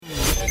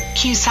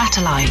Q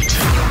Satellite.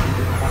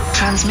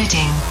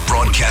 Transmitting.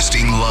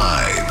 Broadcasting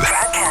live.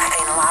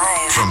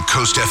 From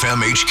Coast FM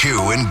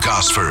HQ in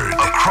Gosford,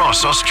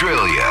 across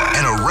Australia,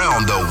 and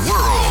around the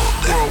world.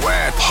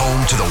 Worldwide.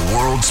 Home to the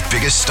world's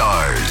biggest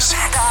stars.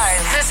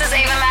 This is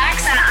Ava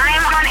Max, and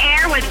I'm on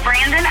air with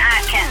Brandon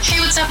Atkins.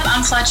 Hey, what's up?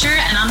 I'm Fletcher,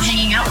 and I'm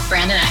hanging out with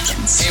Brandon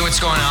Atkins. Hey, what's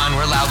going on?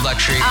 We're Loud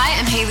Luxury. I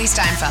am Haley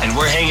Steinfeld. And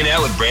we're hanging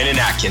out with Brandon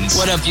Atkins.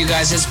 What up, you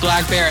guys? It's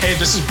Black Bear. Hey,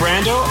 this is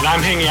Brando, and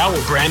I'm hanging out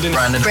with Brandon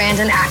Atkins.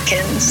 Brandon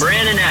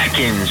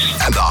Atkins.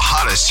 And the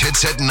hottest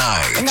hits at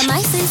night. And I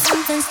might say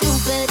something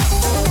stupid.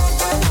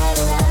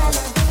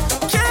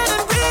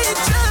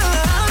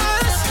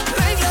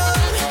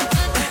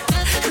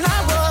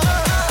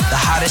 The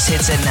hottest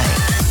hits at night.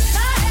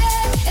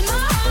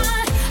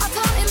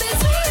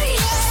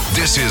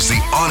 This is the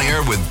On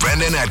Air with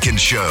Brandon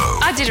Atkins show.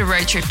 I did a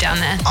road trip down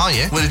there. Oh,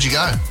 yeah? Where did you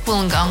go?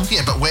 Wollongong.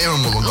 Yeah, but where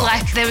in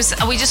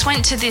Wollongong? We just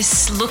went to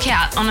this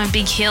lookout on a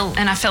big hill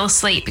and I fell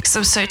asleep because I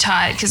was so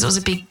tired because it was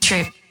a big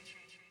trip.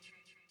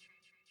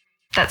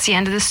 That's the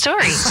end of the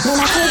story.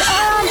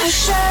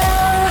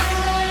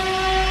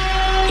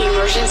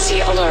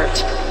 Emergency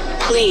alert.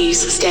 Please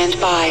stand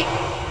by.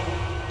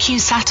 Q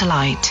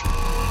Satellite.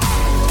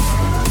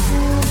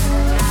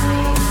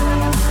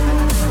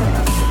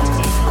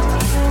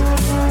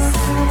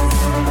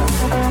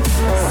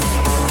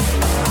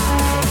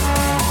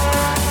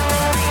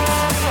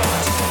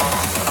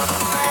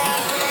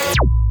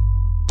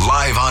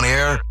 Live on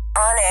air.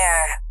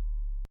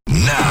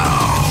 Now.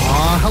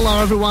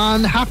 Hello,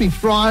 everyone. Happy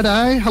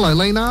Friday. Hello,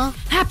 Lena.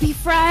 Happy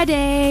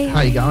Friday.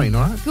 How you going,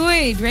 all right?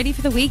 Good. Ready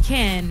for the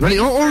weekend. Ready?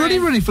 Already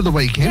ready for the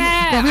weekend?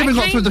 Yeah. Well, we haven't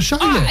got through the show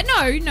yet.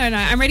 No.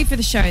 I'm ready for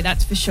the show,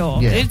 that's for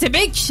sure. Yeah. It's a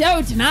big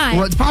show tonight.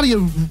 Well, it's part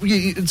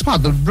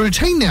of the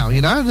routine now,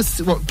 you know? This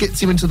is what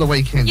gets you into the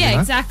weekend, Yeah, you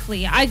know?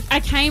 exactly. I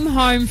came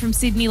home from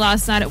Sydney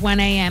last night at 1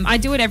 a.m. I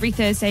do it every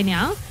Thursday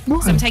now.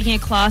 Right. So I'm taking a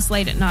class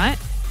late at night.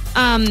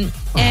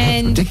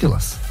 That's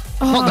ridiculous.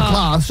 Not the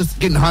class, just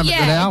getting home at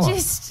that hour. Yeah,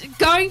 just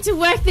going to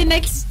work the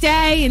next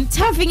day and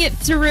toughing it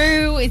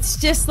through. It's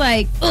just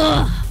like,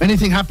 ugh.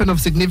 Anything happen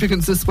of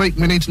significance this week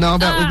we need to know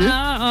about with you?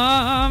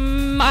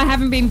 I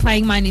haven't been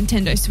playing my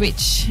Nintendo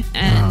Switch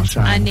and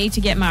shame. I need to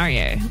get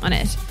Mario on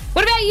it.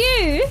 What about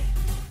you?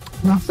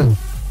 Nothing.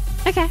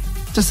 Okay.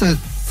 Just a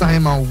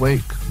same old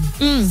week.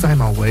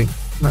 Same old week.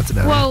 That's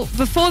about it. Well,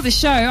 before the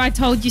show, I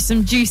told you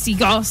some juicy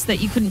goss that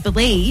you couldn't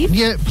believe.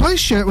 Yeah, please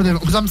share it with everyone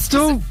because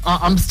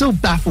I'm still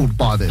baffled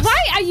by this. Why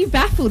are you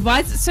baffled? Why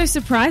is it so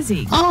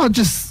surprising?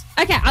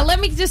 Okay, let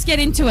me just get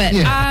into it.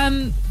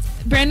 Yeah.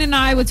 Brandon and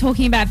I were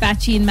talking about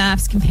Batchy and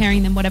Maths,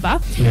 comparing them,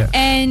 whatever. Yeah.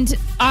 And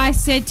I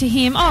said to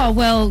him,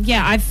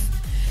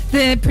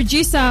 the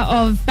producer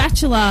of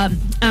Bachelor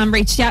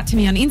reached out to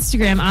me on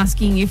Instagram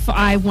asking if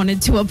I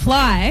wanted to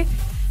apply.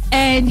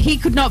 And he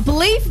could not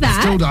believe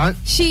that. Still don't.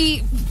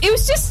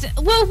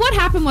 What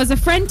happened was a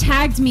friend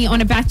tagged me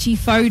on a Batchy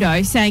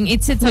photo saying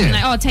it said something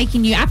like,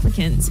 taking new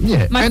applicants.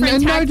 Yeah. My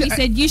friend tagged me,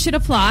 said, you should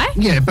apply.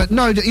 Yeah, but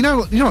no, you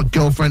know what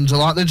girlfriends are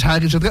like? They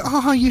tag each other,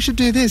 oh, you should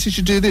do this, you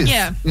should do this.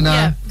 Yeah, you know?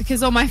 yeah,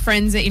 because all my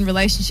friends are in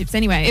relationships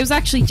anyway. It was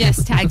actually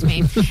Jess tagged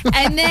me.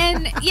 And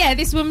then,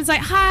 this woman's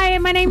like, hi,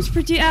 my name's,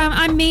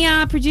 I'm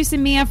Mia, producer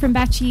Mia from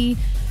Batchy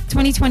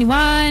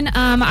 2021.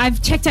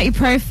 I've checked out your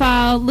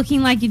profile,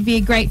 looking like you'd be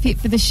a great fit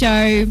for the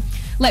show.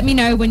 Let me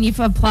know when you've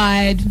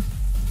applied.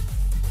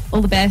 All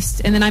the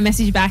best. And then I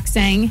messaged back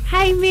saying,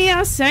 hey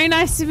Mia, so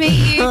nice to meet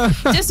you.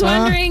 Just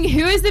wondering,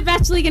 who is the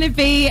Bachelor going to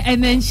be?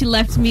 And then she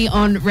left me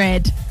on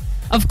red.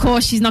 Of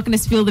course, she's not going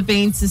to spill the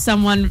beans to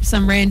some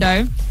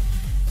rando.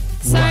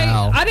 So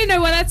wow. I don't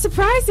know why that's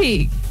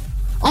surprising.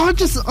 I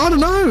don't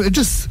know.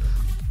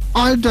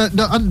 I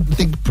don't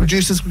think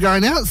producers were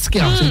going out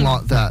scouting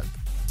like that.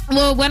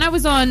 Well, when I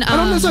was on... I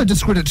don't know, no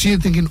discredit to you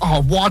thinking,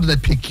 why did they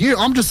pick you?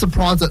 I'm just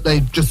surprised that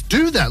they just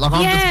do that. Like,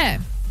 they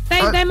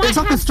might it's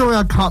like a story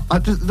I can't...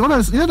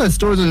 those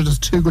stories that are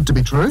just too good to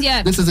be true?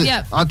 Yeah. This is it.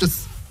 Yeah. I don't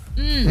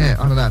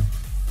know.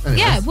 Anyways.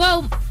 Yeah,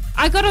 well,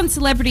 I got on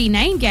Celebrity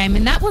Name Game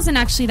and that wasn't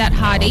actually that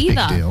hard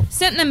either. Big deal.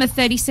 Sent them a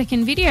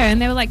 30-second video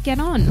and they were like, get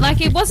on.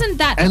 Like, it wasn't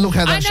that... And look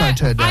how that show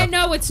turned out. I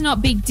know it's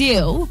not big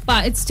deal,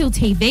 but it's still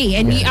TV.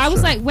 And I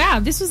was like, wow,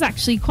 this was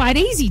actually quite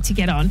easy to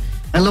get on.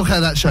 And look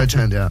how that show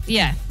turned out.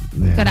 Yeah.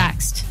 Got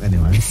axed.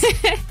 Anyways.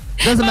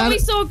 Doesn't matter. We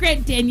saw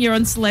Grant Denyer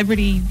on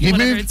Celebrity. You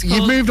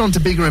moved on to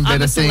bigger and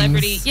better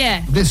Celebrity. things.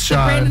 Yeah. This show.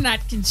 The Brandon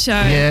Atkins show.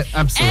 Yeah,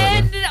 absolutely.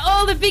 And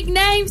all the big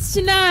names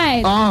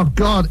tonight. Oh,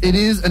 God. It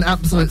is an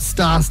absolute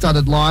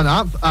star-studded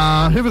lineup.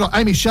 Who have we got?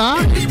 Amy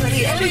Sharp.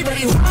 Everybody.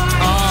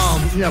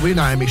 Oh, yeah, we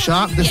know Amy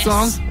Sharp. This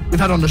song we've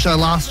had on the show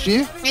last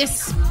year.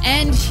 Yes.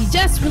 And she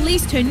just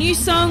released her new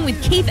song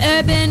with Keith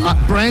Urban.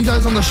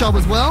 Brando's on the show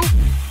as well.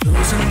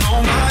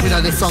 We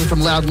know this song from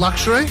Loud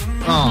Luxury.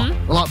 I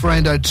like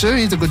Brando too.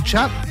 He's a good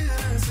chap.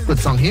 Good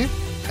song here.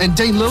 And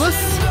Dean Lewis.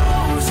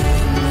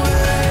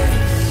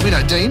 We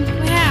know Dean.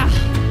 Wow.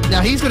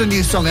 Now, he's got a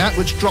new song out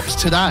which drops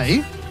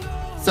today.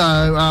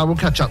 So we'll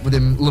catch up with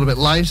him a little bit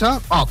later.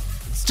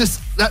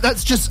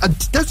 that's just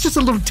a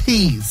little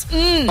tease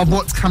of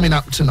what's coming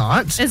up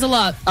tonight. There's a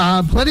lot.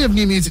 Plenty of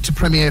new music to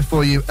premiere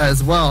for you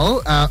as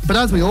well. But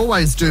as we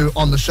always do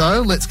on the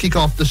show, let's kick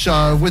off the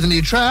show with a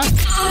new track.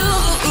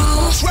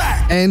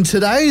 And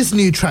today's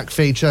new track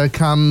feature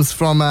comes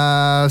from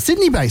a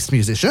Sydney-based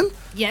musician.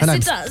 Yes,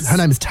 it does. Her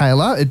name's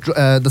Taylor.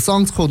 The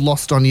song's called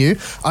Lost on You.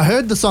 I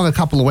heard the song a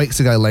couple of weeks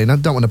ago, Lena.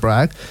 Don't want to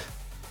brag.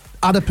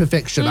 Utter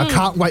perfection. I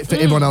can't wait for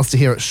everyone else to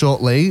hear it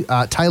shortly.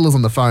 Taylor's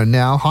on the phone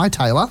now. Hi,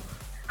 Taylor.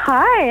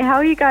 Hi, how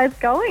are you guys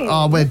going?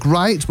 Oh, we're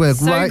great. We're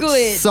great.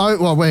 Good.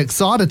 We're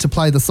excited to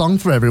play the song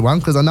for everyone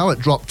because I know it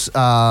dropped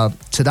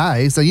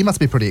today, so you must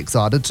be pretty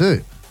excited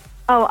too.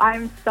 Oh,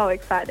 I'm so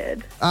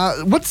excited.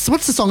 What's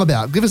the song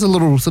about? Give us a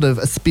little sort of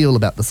a spiel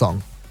about the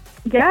song.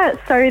 Yeah,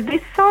 so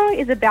this song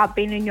is about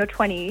being in your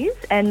 20s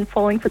and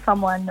falling for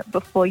someone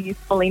before you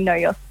fully know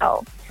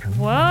yourself.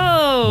 Whoa.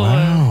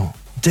 Wow.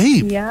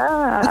 Deep.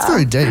 Yeah. That's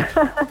very deep.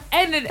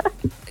 And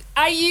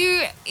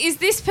is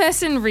this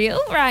person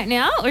real right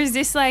now, or is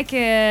this like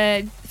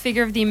a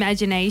figure of the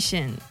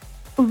imagination?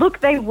 Look,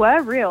 they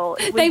were real.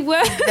 They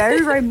were a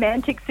very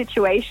romantic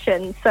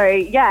situation. So,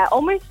 yeah,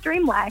 almost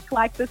dreamlike,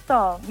 like the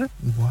song.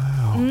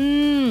 Wow.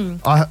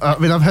 I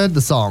mean, I've heard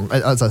the song,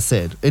 as I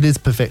said. It is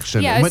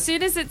perfection. Yeah, as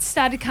soon as it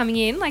started coming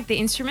in, like the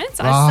instruments,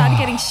 I started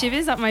getting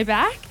shivers up my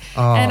back.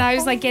 And I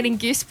was like getting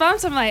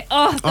goosebumps. I'm like,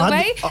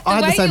 I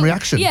had the same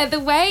reaction. Yeah,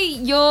 the way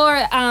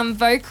your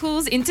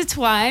vocals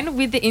intertwine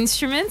with the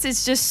instruments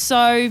is just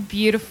so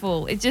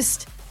beautiful. It's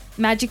just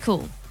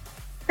magical.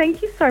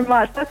 Thank you so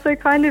much. That's so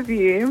kind of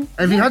you.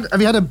 Have you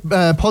had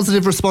a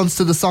positive response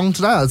to the song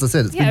today? As I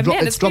said, it's been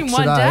dropped been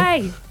one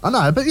today. Day. I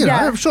know, but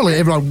surely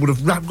everyone would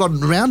have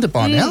gotten around it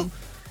by now.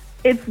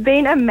 It's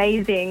been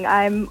amazing.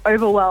 I'm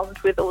overwhelmed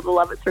with all the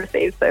love it's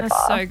received so far.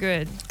 That's so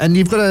good. And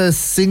you've got a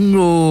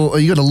single, or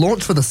you got a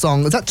launch for the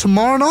song. Is that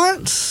tomorrow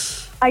night?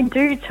 I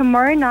do,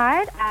 tomorrow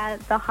night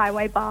at the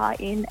Highway Bar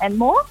in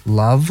Enmore.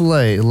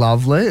 Lovely.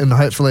 And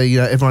hopefully,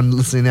 everyone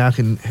listening now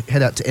can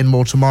head out to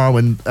Enmore tomorrow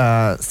and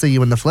see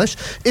you in the flesh.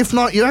 If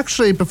not, you're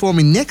actually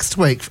performing next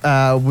week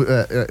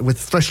with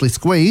Freshly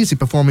Squeezed. You're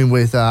performing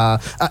with our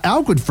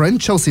good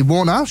friend, Chelsea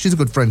Warner. She's a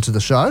good friend to the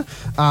show.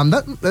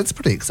 That's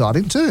pretty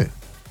exciting too.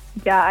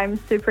 Yeah, I'm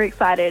super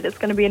excited. It's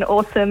going to be an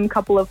awesome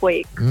couple of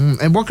weeks.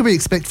 And what can we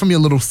expect from your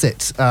little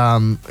set,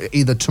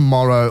 either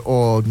tomorrow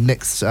or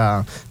next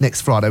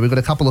Friday? We've got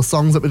a couple of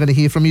songs that we're going to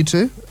hear from you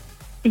too.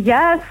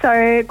 Yeah,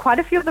 so quite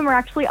a few of them are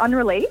actually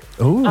unreleased.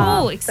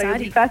 Oh, exciting. So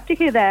you'll be first to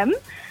hear them.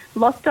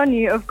 Lost on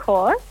You, of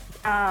course,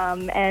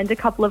 and a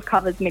couple of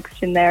covers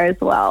mixed in there as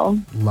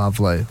well.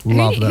 Lovely. Who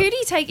do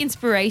you take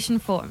inspiration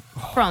from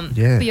for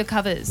your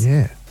covers?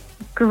 Yeah.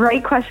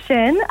 Great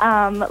question.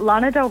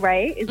 Lana Del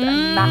Rey is a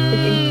massive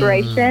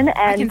inspiration,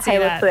 and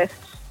Taylor Swift.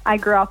 I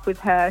grew up with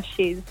her.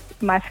 She's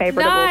my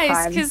favorite of all time.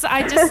 Nice, because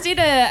I just did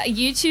a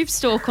YouTube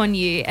stalk on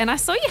you, and I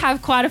saw you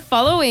have quite a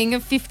following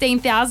of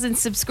 15,000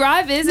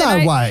 subscribers.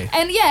 No way.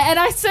 And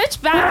I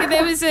searched back, and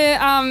there was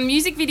a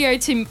music video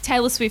to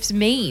Taylor Swift's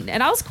Mean,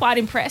 and I was quite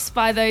impressed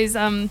by those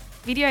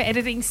video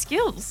editing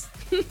skills.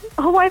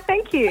 Oh, why,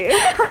 thank you.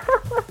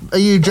 Are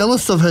you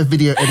jealous of her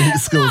video editing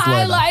skills,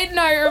 Lena?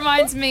 It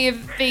reminds me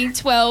of being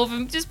 12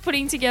 and just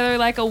putting together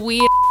like a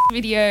weird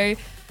video.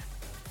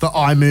 For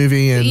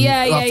iMovie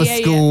and for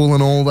school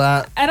and all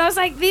that. And I was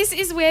like, this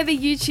is where the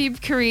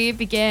YouTube career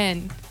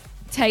began.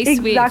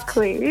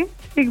 Swift.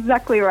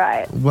 Exactly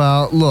right.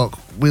 Well, look,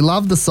 we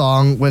love the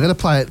song. We're going to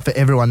play it for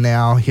everyone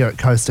now here at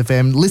Coast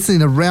FM,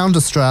 listening around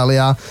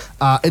Australia.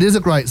 It is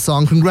a great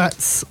song.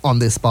 Congrats on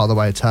this, by the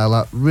way,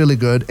 Taylor. Really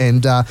good.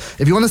 And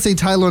if you want to see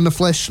Taylor in the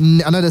flesh,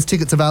 I know there's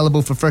tickets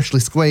available for Freshly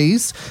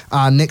Squeezed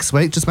next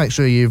week. Just make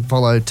sure you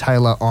follow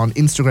Taylor on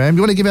Instagram.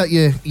 You want to give out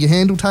your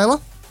handle, Taylor?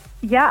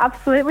 Yeah,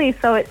 absolutely.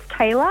 So it's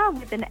Taylor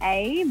with an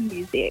A,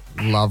 music.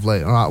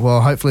 Lovely. All right. Well,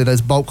 hopefully those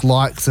bulk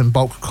likes and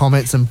bulk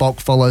comments and bulk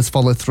follows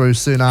follow through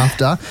soon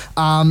after.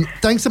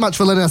 Thanks so much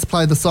for letting us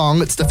play the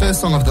song. It's the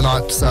first song of the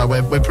night, so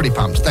we're pretty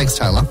pumped. Thanks,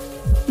 Taylor.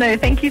 No,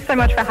 thank you so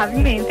much for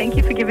having me, and thank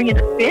you for giving it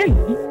a spin.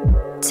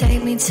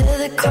 Take me to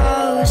the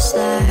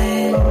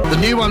coastline. The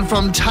new one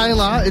from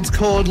Taylor, it's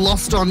called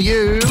Lost on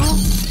You.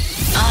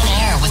 On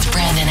air with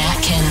Brandon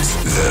Atkins.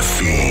 The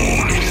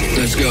Feed.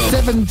 Let's go.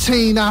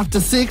 17 after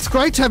 6.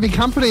 Great to have your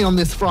company on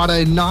this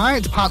Friday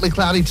night. Partly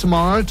cloudy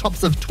tomorrow.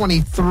 Tops of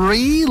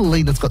 23.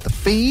 Lena's got the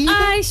feed.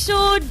 I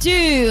sure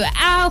do.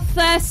 Our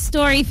first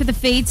story for the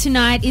feed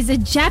tonight is a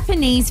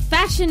Japanese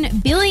fashion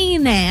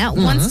billionaire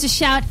wants to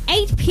shout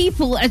 8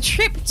 people a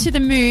trip to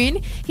the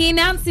moon. He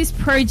announced this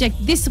project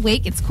this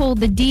week. It's called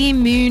the Dear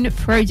Moon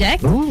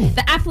Project. Ooh.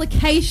 The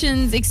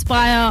applications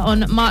expire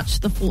on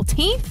March the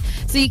 14th,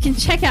 so you can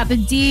check out the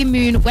Dear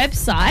Moon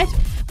website.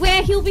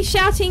 where he'll be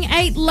shouting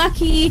 8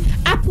 lucky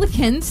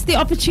applicants the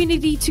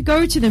opportunity to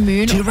go to the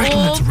moon. Do you reckon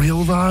that's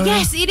real, though?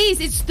 Yes, it is.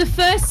 It's the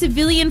first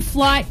civilian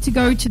flight to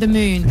go to the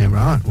moon. Yeah,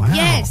 right. Wow.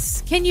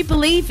 Yes. Can you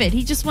believe it?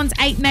 He just wants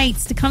 8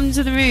 mates to come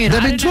to the moon.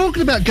 They've been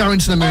talking about going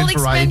to the moon All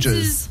for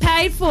ages. expenses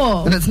paid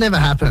for. And it's never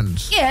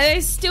happened. Yeah,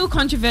 there's still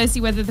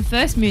controversy whether the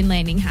first moon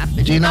landing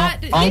happened. Do you know?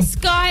 But this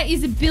guy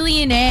is a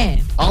billionaire.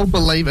 I'll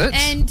believe it.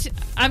 And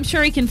I'm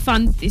sure he can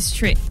fund this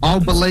trip. I'll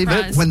believe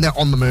it when they're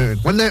on the moon.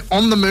 When they're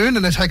on the moon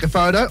and they take a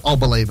photo, I'll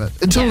believe it.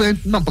 Until then,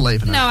 not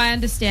believing it. No, I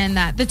understand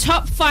that. The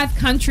top 5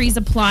 countries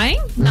applying.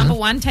 Number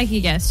 1, take a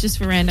guess, just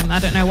for random. I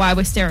don't know why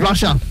we're staring.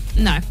 Russia.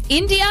 No.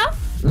 India.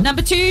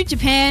 Number 2,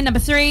 Japan. Number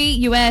 3,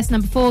 US.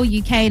 Number 4,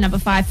 UK. Number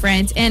 5,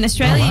 France. And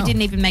Australia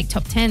didn't even make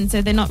top 10,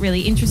 so they're not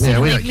really interested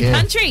in leaving the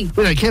country.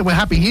 We don't care. We're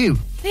happy here.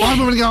 Yeah.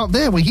 Why would we go up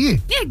there? We're here.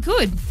 Yeah,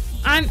 good.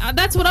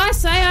 That's what I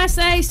say. I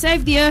say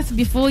save the earth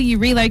before you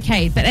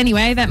relocate. But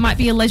anyway, that might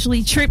be a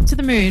leisurely trip to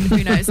the moon.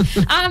 Who knows?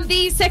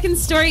 The second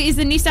story is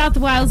the New South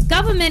Wales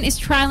government is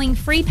trialling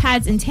free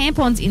pads and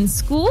tampons in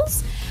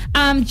schools.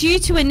 Due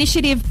to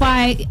initiative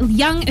by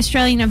Young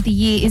Australian of the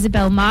Year,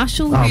 Isabel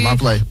Marshall,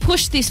 who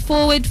pushed this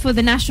forward for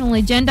the national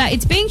agenda.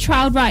 It's being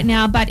trialled right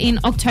now, but in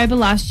October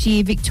last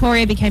year,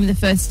 Victoria became the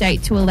first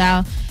state to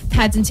allow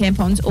pads and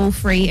tampons all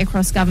free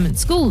across government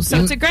schools. So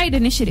it's a great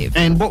initiative.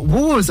 And what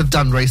Woolworths have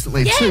done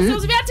recently too. Yes, I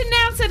was about to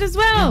announce it as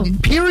well.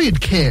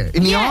 Period care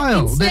in the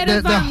aisle. They're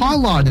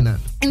highlighting it.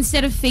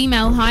 Instead of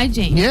female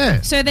hygiene. Yeah.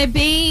 So they're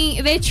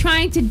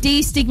trying to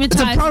destigmatize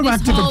it's a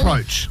proactive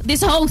approach.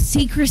 This whole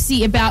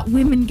secrecy about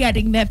women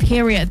getting their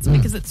periods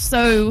because it's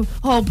so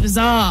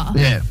bizarre.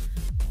 Yeah.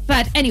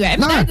 But anyway,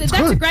 that's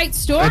a great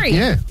story.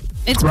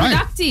 It's great.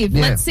 Productive.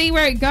 Yeah. Let's see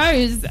where it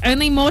goes.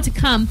 Only more to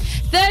come.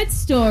 Third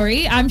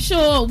story, I'm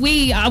sure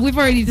we've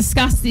already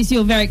discussed this.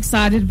 You're very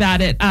excited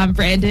about it,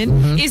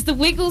 Brandon. Is the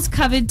Wiggles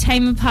covered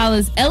Tame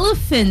Impala's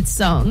Elephant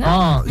song.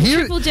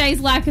 Triple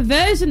J's like a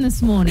version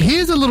this morning.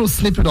 Here's a little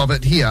snippet of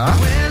it here.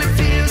 Well, it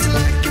feels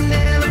like an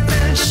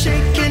elephant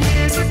shaking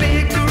his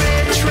big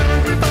red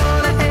trunk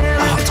on a hill.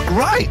 Oh, it's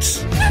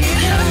great.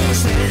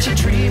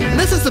 And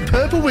this is the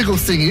Purple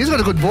Wiggles singing. He's got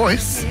a good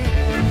voice.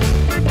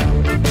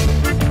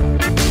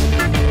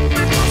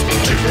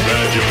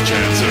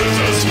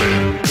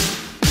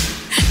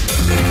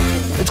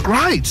 It's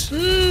great.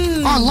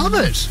 I love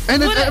it.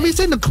 And have you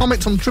seen the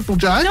comments on Triple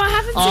J? No, I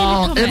haven't seen the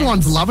comments.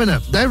 Everyone's loving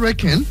it. They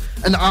reckon,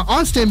 and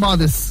I stand by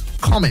this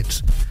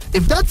comment,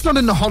 if that's not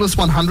in the hottest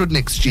 100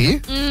 next year,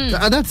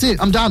 that's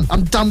it. I'm done.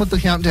 I'm done with the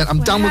countdown.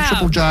 I'm done with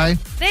Triple J.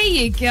 There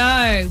you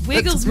go.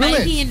 Wiggles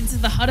making it into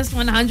the hottest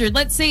 100.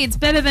 Let's see. It's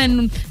better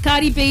than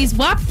Cardi B's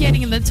WAP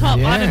getting in the top.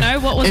 I don't know.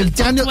 What was it,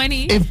 top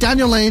 20? If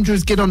Daniel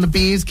Andrews Get on the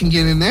Beers can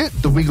get in there,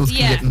 the Wiggles can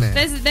get in there.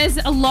 There's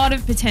a lot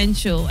of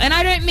potential. And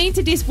I don't mean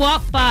to diss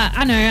WAP, but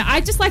I know.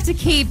 I just like to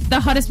keep the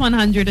hottest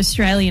 100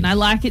 Australian. I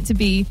like it to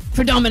be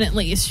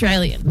predominantly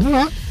Australian. All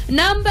right.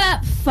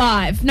 Number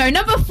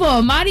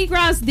 4, Mardi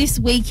Gras this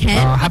weekend.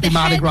 Oh, happy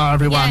Mardi Gras,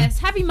 everyone. Yes,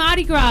 happy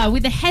Mardi Gras,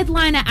 with the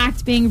headliner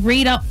act being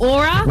Rita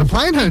Ora. We're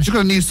playing her. She's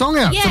got a new song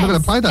out, so we're going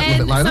to play that a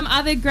little bit later. And some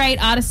other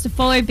great artists to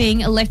follow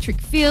being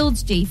Electric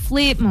Fields, G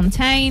Flip,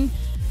 Montaigne.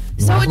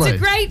 So Lovely.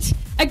 It's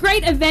a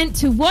great event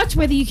to watch,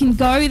 whether you can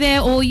go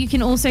there or you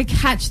can also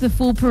catch the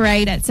full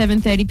parade at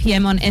 7:30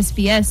 p.m. on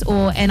SBS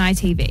or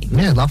NITV.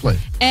 Yeah, lovely.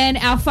 And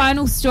our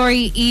final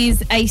story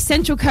is a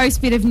Central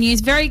Coast bit of news.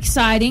 Very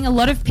exciting. A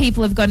lot of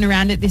people have gotten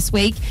around it this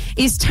week.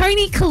 Is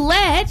Toni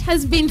Collette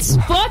has been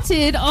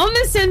spotted on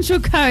the Central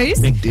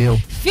Coast. Big deal.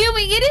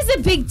 Filming. It is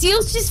a big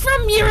deal. She's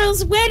from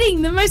Muriel's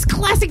Wedding, one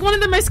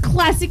of the most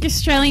classic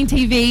Australian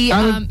TV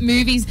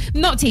movies.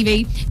 Not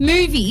TV,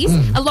 movies,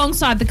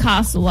 alongside The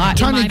Castle,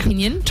 in my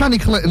opinion. Toni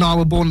Collette and I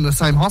were born in the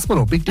same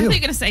hospital. Big deal. I thought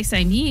you were going to say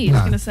same year. No.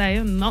 I was going to say,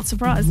 I'm not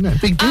surprised. No,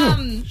 big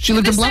deal. She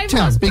lived in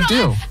Blacktown. Big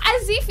deal.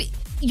 As if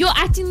you're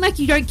acting like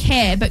you don't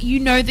care, but you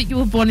know that you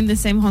were born in the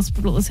same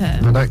hospital as her.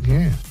 I don't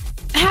care.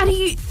 How do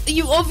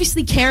you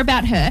obviously care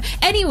about her.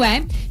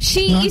 Anyway,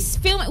 she is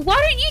filming. Why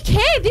don't you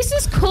care? This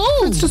is cool.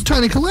 It's just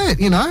Toni Collette,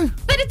 you know.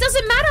 But it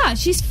doesn't matter.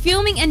 She's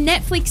filming a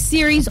Netflix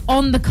series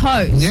on the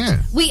coast.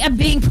 Yeah. We are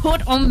being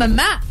put on the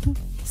map,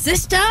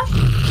 sister.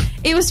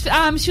 It was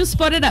she was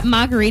spotted at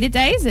Margarita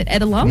Days at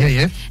Edelong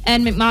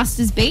and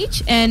McMaster's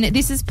Beach, and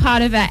this is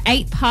part of an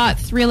 8-part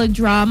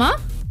thriller/drama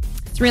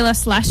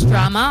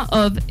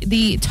of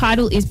the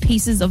title is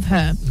Pieces of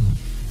Her.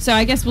 So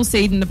I guess we'll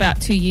see it in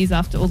about 2 years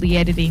after all the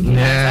editing.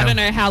 I don't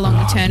know how long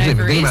the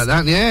turnover is. About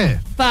that,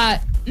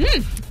 But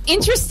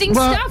interesting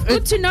stuff.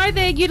 Good to know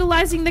they're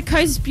utilising the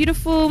coast's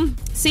beautiful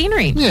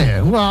scenery.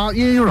 Yeah, well,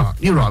 you're right.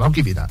 You're right. I'll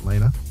give you that,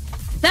 Lena.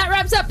 That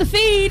wraps up the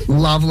feed.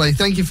 Lovely.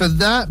 Thank you for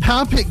that.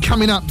 Power Pick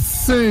coming up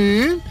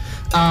soon.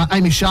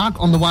 Amy Shark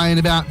on the way in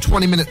about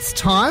 20 minutes'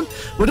 time.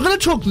 We're going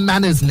to talk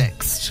manners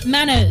next.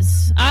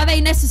 Manners. Are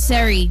they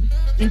necessary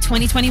in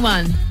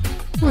 2021?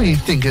 Well, you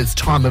think as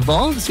time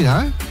evolves, you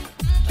know,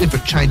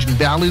 different changing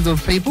values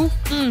of people.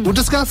 We'll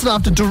discuss it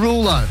after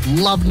Derulo,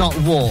 Love Not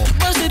War.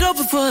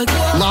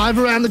 Live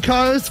around the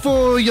coast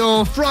for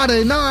your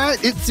Friday night.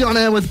 It's On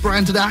Air with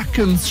Brandon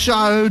Atkins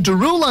show.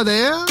 Derulo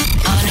there. On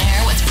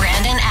Air with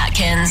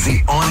Atkins.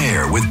 The On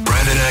Air with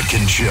Brandon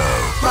Atkins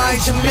show.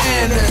 Mind your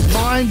manners.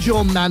 Mind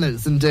your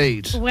manners,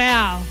 indeed.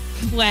 Wow.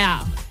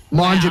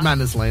 Mind your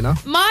manners, Lena.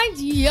 Mind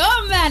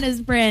your manners,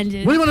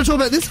 Brandon. What do you want to talk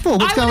about this for?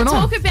 What's going on? I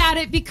want to talk about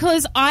it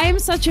because I am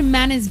such a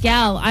manners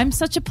gal. I'm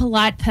such a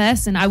polite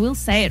person. I will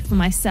say it for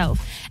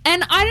myself.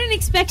 And I don't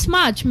expect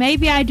much.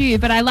 Maybe I do,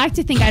 but I like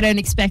to think I don't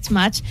expect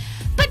much.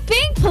 But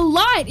being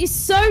polite is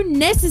so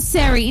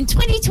necessary. In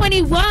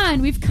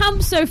 2021, we've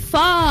come so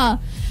far.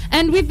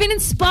 And we've been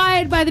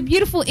inspired by the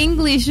beautiful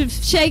English of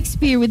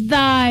Shakespeare with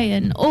thy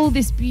and all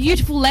this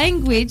beautiful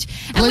language.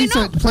 And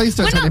please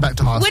don't take me back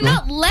to high school. We're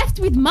not left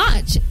with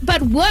much,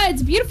 but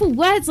words, beautiful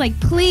words like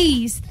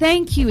please,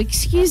 thank you,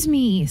 excuse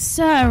me,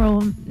 sir,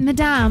 or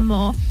madame,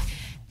 or...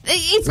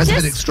 That's a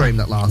bit extreme,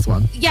 that last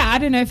one. Yeah, I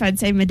don't know if I'd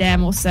say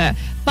madame or sir,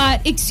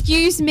 but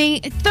excuse me,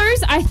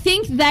 those, I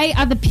think they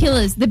are the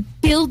pillars, the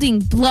building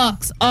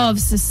blocks of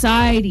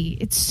society.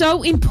 It's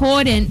so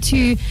important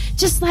to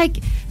just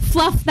like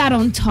fluff that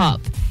on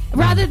top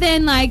rather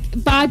than like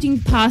barging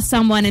past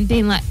someone and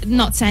being like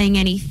not saying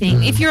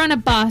anything. If you're on a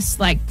bus,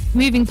 like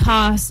moving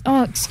past,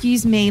 oh,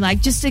 excuse me,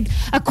 like just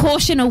a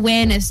caution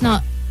awareness,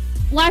 not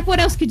like what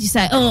else could you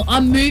say? Oh,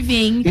 I'm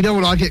moving. You know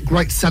what I get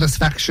great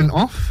satisfaction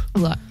off?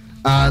 What?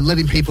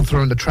 Letting people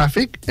through into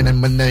traffic, and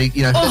then when they,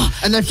 you know,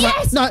 they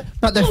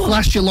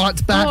flash your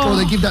lights back, or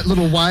they give that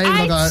little wave.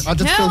 I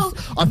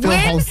feel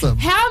wholesome.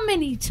 How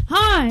many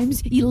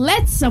times you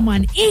let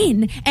someone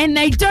in and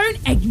they don't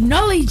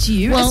acknowledge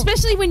you,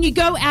 especially when you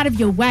go out of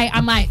your way?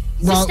 I'm like,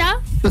 sister,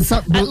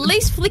 at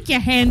least flick your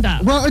hand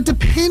up. Well, it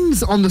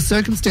depends on the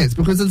circumstance,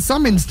 because in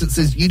some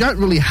instances you don't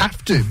really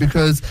have to,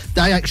 because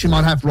they actually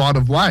might have right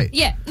of way.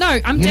 Yeah,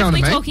 no, I'm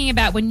definitely talking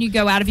about when you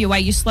go out of your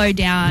way, you slow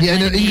down. Yeah,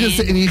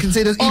 you can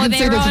see there's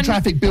a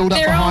traffic build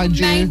up behind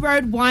you. They're on Main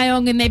Road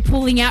Wyong and they're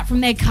pulling out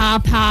from their car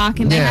park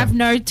and they have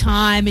no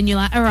time, and you're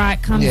like, all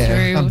right, come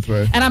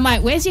through. And I'm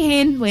like, where's your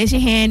hand? Where's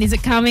your hand? Is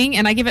it coming?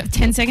 And I give it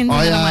 10 seconds and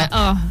I'm like,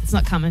 oh, it's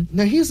not coming.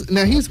 Now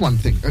here's one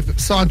thing,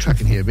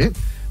 sidetracking here a bit.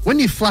 When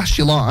you flash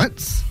your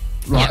lights,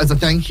 as a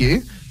thank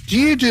you, do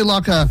you do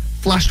like a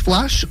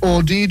flash,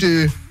 or do you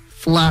do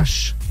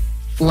flash?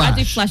 I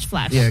do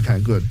flash. Yeah,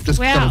 okay, good.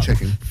 Just double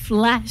checking.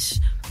 Flash.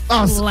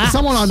 Oh,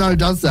 someone I know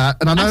does that,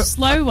 and I know a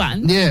slow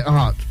one. Yeah, all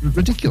right,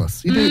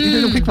 ridiculous. You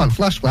do a quick one,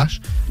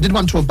 flash. Did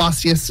one to a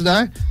bus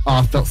yesterday. Oh,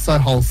 I felt so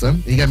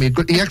wholesome. He gave me a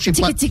good. He actually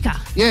ticka.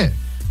 Yeah,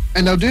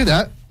 and they'll do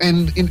that,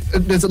 and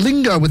there's a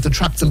lingo with the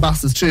trucks and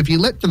buses too. If you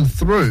let them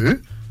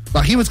through.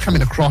 Like, he was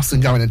coming across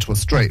and going into a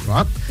street,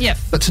 right? Yep.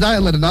 But today I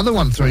let another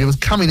one through. He was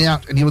coming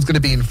out and he was going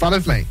to be in front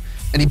of me.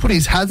 And he put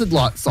his hazard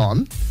lights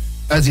on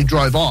as he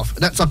drove off.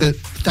 And that's like a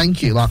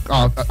thank you. Like,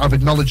 oh, I've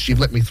acknowledged you've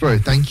let me through.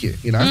 Thank you.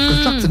 You know?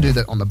 Because trucks do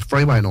that on the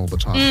freeway and all the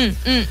time.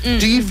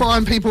 Do you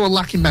find people are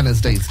lacking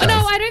manners these days? No,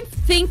 I don't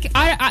think...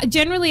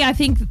 Generally, I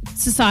think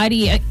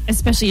society,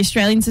 especially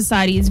Australian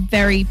society, is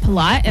very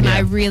polite. And I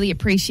really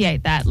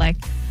appreciate that. Like,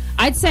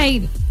 I'd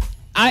say...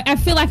 I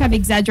feel like I've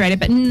exaggerated,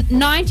 but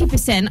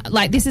 90%,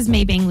 like this is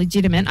me being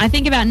legitimate, I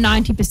think about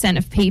 90%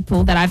 of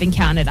people that I've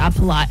encountered are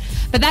polite.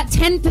 But that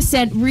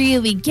 10%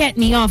 really get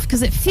me off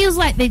because it feels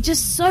like they're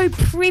just so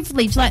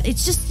privileged. Like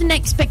it's just an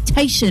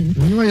expectation.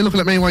 Why are you looking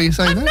at me while you're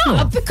saying that?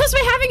 No, because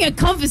we're having a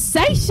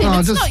conversation.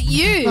 It's not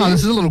you. Oh,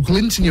 there's a little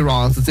glint in your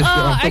eyes. As if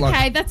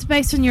okay. That's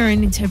based on your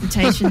own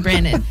interpretation,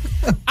 Brandon.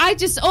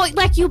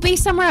 Like you'll be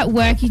somewhere at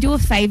work, you do a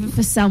favour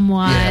for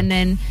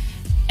someone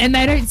and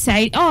they don't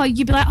say,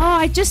 you'd be like,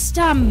 I just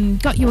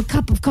got you a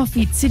cup of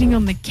coffee sitting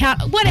on the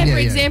counter, whatever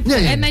example.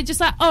 And they just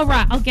like,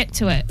 right, I'll get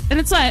to it. And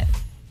it's like,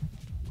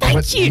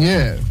 thank you.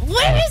 Yeah.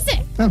 Where is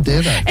it? How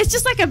dare they? It's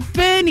just like a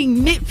burning,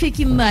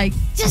 nitpicking, like,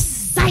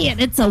 just say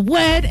it. It's a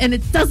word and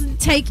it doesn't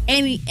take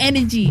any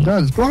energy. It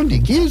does. Grind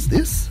your gears,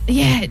 this.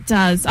 Yeah, it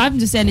does. I'm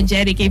just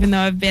energetic even though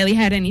I've barely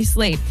had any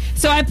sleep.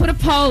 So I put a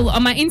poll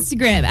on my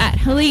Instagram at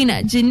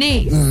Helena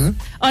Janice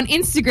on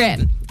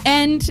Instagram.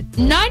 And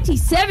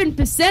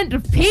 97%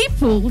 of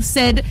people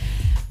said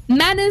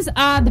manners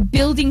are the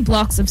building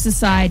blocks of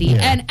society.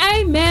 Yeah. And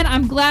amen,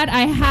 I'm glad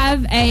I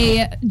have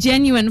a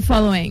genuine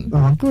following.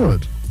 Oh,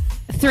 good.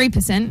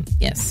 3%,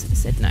 yes,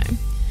 said no.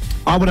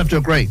 I would have to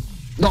agree.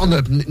 Not on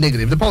the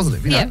negative, the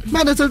positive. You know?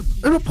 Manners are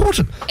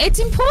important. It's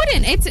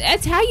important.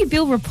 It's how you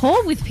build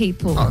rapport with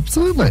people. Oh,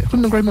 absolutely. I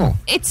couldn't agree more.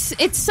 It's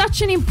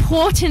such an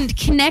important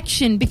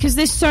connection because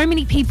there's so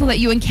many people that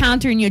you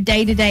encounter in your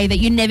day-to-day that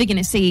you're never going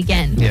to see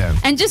again. Yeah.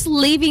 And just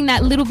leaving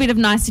that little bit of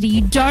nicety,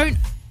 you don't...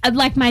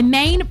 Like, my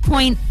main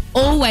point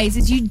always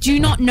is you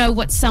do not know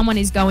what someone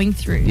is going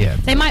through. Yeah.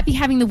 They might be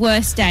having the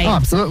worst day. Oh,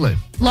 absolutely.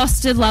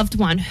 Lost a loved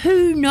one.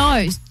 Who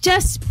knows?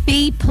 Just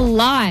be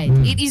polite.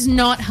 It is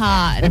not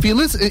hard.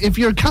 If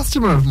you're a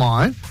customer of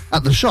mine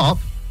at the shop,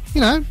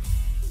 you know,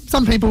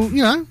 some people,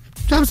 you know,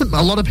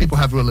 a lot of people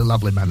have really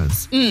lovely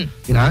manners, you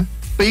know.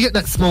 But you get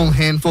that small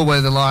handful where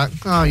they're like,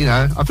 you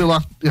know, I feel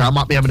like, you know, I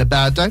might be having a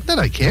bad day. They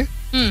don't care.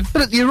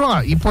 But you're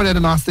right. You point out a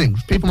nice thing.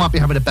 People might be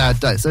having a bad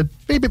day, so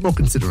be a bit more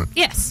considerate.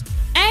 Yes.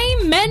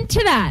 Amen. Amen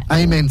to that.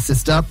 Amen,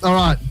 sister. All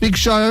right, big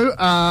show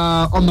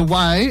on the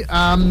way.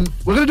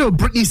 We're going to do a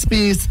Britney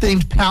Spears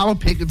themed power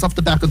pick. It's off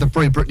the back of the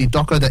Free Britney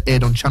doco that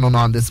aired on Channel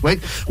 9 this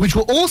week, which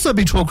we'll also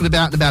be talking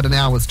about in about an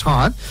hour's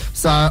time.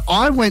 So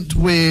I went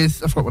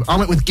with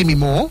Gimme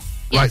More.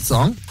 Great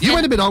song. You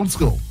went a bit old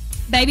school.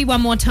 Baby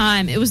One More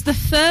Time. It was the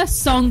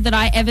first song that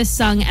I ever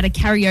sung at a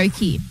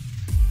karaoke.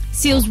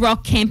 Seals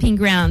Rock camping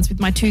grounds with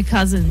my 2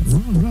 cousins. Oh,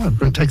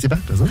 right. It takes you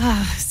back, doesn't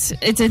it?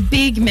 It's a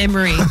big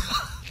memory.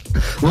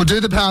 We'll do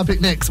the power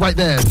pick next. Wait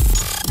there.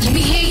 Let me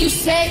hear you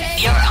say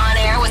you're on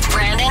air with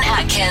Brandon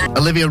Atkins.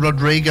 Olivia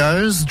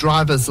Rodrigo's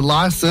driver's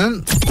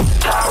license.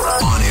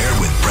 On air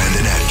with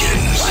Brandon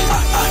Atkins.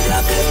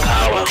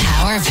 Power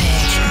pick.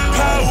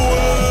 Power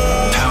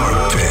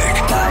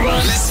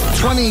pick.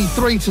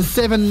 23 to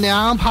 7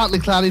 now, partly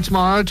cloudy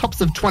tomorrow,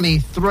 tops of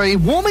 23,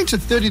 warming to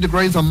 30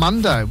 degrees on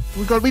Monday.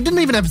 We didn't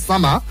even have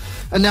summer,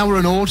 and now we're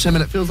in autumn,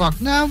 and it feels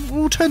like, no,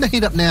 we'll turn the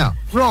heat up now.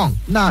 Wrong.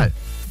 No.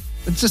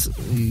 It's just,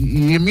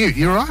 you're mute.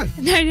 You're right.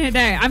 No.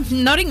 I'm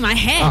nodding my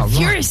head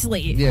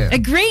furiously. Yeah.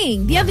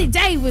 Agreeing. The other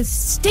day was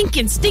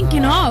stinking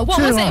hot.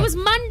 What was it? It was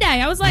Monday.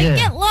 I was like,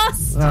 get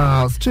lost.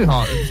 Oh, it's too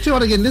hot. It's too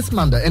hot again this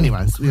Monday.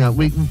 Anyways, we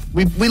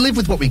live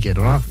with what we get,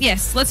 all right?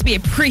 Yes, let's be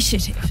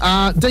appreciative.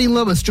 Dean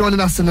Lewis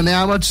joining us in an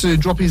hour to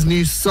drop his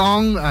new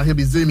song. He'll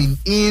be zooming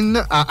in.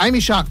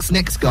 Amy Shark's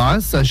next,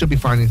 guys, so she'll be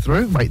phoning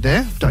through. Wait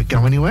there. Don't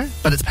go anywhere.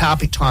 But it's Power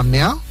Pick time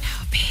now.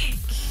 Power Pick.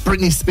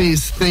 Britney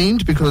Spears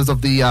themed because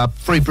of the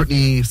Free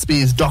Britney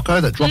Spears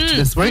doco that dropped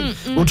this week.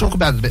 We'll talk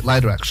about it a bit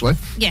later, actually.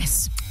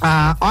 Yes.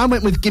 I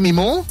went with Gimme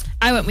More.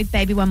 I went with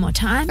Baby One More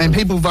Time. And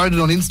people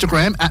voted on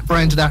Instagram at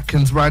Brandon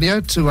Atkins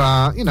Radio to,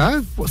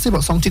 see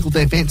what song tickled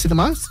their fancy the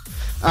most.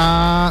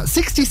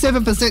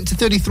 67% to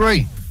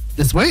 33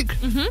 this week.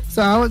 Mm-hmm.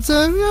 So it's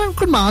a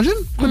good margin.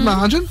 Good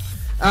margin.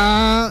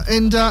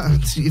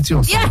 It's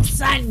your song.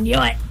 Yes, I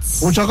knew it.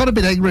 Which I got a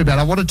bit angry about.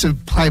 I wanted to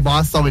play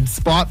my song in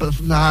spite, but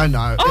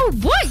no. Oh,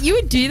 what? You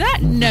would do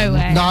that? No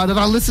way. No, did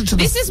I listen to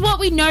this? This is what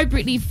we know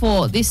Britney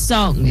for. This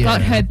song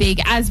got her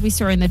big, as we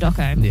saw in the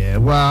doco. Yeah,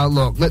 well,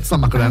 look, let's not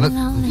muck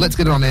around. Let's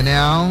get it on there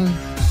now.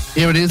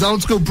 Here it is,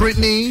 old school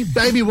Britney,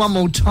 Baby One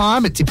More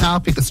Time. It's your Power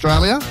Pick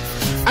Australia.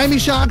 Amy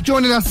Shark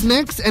joining us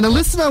next, and a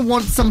listener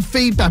wants some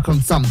feedback on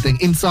something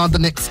inside the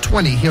next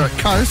 20 here at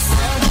Coast.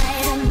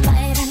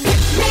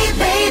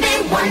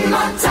 One more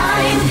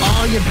time.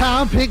 Oh, your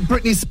Power Pick,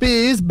 Britney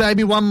Spears,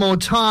 Baby One More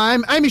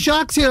Time. Amy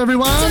Shark's here,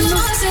 everyone.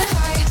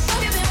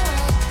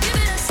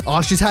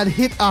 Oh, she's had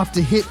hit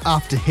after hit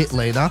after hit,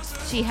 Lena.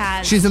 She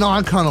has. She's an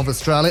icon of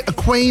Australia, a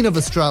queen of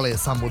Australia,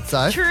 some would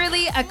say.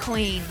 Truly a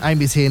queen.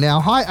 Amy's here now.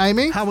 Hi,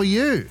 Amy. How are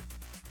you?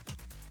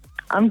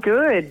 I'm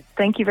good.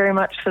 Thank you very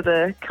much for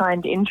the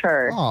kind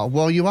intro. Oh,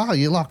 well, you are.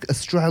 You're like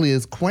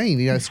Australia's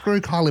queen. Screw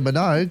Kylie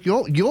Minogue.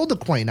 You're the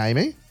queen,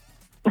 Amy.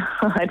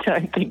 I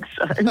don't think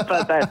so,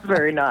 but that's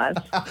very nice.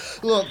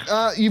 Look,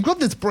 you've got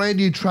this brand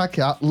new track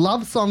out,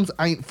 Love Songs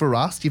Ain't For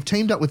Us. You've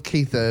teamed up with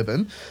Keith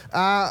Urban.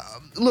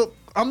 Look,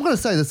 I'm going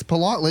to say this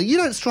politely. You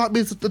don't strike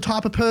me as the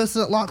type of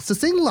person that likes to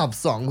sing love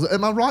songs.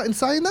 Am I right in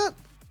saying that?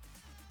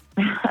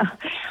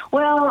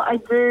 Well, I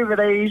do,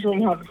 but I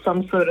usually have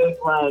some sort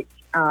of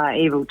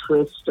evil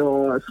twist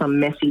or some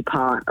messy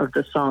part of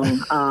the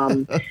song.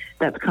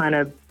 That's kind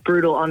of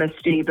brutal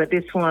honesty, but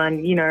this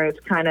one, it's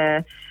kind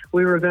of...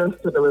 We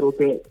reversed it a little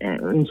bit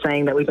in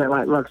saying that we don't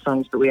like love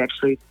songs, but we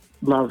actually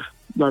love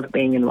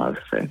being in love.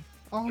 So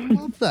I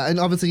love that. And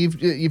obviously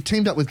you've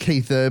teamed up with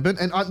Keith Urban,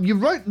 and you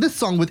wrote this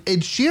song with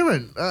Ed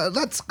Sheeran.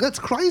 That's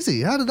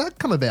crazy. How did that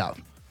come about?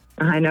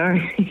 I know.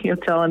 You're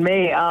telling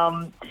me.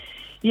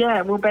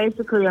 Well,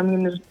 basically I'm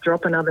going to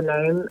drop another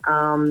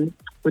name,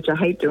 which I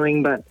hate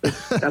doing, but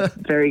it's a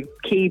very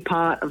key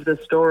part of the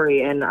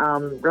story. And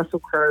Russell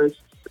Crowe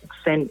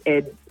sent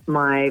Ed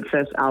my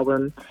first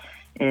album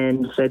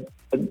and said,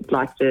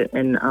 liked it,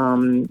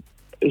 and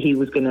he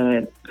was going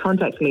to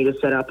contact me to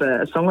set up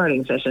a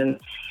songwriting session.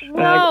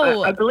 And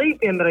I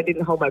believed him, but I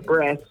didn't hold my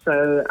breath.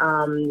 So,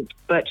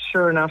 but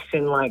sure enough,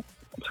 in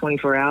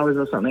 24 hours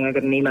or something, I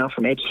got an email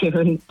from Ed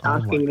Sheeran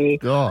asking me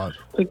to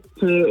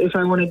if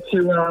I wanted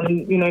to,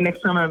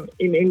 next time I'm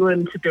in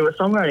England, to do a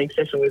songwriting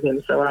session with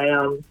him. So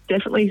I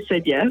definitely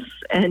said yes,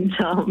 and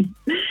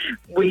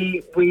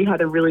we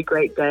had a really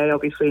great day,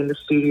 obviously, in the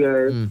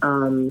studio.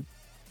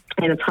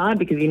 And it's hard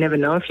because you never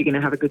know if you're going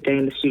to have a good day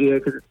in the studio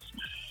because it's,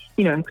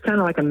 it's kind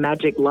of like a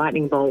magic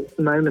lightning bolt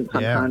moment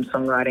sometimes,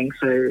 songwriting.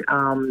 So,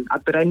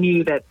 but I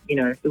knew that,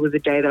 it was a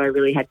day that I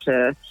really had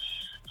to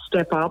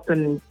step up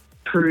and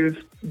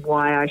prove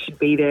why I should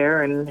be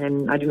there,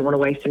 and I didn't want to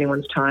waste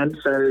anyone's time.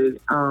 So,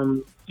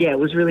 it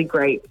was really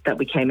great that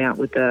we came out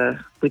with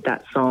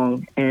that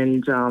song.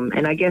 And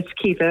I guess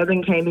Keith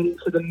Urban came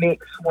into the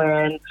mix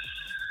when...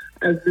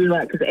 I was really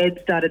because Ed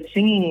started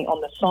singing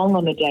on the song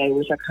on the day,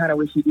 which I kind of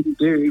wish he didn't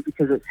do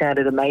because it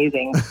sounded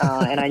amazing.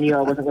 And I knew I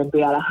wasn't going to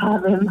be able to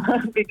have him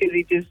because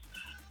he just,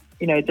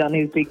 done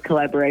his big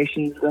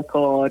collaborations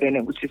record, and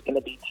it was just going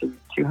to be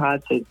too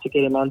hard to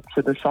get him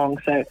onto the song.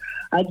 So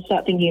I had to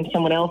start thinking of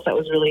someone else that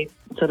was really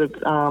sort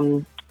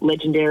of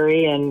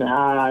legendary and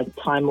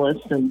timeless.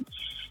 And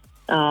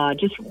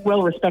just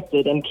well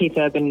respected. And Keith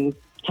Urban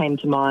came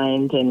to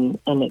mind, and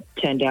it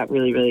turned out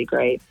really, really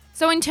great.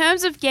 So in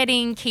terms of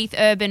getting Keith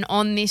Urban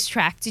on this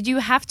track, did you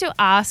have to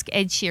ask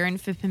Ed Sheeran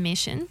for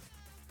permission?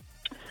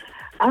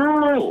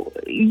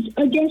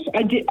 I guess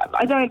I did.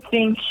 I don't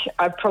think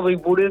I probably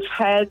would have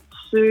had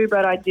to,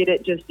 but I did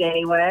it just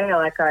anyway.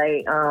 Like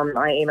I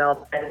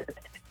emailed him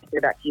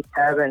about Keith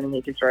Urban, and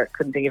he just wrote,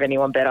 couldn't think of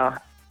anyone better.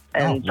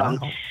 And wow.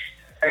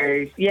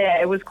 So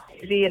yeah, it was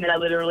crazy. And then I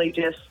literally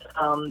just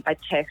I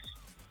texted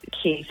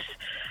Keith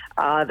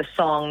the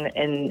song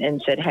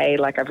and said, hey,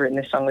 like I've written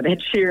this song with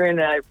Ed Sheeran,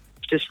 and I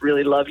just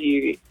really love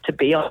you to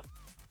be on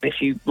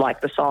if you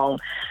like the song.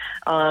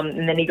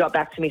 And then he got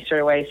back to me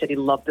straight away. He said he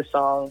loved the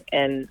song,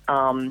 and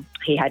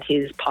he had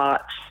his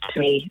parts to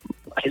me,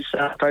 his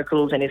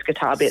vocals and his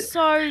guitar bits.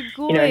 So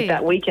good. You know,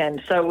 that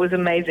weekend. So it was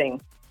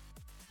amazing.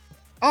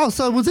 Oh,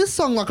 so was this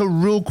song like a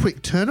real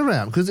quick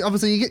turnaround? Because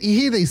obviously you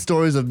hear these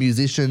stories of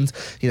musicians,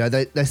 you know,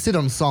 they sit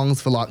on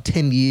songs for like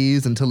 10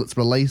 years until it's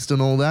released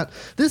and all that.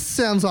 This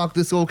sounds like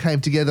this all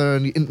came together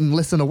in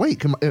less than a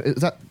week.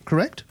 Is that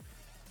correct?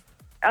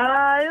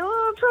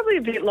 Probably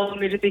a bit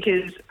longer, just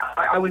because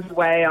I was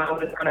away. I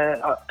was kind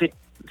of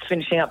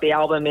finishing up the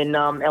album in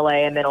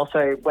LA, and then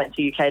also went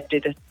to UK to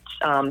do the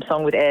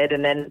song with Ed,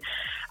 and then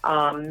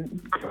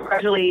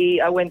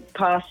gradually I went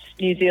past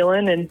New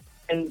Zealand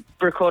and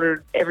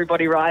recorded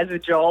Everybody Rise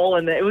with Joel,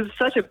 and it was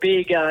such a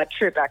big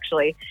trip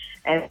actually.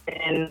 And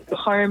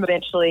home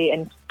eventually,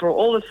 and brought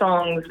all the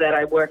songs that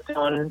I worked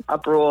on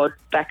abroad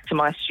back to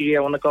my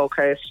studio on the Gold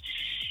Coast,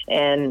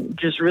 and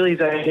just really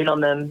zoned in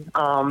on them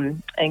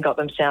and got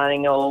them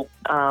sounding all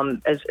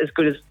as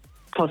good as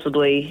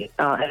possibly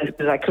as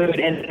I could.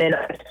 And then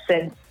I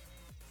sent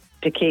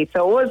to Keith.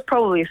 So it was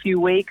probably a few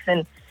weeks,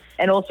 and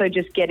also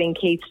just getting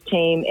Keith's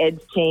team,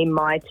 Ed's team,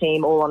 my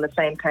team all on the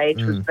same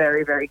page was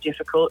very, very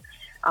difficult.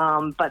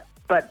 But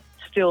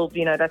still,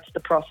 you know, that's the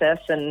process,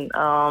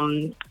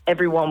 and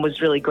everyone was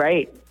really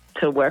great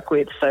to work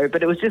with. So,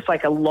 but it was just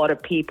like a lot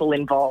of people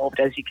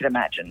involved, as you can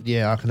imagine.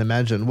 Yeah, I can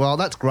imagine. Well,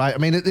 that's great. I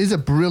mean, it is a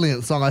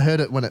brilliant song. I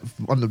heard it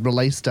on the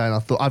release day, and I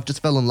thought, I've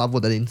just fell in love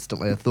with it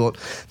instantly. I thought,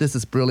 this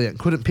is brilliant.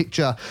 Couldn't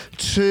picture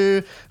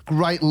two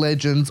great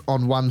legends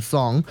on one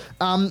song.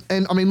 And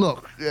I mean,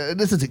 look,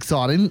 this is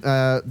exciting.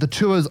 The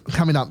tour's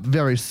coming up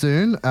very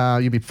soon.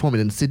 You'll be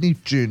performing in Sydney,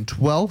 June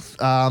 12th.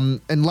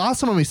 And last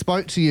time when we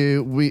spoke to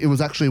you, it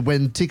was actually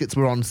when tickets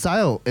were on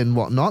sale and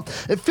whatnot.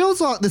 It feels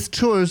like this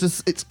tour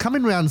is it's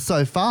coming around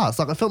so fast.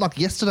 Like I felt like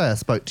yesterday I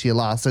spoke to you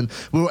last, and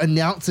we were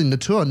announcing the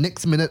tour.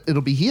 Next minute,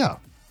 it'll be here.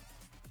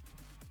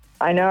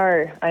 I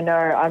know.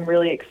 I'm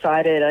really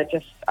excited.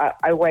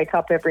 I wake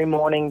up every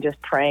morning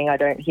just praying I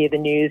don't hear the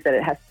news that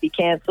it has to be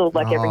cancelled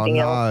like everything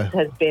else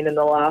has been in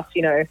the last,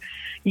 year.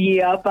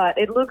 But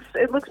it looks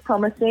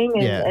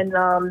promising,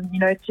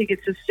 and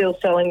tickets are still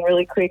selling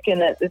really quick,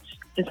 and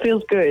it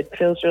feels good. It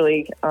feels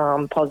really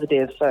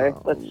positive.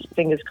 So let's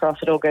fingers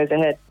crossed it all goes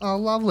ahead. Oh,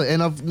 lovely.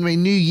 And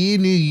new year,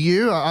 new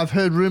you. I've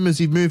heard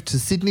rumours you've moved to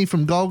Sydney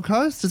from Gold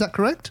Coast. Is that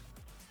correct?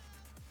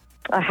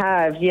 I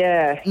have,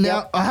 yeah.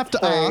 Now, I have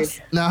to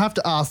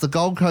ask, the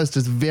Gold Coast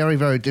is very,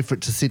 very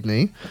different to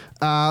Sydney.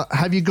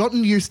 Have you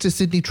gotten used to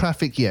Sydney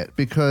traffic yet?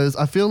 Because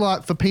I feel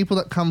like for people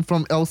that come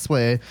from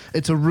elsewhere,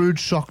 it's a rude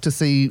shock to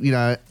see,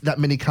 that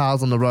many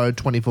cars on the road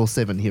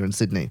 24/7 here in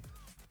Sydney.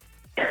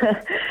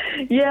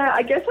 Yeah,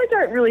 I guess I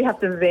don't really have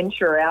to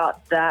venture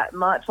out that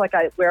much. Like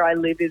where I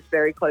live is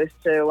very close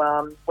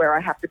to where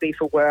I have to be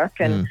for work,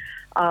 and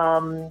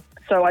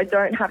so I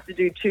don't have to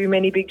do too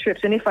many big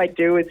trips. And if I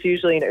do, it's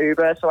usually an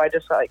Uber. So I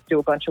just do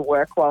a bunch of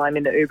work while I'm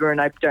in the Uber,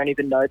 and I don't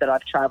even know that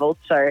I've travelled.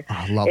 So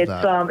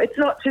it's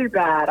not too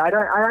bad. I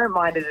don't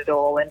mind it at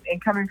all. And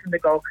coming from the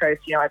Gold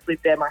Coast, I've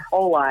lived there my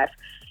whole life.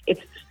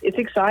 It's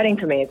exciting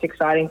for me. It's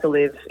exciting to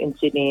live in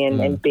Sydney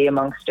and be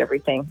amongst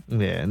everything.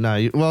 Yeah,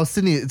 no. Well,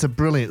 Sydney, it's a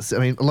brilliant... I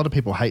mean, a lot of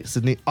people hate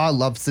Sydney. I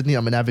love Sydney.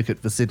 I'm an advocate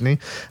for Sydney.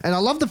 And I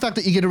love the fact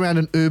that you get around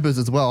in Ubers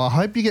as well. I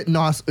hope you get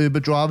nice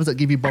Uber drivers that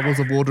give you bottles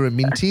of water and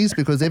Minties,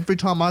 because every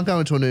time I go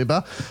into an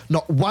Uber,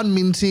 not one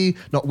Minty,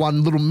 not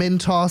one little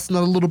Mentos,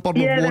 not a little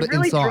bottle of water inside. Yeah, they've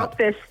really dropped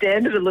their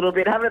standard a little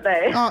bit, haven't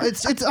they? Oh,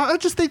 I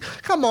just think,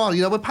 come on,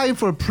 we're paying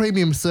for a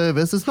premium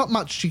service. There's not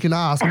much you can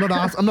ask.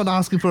 I'm not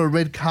asking for a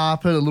red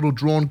carpet, a little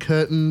drawn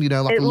curtain, like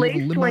at a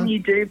least limo. When you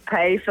do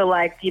pay for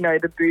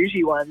the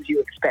bougie ones, you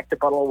expect a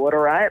bottle of water,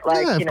 right?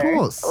 Of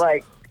course.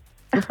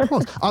 Of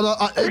course.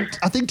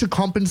 I think to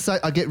compensate,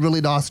 I get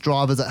really nice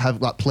drivers that have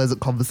pleasant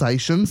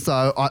conversations,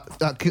 so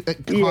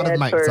it kind of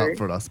makes up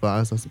for it, I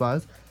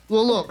suppose.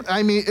 Well, look,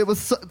 Amy,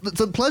 it's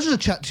a pleasure to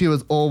chat to you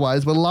as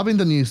always. We're loving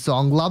the new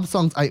song, Love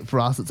Songs 8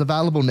 for us. It's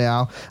available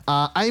now.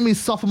 Amy's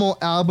sophomore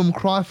album,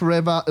 Cry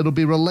Forever, it'll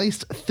be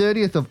released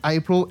 30th of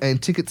April,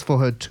 and tickets for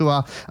her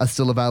tour are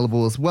still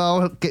available as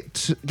well.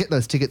 Get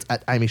those tickets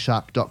at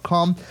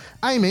amysharp.com.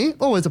 Amy,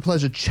 always a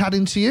pleasure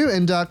chatting to you,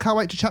 and can't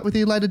wait to chat with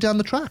you later down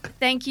the track.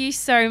 Thank you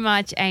so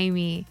much,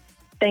 Amy.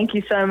 Thank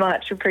you so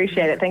much.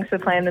 Appreciate it. Thanks for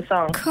playing the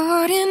song.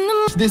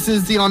 This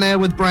is the On Air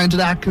with Brandon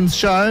Atkins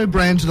show.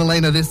 Brandon and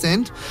Alina this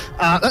end.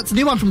 That's a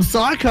new one from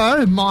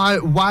Psycho, My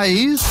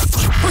Ways.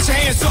 Put your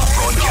hands up.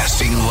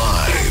 Broadcasting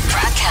live.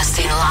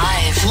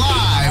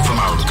 Live from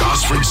our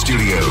Gosford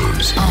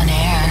studios. On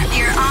air.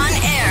 You're on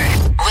air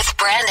with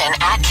Brandon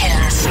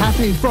Atkins.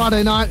 Happy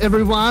Friday night,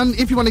 everyone.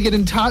 If you want to get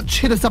in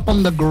touch, hit us up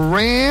on the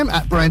gram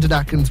at Brandon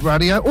Atkins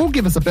Radio or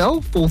give us a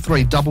bell,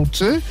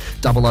 4322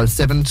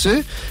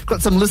 0072.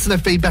 Got some listener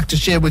feedback to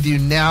share with you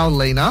now,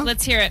 Lena.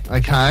 Let's hear it.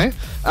 Okay.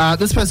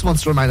 This person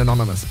wants to remain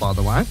anonymous, by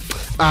the way.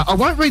 I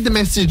won't read the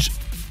message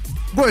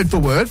word for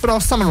word, but I'll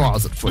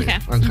summarise it for you. Okay.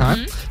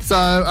 Mm-hmm.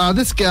 So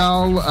this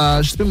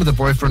girl, she's been with her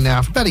boyfriend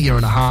now for about a year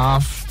and a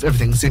half.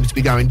 Everything seems to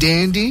be going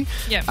dandy.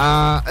 Yep.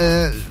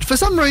 For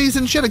some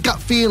reason, she had a gut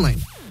feeling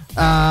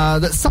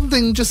that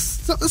something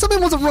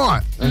wasn't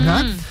right.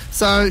 Okay.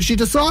 So she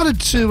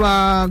decided to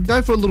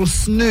go for a little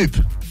snoop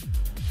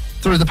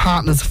through the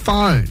partner's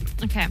phone.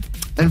 Okay.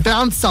 And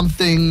found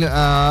something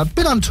a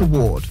bit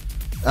untoward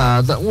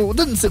that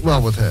didn't sit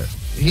well with her.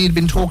 He'd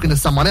been talking to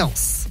someone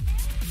else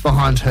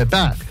behind her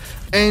back.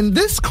 And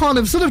this kind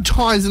of sort of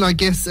ties in, I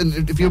guess,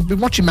 and if you've been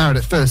watching Married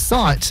at First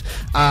Sight,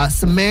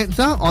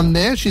 Samantha on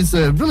there, she's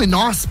a really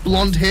nice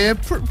blonde hair,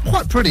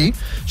 quite pretty.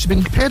 She's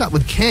been paired up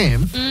with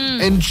Cam,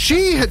 and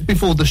she had,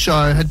 before the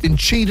show, had been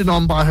cheated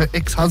on by her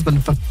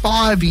ex-husband for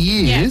 5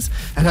 years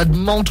and had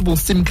multiple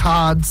SIM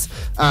cards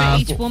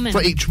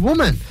for each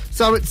woman.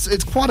 So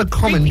it's quite a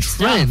common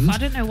trend. I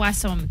don't know why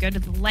someone would go to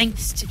the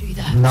lengths to do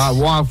that. No,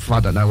 why? I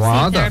don't know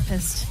why either.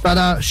 Therapist.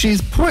 But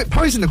she's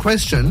posing the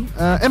question,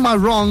 am I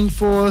wrong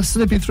for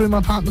snooping through my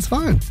partner's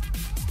phone?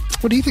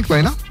 What do you think,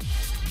 Lena?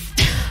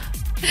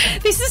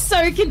 This is so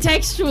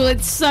contextual.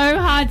 It's so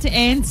hard to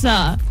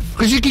answer.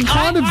 Because you can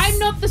I'm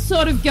not the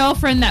sort of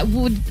girlfriend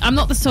I'm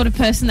not the sort of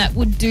person that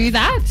would do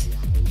that.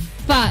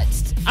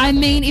 But, I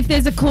mean, if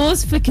there's a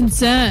cause for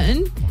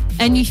concern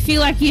and you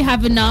feel like you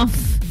have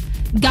enough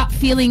gut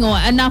feeling or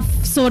enough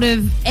sort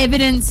of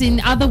evidence in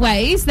other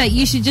ways that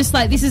you should just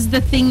this is the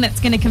thing that's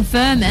going to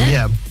confirm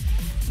it,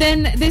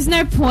 then there's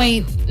no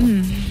point.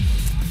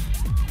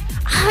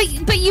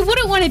 But you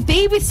wouldn't want to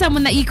be with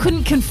someone that you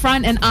couldn't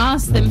confront and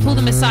ask them, pull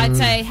them aside,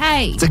 say,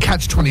 hey. It's a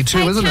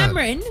catch-22, isn't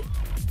Cameron,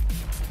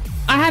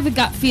 I have a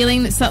gut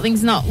feeling that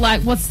something's not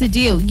what's the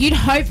deal? You'd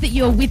hope that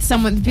you're with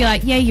someone to be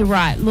like, yeah, you're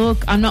right.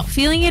 Look, I'm not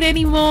feeling it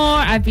anymore.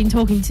 I've been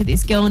talking to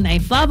this girl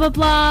named blah, blah,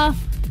 blah.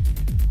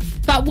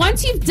 But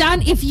once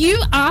if you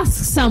ask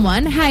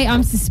someone, hey,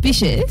 I'm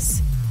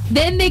suspicious,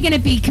 then they're going to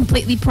be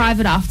completely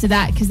private after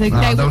that because they'll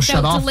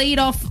delete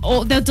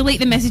they'll delete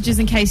the messages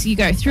in case you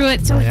go through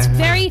it. So it's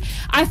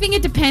I think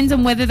it depends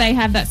on whether they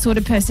have that sort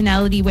of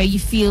personality where you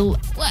feel,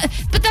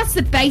 but that's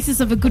the basis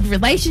of a good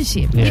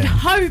relationship. You'd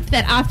hope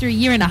that after a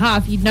year and a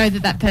half, you'd know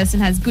that person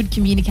has good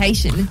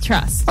communication and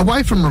trust.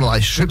 Away from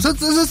relationships,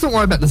 let's not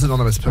worry about this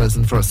anonymous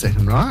person for a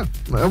second, right?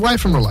 Away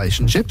from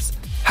relationships,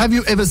 have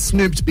you ever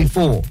snooped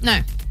before?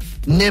 No.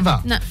 Never?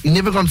 No. You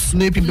never gone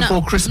snooping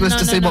before Christmas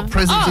to see what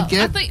presents you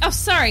get?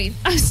 Sorry.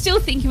 I was still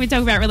thinking we're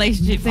talking about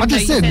relationships. I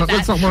just said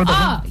let's not worry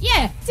about that.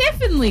 Yeah,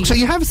 definitely. So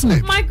you have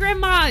snooped? My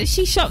grandma,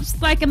 she shops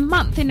a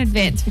month in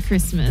advance for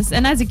Christmas.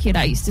 And as a kid,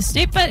 I used to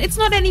snoop. But it's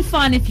not any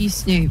fun if you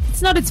snoop.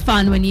 It's not as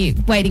fun when you're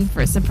waiting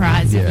for a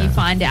surprise and you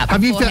find out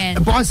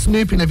beforehand. By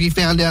snooping, have you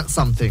found out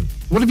something?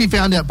 What have you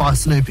found out by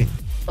snooping?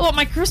 What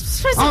my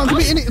Christmas present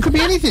was? It could be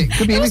anything.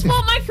 It was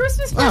what my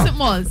Christmas present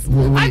was.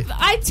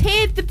 I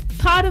teared the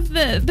part of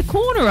the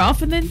corner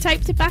off and then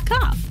taped it back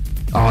up.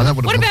 Oh, that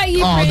would have. What about you,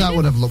 Brandon? That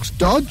would have looked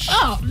dodgy.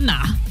 Oh,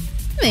 nah.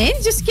 Man,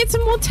 just get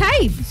some more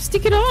tape.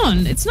 Stick it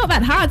on. It's not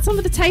that hard. Some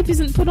of the tape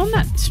isn't put on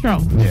that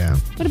strong. Yeah.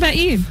 What about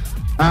you?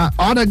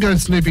 I don't go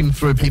snooping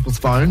through people's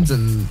phones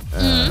and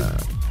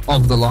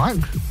of the like.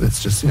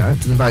 It's just,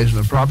 it's an invasion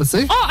of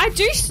privacy. Oh, I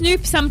do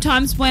snoop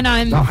sometimes when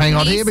I'm... Oh, hang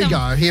on. Here we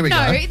go.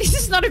 No, this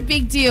is not a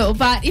big deal.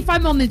 But if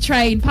I'm on the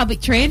train,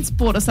 public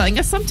transport or something,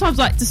 I sometimes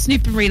like to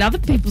snoop and read other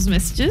people's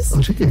messages.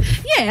 Oh, do you?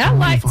 Yeah, I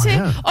like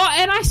to. Oh,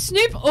 and I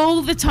snoop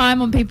all the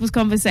time on people's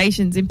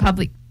conversations in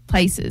public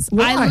places.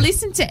 Why? I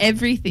listen to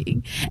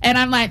everything. And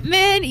I'm like,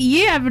 man,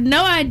 you have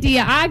no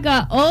idea. I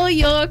got all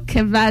your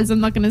kavaz.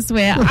 I'm not going to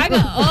swear. I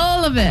got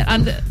all of it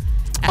under...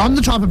 I'm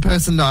the type of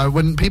person, though,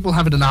 when people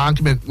have an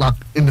argument,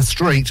 in the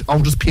street,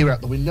 I'll just peer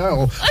out the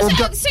window. So you're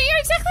exactly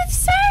the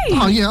same.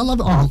 Oh, yeah, I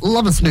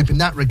love a snoop in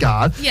that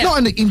regard. Yeah. Not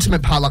in the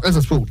intimate part, as I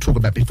was talking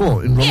about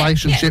before, in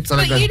relationships.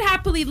 Yeah. But you'd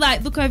happily,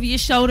 look over your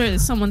shoulder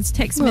at someone's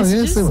text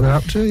messages. Yeah, see what they're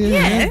up to.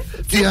 Yeah.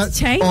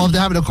 Change. Or if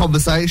they're having a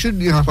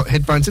conversation, I've got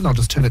headphones in, I'll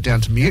just turn it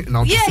down to mute and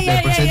I'll just sit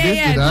there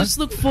pretending. Just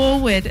look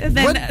forward and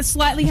then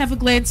slightly have a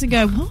glance and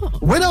go,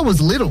 what? When I was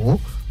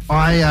little...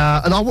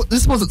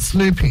 this wasn't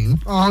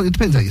snooping. Oh, it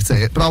depends how you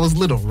say it. But I was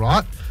little,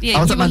 right?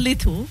 Yeah, you were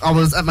little. I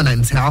was at my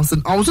nan's house,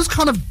 and I was just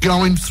kind of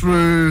going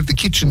through the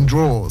kitchen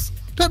drawers.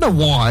 Don't know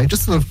why.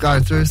 Just sort of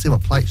go through, see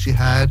what plates she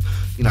had.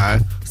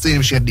 Seeing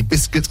if she had any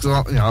biscuits.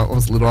 Because I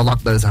was little. I like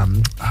those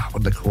what are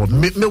they called?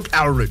 Milk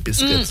arrowroot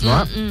biscuits,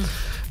 right?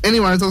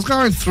 Anyways, I was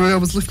going through, I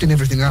was lifting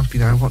everything up,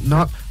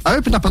 whatnot. I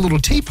opened up a little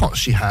teapot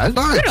she had.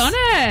 Good on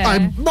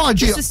her.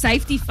 Just a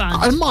safety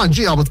fund. Mind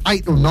you, I was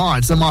 8 or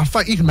 9, so my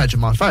face, you can imagine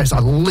my face. I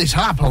lit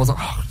up. I was like,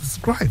 oh, this is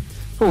great.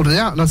 Pulled it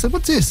out, and I said,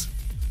 what's this?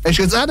 And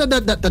she goes, And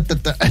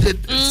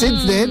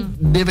since then,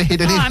 never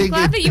hit anything. I'm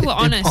glad that you were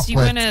honest. You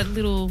weren't a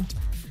little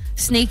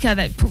sneaker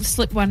that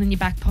slipped one in your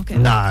back pocket.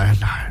 No.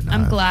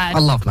 I'm glad. I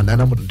love my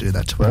nan. I wouldn't do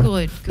that to her.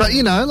 Good. But,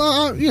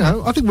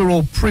 I think we're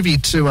all privy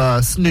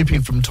to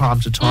snooping from time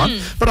to time.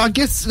 But I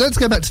guess, let's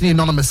go back to the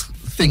anonymous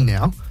thing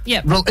now.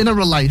 Yep. In a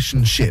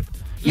relationship,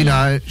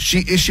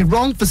 is she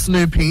wrong for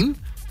snooping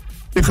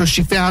because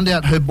she found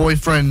out her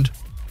boyfriend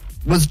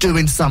was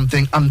doing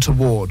something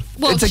untoward?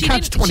 Well, it's a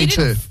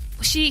catch-22.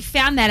 She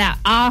found that out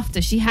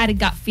after. She had a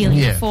gut feeling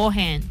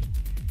beforehand.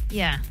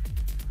 Yeah.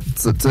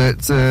 It's a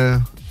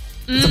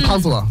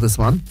puzzler, this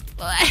one.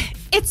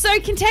 It's so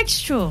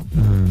contextual.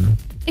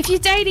 If you're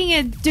dating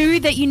a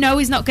dude that you know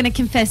is not going to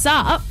confess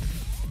up,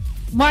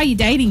 why are you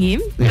dating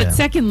him? Yeah. But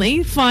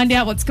secondly, find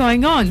out what's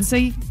going on. So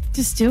you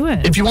just do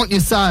it. If you want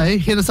your say,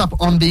 hit us up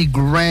on the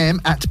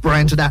gram at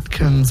Brandon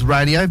Atkins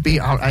Radio,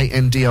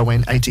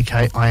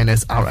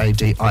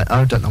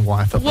 BRANDONATKINSRADIO. Don't know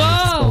why I felt the need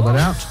to spell that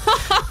out.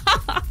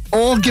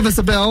 Or give us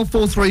a bell,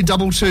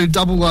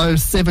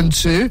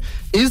 43220072.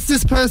 Is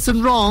this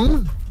person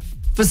wrong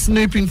for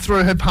snooping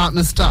through her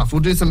partner's stuff?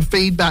 We'll do some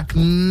feedback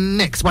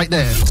next. Wait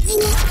there.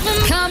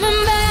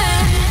 Coming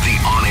back. The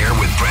On Air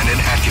with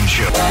Brandon Atkins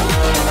Show.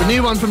 The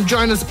new one from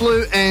Jonas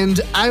Blue and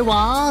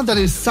Awa, that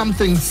is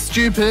Something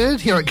Stupid,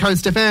 here at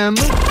Coast FM.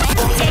 The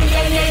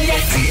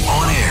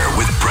On Air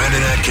with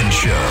Brandon Atkins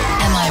Show.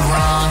 Am I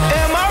wrong?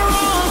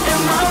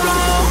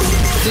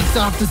 6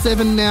 after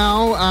 7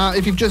 now.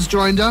 If you've just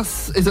joined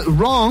us, is it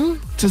wrong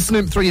to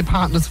snoop through your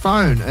partner's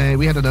phone?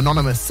 We had an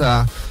anonymous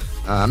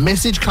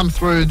message come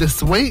through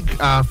this week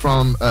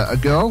from a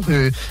girl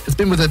who has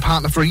been with her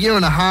partner for a year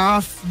and a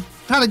half.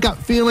 Had a gut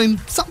feeling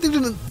something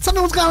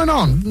was going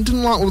on.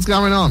 Didn't like what was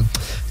going on,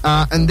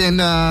 and then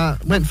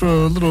went for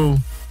a little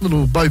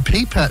bo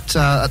peep at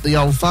the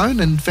old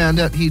phone and found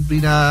out he'd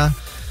been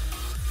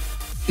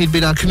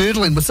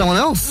canoodling with someone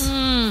else,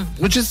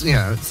 which is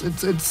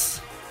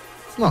it's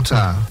not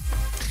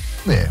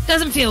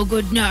Doesn't feel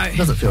good. No,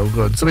 doesn't feel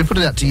good. So we put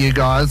it out to you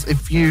guys.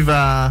 If you've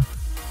have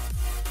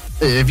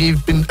you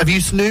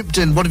snooped,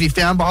 and what have you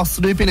found while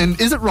snooping, and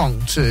is it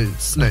wrong to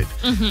snoop?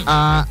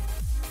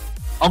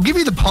 I'll give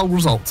you the poll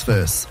results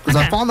first, because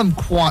I find them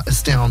quite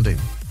astounding.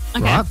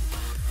 Okay. Right?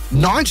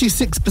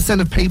 96%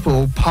 of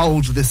people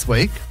polled this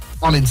week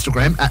on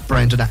Instagram at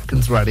Brandon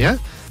Atkins Radio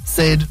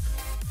said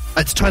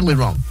it's totally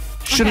wrong.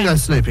 Shouldn't go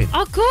snooping.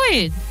 Oh,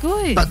 good.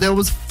 But there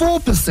was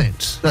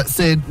 4% that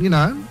said,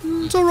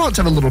 it's all right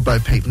to have a little bo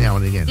peep now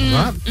and again,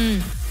 right?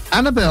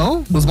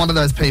 Annabelle was one of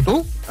those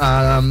people.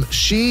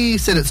 She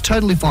said it's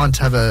totally fine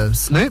to have a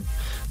snoop.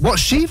 What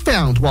she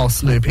found while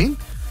snooping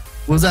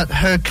was that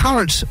her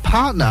current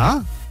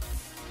partner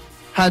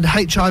had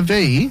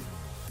HIV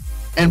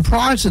and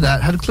prior to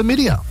that had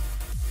chlamydia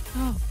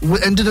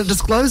and didn't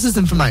disclose this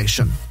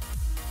information.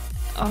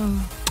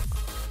 Oh,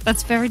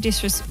 that's very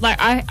disrespectful. Like,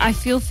 I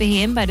feel for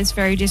him, but it's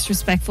very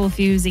disrespectful if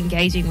he was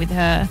engaging with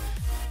her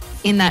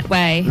in that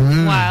way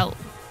while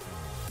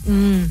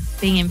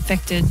being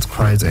infected. It's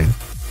crazy.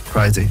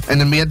 And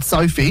then we had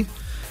Sophie.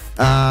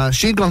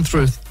 She'd gone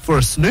through for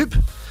a snoop.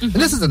 And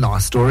this is a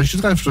nice story. She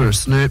was going through a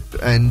snoop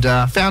and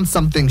found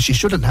something she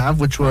shouldn't have,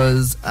 which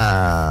was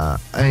a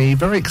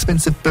very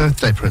expensive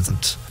birthday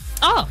present.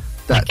 Oh,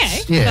 okay.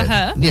 Yeah, for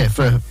her? Yeah,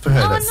 for her.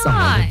 That's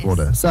someone had bought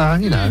her. So,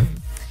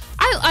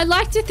 I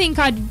like to think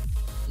I'd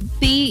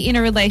be in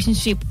a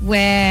relationship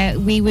where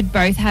we would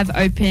both have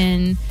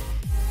open,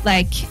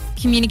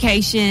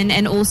 communication,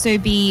 and also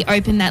be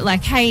open that,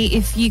 hey,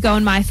 if you go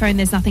on my phone,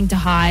 there's nothing to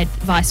hide,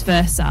 vice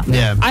versa.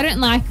 Yeah. I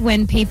don't like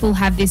when people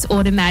have this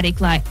automatic,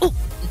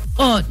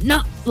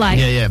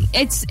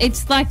 it's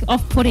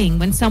off-putting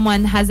when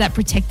someone has that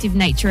protective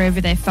nature over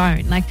their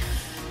phone.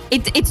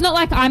 It's not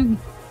like I'm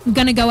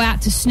going to go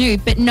out to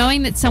snoop, but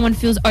knowing that someone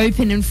feels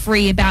open and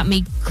free about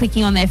me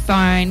clicking on their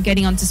phone,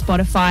 getting onto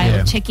Spotify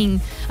or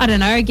checking,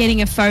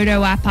 getting a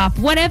photo app up,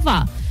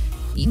 whatever.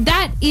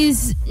 That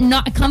is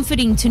not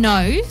comforting to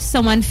know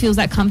someone feels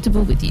that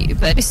comfortable with you.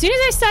 But as soon as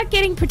they start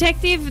getting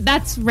protective,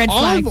 that's red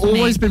flag I've for me.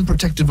 always been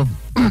protective of...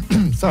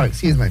 Sorry,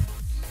 excuse me.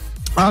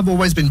 I've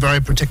always been very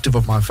protective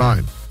of my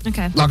phone.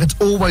 Okay. It's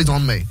always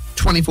on me,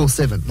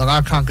 24/7.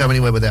 I can't go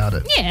anywhere without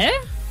it. Yeah.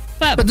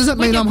 But does that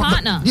mean your I'm...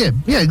 partner? Yeah,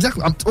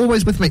 exactly. It's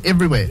always with me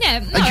everywhere. Yeah,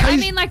 no, I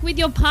mean, with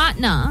your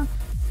partner...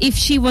 If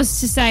she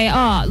was to say,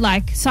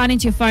 sign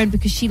into your phone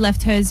because she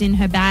left hers in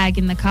her bag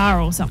in the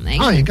car or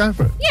something. Oh, you go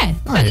for it.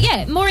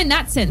 Yeah, more in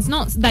that sense.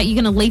 Not that you're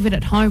going to leave it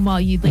at home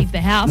while you leave the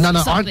house. No,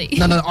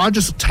 I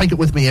just take it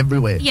with me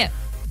everywhere. Yeah.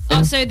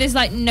 So there's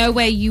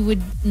nowhere you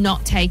would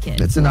not take it.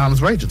 It's in arm's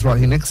reach. It's right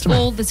here next to me.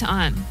 All the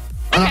time.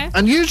 Okay.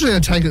 And usually I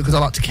take it because I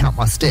like to count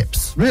my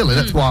steps. Really,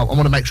 that's why I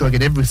want to make sure I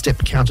get every step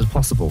counted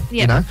possible.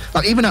 Yeah.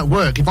 Even at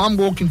work, if I'm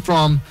walking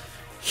from...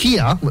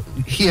 Here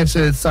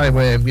to say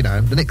where,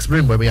 the next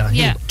room where we are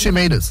here, 2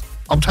 meters.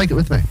 I'll take it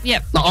with me.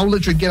 Yep. Like, I'll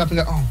literally get up and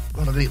go, oh,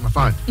 God, I gotta get my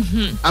phone.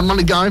 Mm-hmm. I'm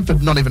only going for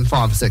not even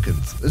 5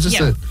 seconds. It's just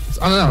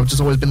I don't know, I've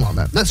just always been like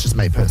that. That's just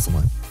me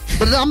personally.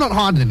 But I'm not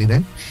hiding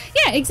anything.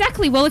 Yeah,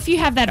 exactly. Well, if you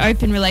have that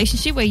open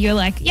relationship where you're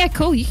like, yeah,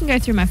 cool, you can go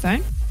through my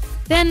phone,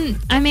 then,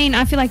 I mean,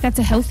 I feel like that's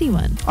a healthy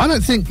one. I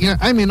don't think,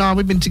 Amy and I,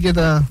 we've been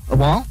together a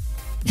while.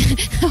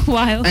 A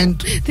while. And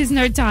there's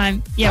no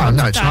time. Yeah,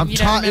 no time. You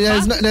don't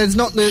remember? There's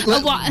not.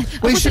 A while.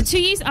 Was it 2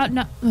 years?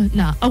 No,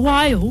 a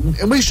while.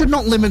 We should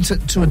not limit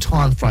it to a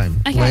time frame,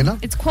 Okay, Lena.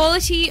 it's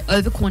quality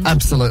over quantity.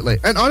 Absolutely.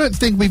 And I don't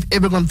think we've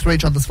ever gone through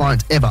each other's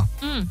phones, ever.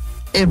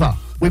 Ever.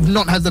 We've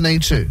not had the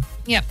need to.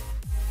 Yep.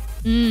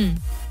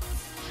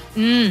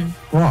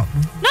 What?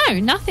 No,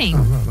 nothing.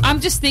 No.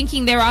 I'm just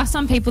thinking there are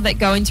some people that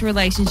go into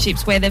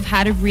relationships where they've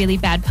had a really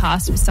bad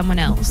past with someone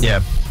else.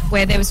 Yeah.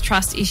 Where there was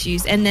trust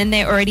issues, and then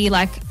they're already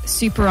like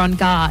super on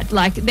guard.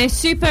 Like they're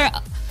super,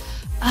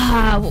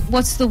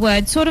 what's the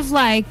word? Sort of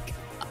like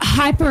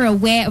hyper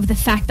aware of the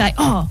fact that,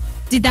 oh,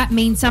 did that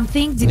mean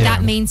something? Did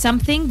that mean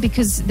something?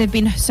 Because they've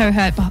been so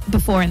hurt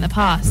before in the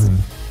past.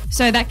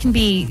 So that can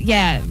be,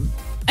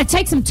 it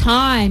takes some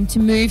time to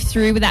move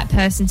through with that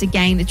person to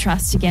gain the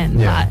trust again.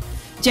 Yeah. But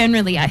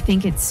generally, I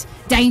think it's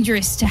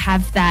dangerous to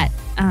have that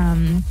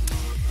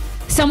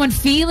someone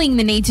feeling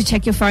the need to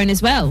check your phone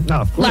as well.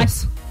 No, of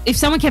course. Like, if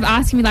someone kept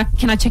asking me, like,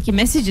 can I check your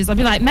messages? I'd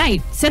be like,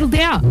 mate, settle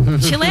down,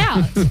 chill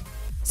out.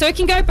 So it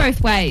can go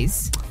both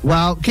ways.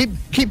 Well, keep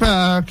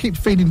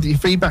feeding the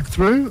feedback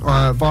through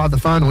via the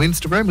phone or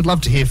Instagram. We'd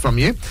love to hear from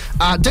you.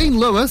 Dean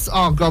Lewis.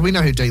 Oh God, we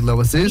know who Dean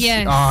Lewis is.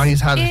 Yes. Oh,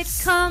 he's had.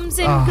 It comes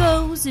and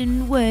goes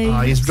in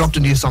waves. He's dropped a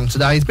new song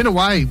today. He's been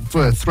away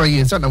for 3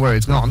 years. Don't know where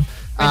he's gone.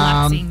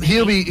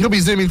 He'll be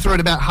zooming through in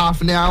about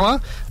half an hour.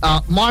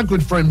 My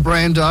good friend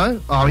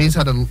Brando, he's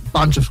had a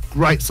bunch of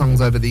great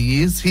songs over the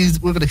years.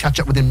 We're going to catch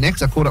up with him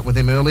next. I caught up with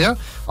him earlier.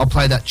 I'll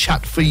play that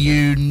chat for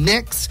you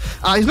next.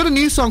 He's got a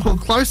new song called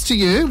Close to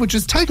You, which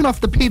is taken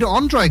off the Peter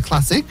Andre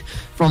classic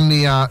from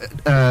the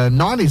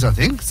 90s, I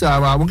think. So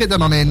we'll get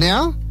that on air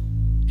now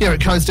here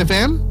at Coast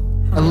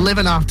FM.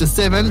 11 after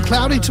 7.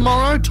 Cloudy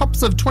tomorrow,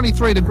 tops of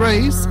 23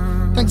 degrees.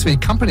 Thanks for your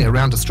company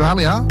around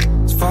Australia.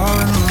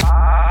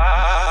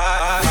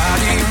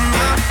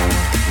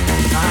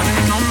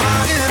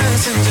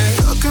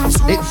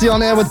 It's the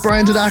On Air with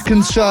Brandon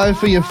Atkins show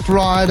for your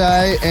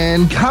Friday,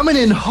 and coming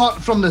in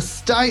hot from the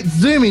States,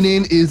 zooming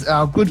in, is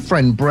our good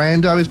friend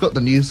Brando. He's got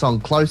the new song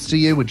Close to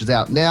You, which is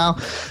out now.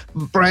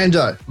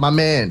 Brando, my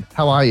man,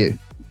 how are you?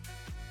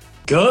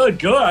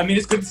 Good. I mean,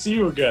 it's good to see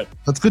you again.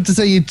 It's good to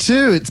see you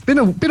too. It's been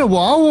a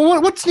while.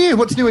 Well, what's new?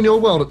 What's new in your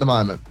world at the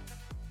moment?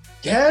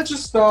 Yeah,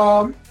 just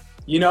slowly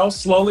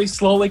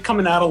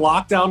coming out of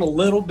lockdown a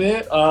little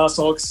bit.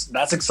 So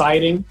that's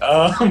exciting.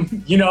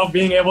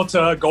 Being able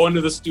to go into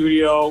the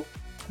studio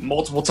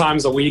multiple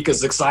times a week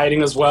is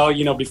exciting as well.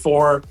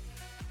 Before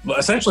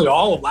essentially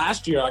all of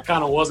last year, I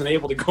kind of wasn't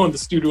able to go in the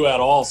studio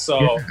at all.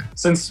 So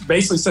since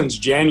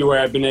January,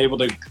 I've been able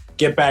to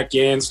get back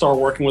in, start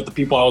working with the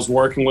people I was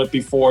working with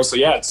before. So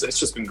yeah, it's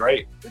just been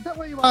great. Is that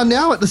where you are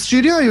now, at the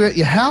studio? You're at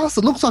your house?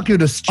 It looks like you're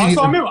at a studio.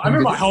 So I'm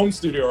in my home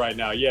studio right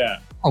now, yeah.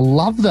 I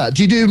love that.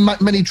 Do you do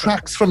many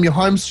tracks from your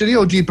home studio,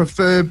 or do you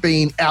prefer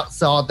being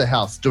outside the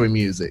house doing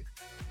music?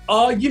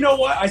 You know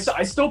what?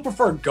 I still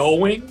prefer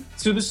going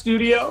to the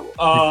studio.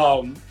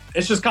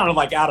 It's just kind of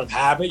like out of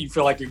habit. You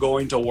feel like you're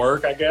going to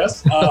work, I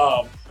guess.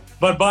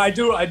 But I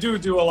do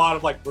a lot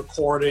of like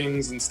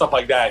recordings and stuff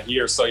like that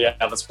here. So yeah,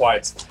 that's why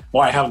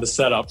I have the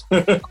setup.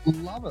 I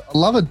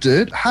love it,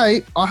 dude.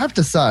 Hey, I have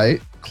to say,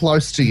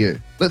 Close to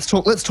You. Let's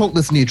talk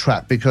this new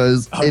track,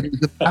 because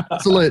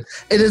it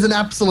is an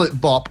absolute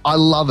bop. I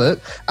love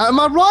it. Am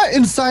I right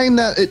in saying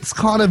that it's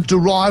kind of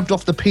derived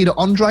off the Peter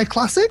Andre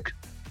classic?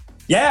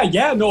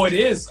 Yeah, no, it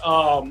is.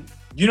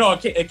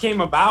 It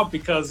came about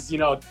because,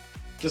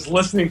 just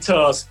listening to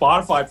a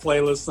Spotify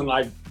playlist, and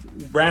I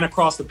ran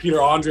across the Peter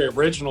Andre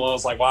original. I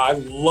was like, wow, I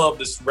love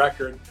this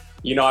record.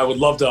 I would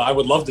love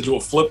to do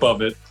a flip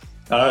of it,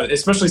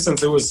 especially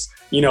since it was,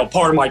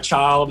 part of my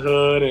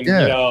childhood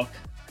and,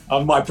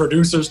 of my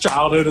producer's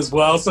childhood as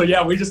well. So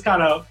yeah, we just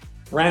kind of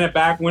ran it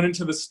back, went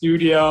into the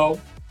studio,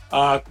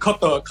 cut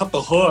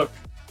the hook,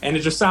 and it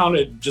just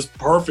sounded just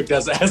perfect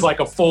as like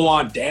a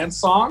full-on dance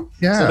song.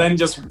 Yeah. So then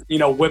just,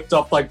 whipped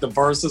up like the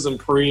verses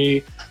and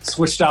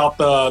switched out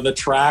the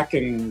track,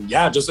 and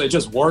yeah, it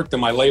just worked,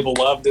 and my label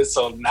loved it.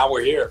 So now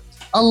we're here.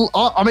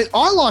 I mean,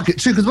 I like it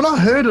too, because when I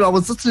heard it, I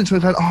was listening to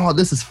it going, oh,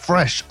 this is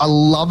fresh. I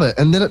love it.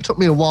 And then it took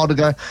me a while to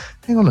go,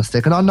 hang on a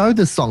second, I know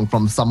this song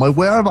from somewhere.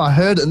 Where have I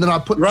heard it? And then I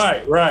put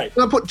Right.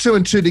 Then I put two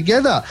and two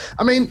together.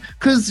 I mean,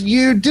 because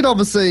you did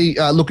obviously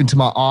Look Into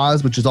My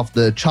Eyes, which is off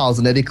the Charles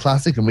and Eddie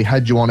classic, and we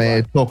had you on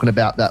air talking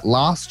about that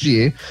last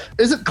year.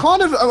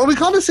 Are we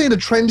kind of seeing a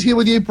trend here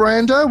with you,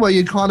 Brando, where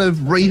you're kind of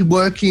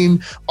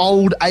reworking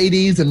old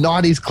 80s and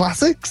 90s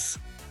classics?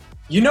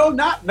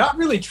 Not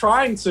really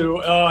trying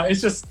to.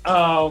 It's just,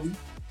 some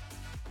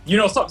of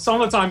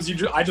the times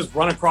I just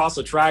run across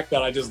a track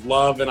that I just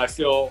love, and I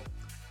feel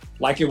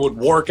like it would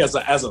work as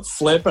a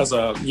flip,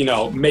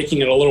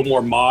 making it a little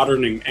more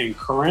modern and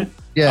current.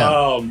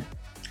 Yeah.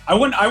 I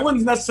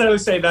wouldn't necessarily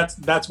say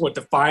that's what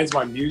defines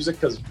my music,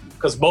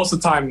 because most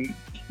of the time,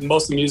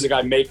 most of the music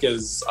I make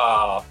is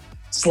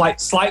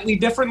slightly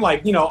different.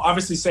 Like, you know,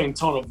 obviously same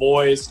tone of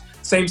voice,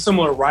 same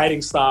similar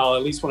writing style,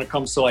 at least when it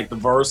comes to like the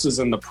verses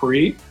and the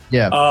pre.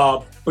 Yeah.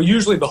 But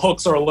usually the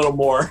hooks are a little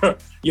more,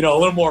 you know, a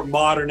little more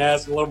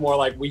modern-esque, a little more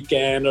like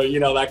Weeknd, or, you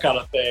know, that kind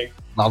of thing.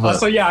 Love it.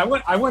 So yeah,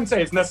 I wouldn't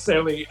say it's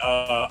necessarily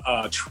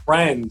a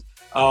trend,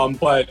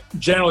 but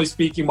generally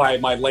speaking, my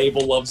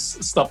label loves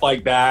stuff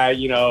like that.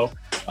 You know,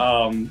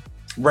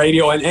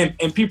 radio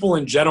and people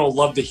in general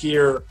love to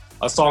hear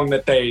a song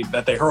that they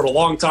heard a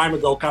long time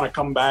ago kind of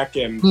come back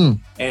and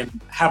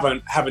have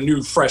a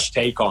new fresh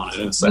take on it,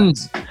 in a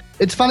sense.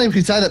 It's funny if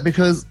you say that,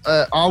 because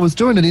I was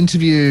doing an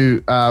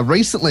interview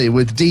recently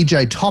with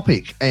DJ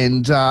Topic,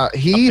 and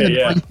he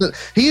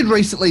had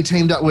recently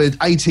teamed up with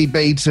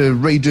ATB to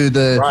redo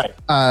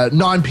the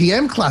 9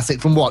 p.m.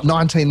 classic from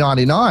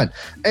 1999.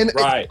 And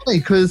it's funny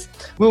because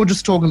we were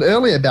just talking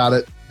earlier about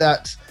it,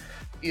 that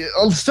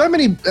so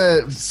many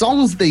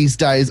songs these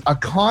days are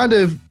kind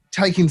of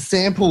taking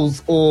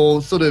samples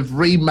or sort of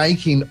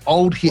remaking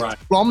old hits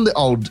from the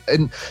old.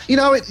 And, you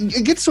know,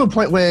 it gets to a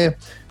point where,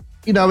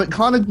 you know, it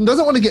kind of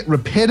doesn't want to get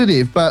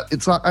repetitive, but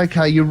it's like,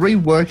 okay, you're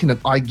reworking it,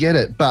 I get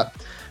it, but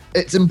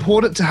it's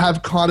important to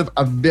have kind of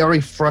a very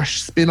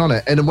fresh spin on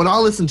it. And when I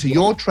listen to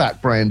your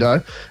track,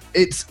 Brando,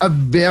 it's a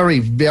very,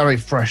 very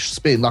fresh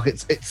spin. Like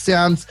it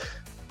sounds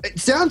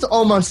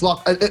almost like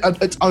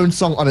its own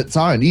song on its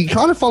own. Are you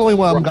kind of following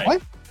where I'm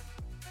going?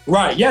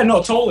 Right. Yeah,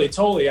 no,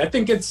 totally. I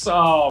think it's,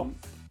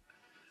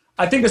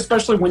 I think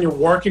especially when you're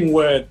working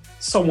with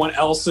someone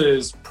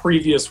else's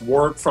previous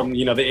work from,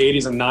 you know, the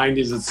 80s and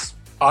 90s, it's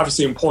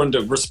obviously important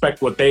to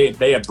respect what they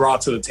had brought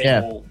to the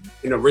table,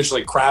 you know,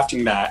 originally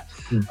crafting that,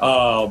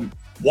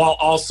 while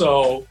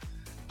also,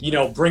 you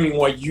know, bringing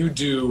what you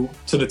do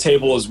to the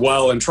table as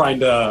well, and trying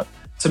to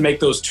make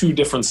those two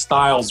different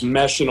styles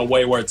mesh in a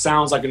way where it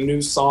sounds like a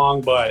new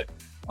song, but,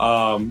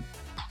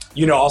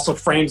 you know, also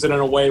frames it in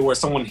a way where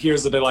someone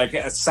hears it, they're like,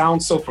 it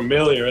sounds so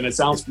familiar, and it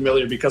sounds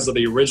familiar because of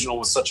the original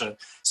was such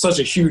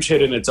a huge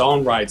hit in its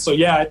own right. So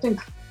yeah, I think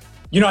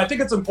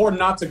it's important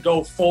not to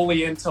go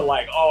fully into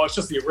like, oh, it's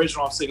just the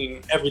original, I'm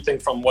singing everything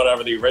from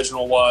whatever the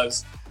original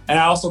was. And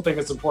I also think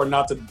it's important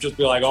not to just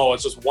be like, oh,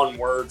 it's just one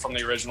word from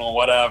the original,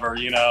 whatever,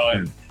 you know,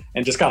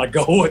 and just kind of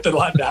go with it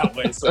like that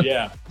way. So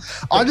yeah.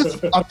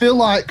 I feel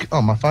like,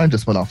 oh, my phone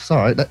just went off.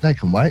 Sorry, they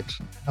can wait.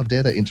 How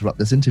dare they interrupt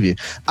this interview?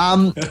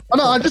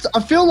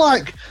 I feel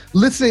like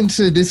listening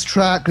to this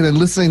track and then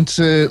listening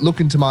to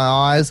Look Into My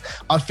Eyes,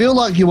 I feel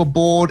like you were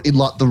born in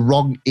like the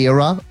wrong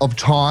era of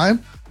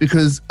time,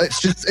 because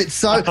it's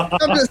so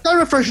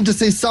refreshing to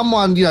see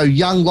someone, you know,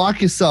 young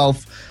like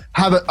yourself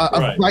have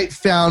a great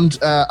found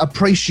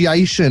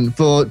appreciation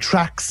for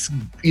tracks,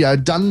 you know,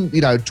 done,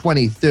 you know,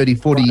 20, 30,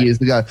 40 years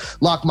ago,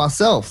 like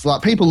myself.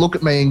 Like, people look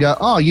at me and go,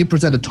 oh, you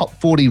present a top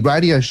 40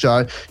 radio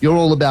show, you're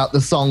all about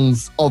the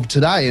songs of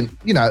today. And,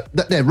 you know,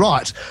 they're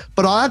right.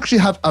 But I actually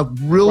have a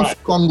real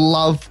strong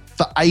love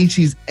for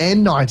 80s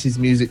and 90s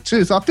music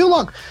too. So I feel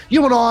like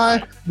you and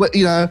I,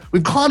 you know,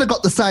 we've kind of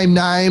got the same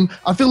name.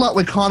 I feel like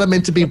we're kind of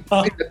meant to be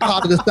part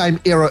of the same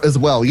era as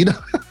well, you know?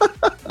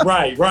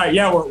 Right.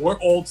 Yeah, we're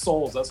old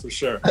souls, that's for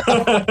sure.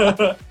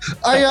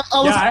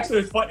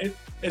 Actually, it's funny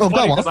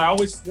because I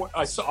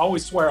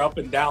always swear up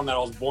and down that I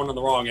was born in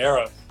the wrong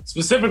era,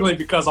 specifically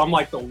because I'm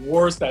like the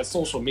worst at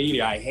social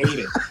media. I hate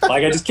it.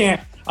 Like, I just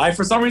can't.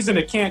 For some reason,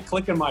 it can't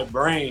click in my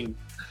brain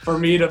for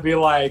me to be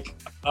like,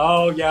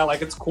 oh yeah,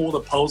 like it's cool to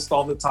post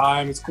all the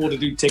time. It's cool to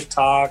do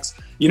TikToks.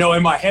 You know,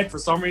 in my head, for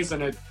some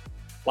reason,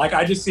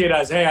 I just see it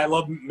as, hey, I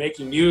love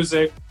making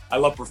music. I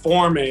love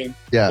performing,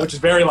 which is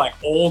very like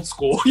old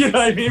school, you know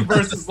what I mean?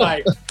 Versus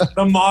like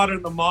the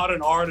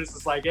modern artist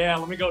is like, yeah,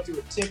 let me go do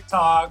a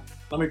TikTok,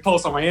 let me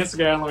post on my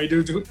Instagram, let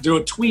me do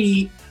a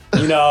tweet,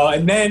 you know,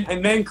 and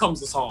then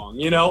comes the song,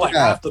 you know, like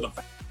after the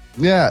fact.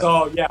 Yeah.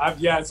 So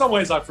yeah, in some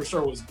ways I for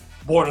sure was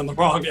born in the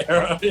wrong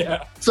era.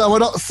 Yeah. So we're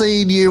not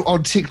seeing you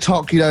on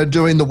TikTok, you know,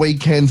 doing the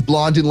Weeknd's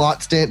Blinding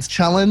Lights dance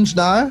challenge,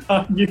 no?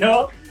 I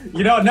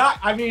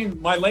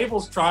mean, my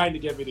label's trying to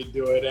get me to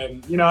do it,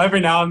 and, you know, every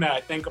now and then I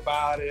think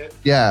about it.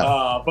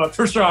 Yeah. But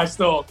for sure I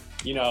still,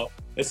 you know,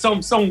 it's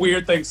some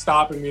weird thing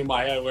stopping me in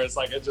my head where it's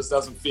like, it just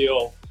doesn't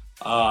feel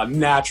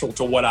natural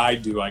to what I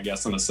do, I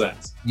guess, in a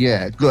sense.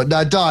 Yeah, good.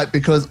 No, don't,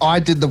 because I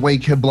did the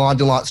Weeknd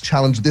Blinding Lights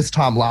challenge this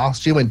time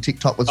last year when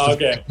TikTok was just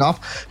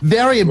enough.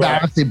 Very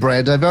embarrassing,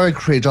 Brando, very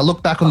cringe. I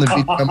look back on the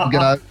video and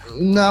go,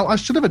 no, I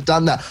should have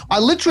done that. I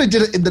literally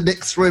did it in the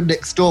next room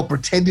next door,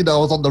 pretending I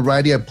was on the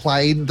radio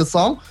playing the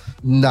song.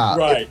 No,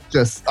 I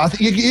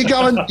think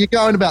you're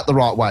going about the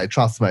right way.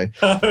 Trust me.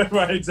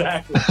 Right,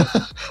 exactly.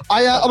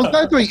 I was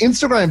going through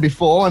Instagram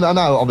before, and I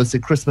know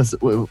obviously Christmas it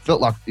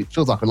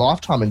feels like a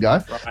lifetime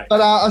ago. Right. But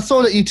I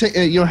saw that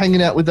you're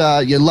hanging out with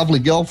your lovely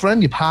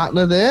girlfriend, your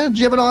partner there. Did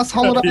you have a nice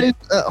holidays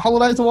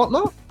and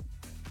whatnot?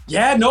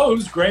 Yeah, no, it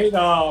was great.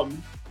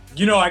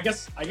 You know, I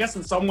guess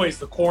in some ways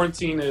the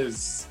quarantine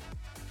is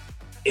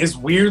is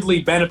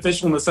weirdly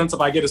beneficial in the sense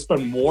of I get to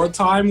spend more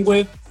time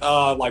with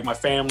like my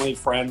family,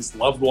 friends,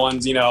 loved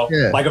ones, you know,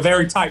 like a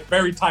very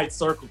tight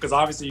circle, because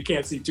obviously you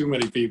can't see too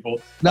many people.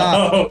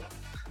 No.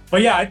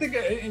 But yeah, I think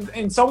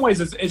in some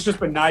ways it's just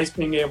been nice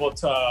being able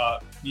to,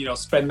 you know,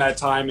 spend that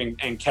time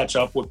and catch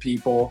up with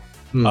people,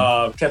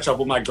 catch up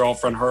with my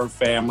girlfriend, her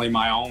family,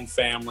 my own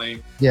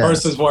family,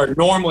 versus where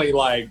normally,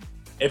 like,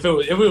 if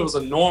it was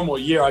a normal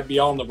year, I'd be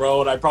on the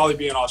road. I'd probably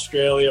be in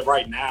Australia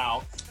right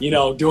now, you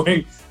know,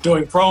 doing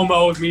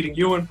promos, meeting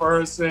you in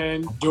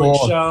person, doing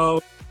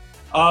shows.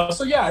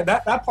 So yeah,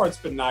 that part's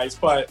been nice.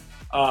 But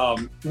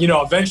you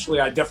know, eventually,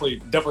 I definitely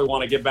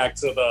want to get back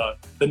to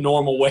the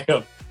normal way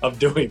of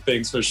doing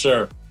things for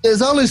sure.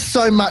 There's only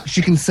so much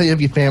you can see of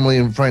your family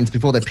and friends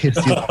before they piss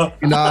you off,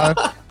 you know.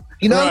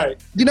 You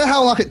know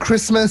how like at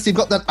Christmas you've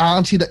got that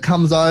auntie that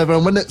comes over,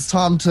 and when it's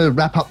time to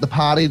wrap up the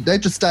party, they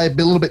just stay a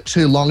little bit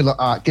too long and like,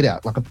 all right, get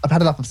out. Like I've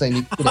had enough of seeing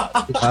you. Get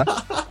out. You know?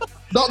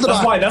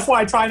 That's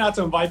why I try not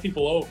to invite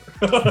people over.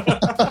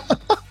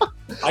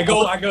 I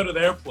go to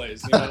their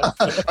place. You know?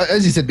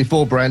 As you said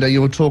before, Brando,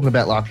 you were talking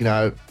about like, you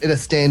know, in a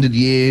standard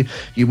year,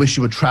 you wish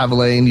you were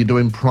traveling, you're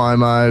doing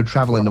promo,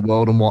 traveling the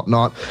world and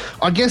whatnot.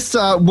 I guess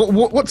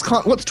what's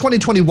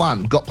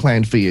 2021 got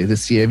planned for you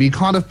this year? Have you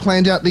kind of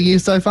planned out the year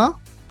so far?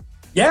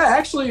 Yeah,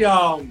 actually,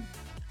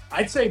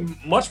 I'd say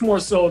much more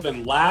so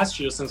than last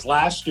year, since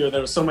last year there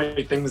were so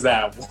many things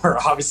that were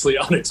obviously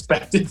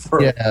unexpected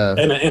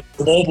in a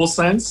global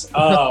sense.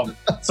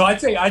 So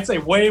I'd say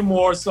way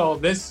more so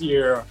this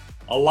year.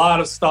 A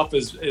lot of stuff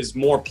is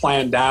more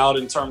planned out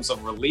in terms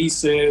of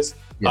releases.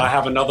 I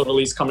have another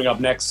release coming up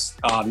next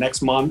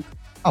month.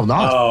 Oh,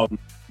 nice.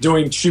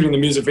 Shooting the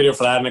music video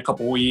for that in a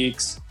couple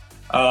weeks.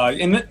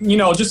 And you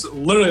know, just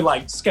literally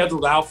like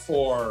scheduled out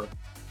for,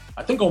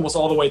 I think almost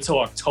all the way till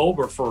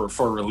October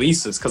for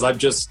releases, because I've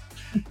just,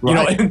 you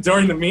know,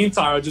 during the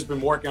meantime, I've just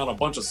been working on a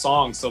bunch of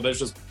songs. So there's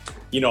just,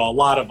 you know, a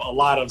lot of.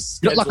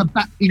 You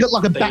got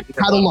like a back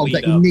catalog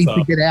that you need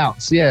to get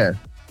out. So, yeah.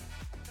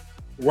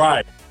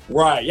 Right.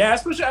 Yeah.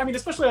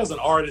 Especially as an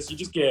artist,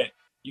 you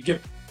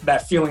get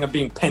that feeling of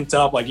being pent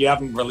up, like you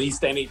haven't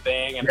released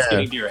anything and it's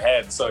getting to your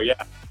head. So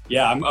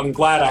yeah. I'm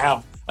glad I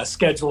have a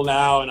schedule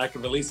now and I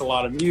can release a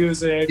lot of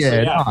music.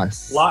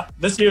 Nice.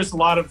 This year's a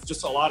lot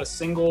of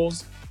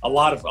singles. A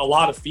lot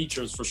of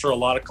features for sure. A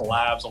lot of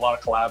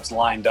collabs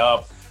lined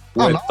up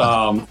with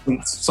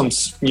some,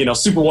 you know,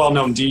 super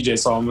well-known DJs.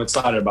 So I'm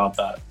excited about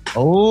that.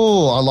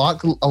 Oh, I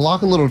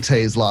like a little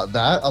tease like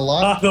that. I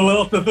like the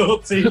little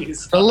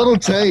tease. A little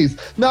tease.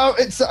 No,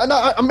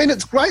 I mean,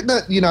 it's great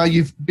that, you know,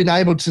 you've been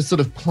able to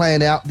sort of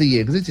plan out the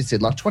year, because as you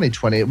said, like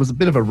 2020, it was a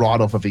bit of a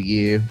write-off of a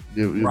year.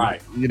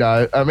 Right. You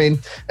know, I mean,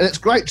 and it's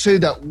great too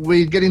that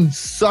we're getting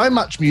so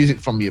much music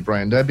from you,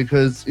 Brando,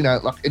 because, you know,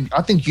 like,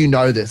 I think you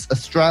know this,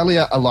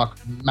 Australia are like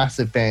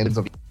massive fans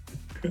of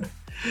you.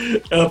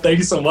 Oh, thank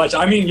you so much.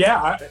 I mean,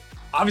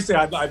 obviously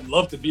I'd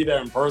love to be there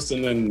in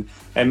person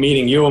and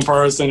meeting you in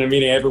person and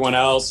meeting everyone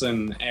else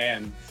and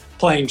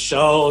playing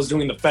shows,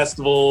 doing the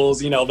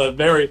festivals, you know, the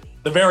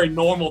very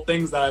normal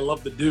things that I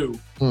love to do.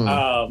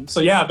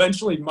 So yeah,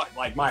 eventually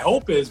my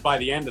hope is by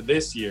the end of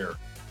this year,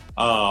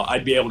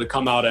 I'd be able to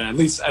come out and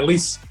at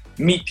least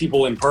meet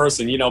people in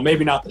person, you know,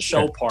 maybe not the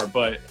show part,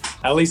 but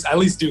at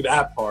least do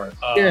that part.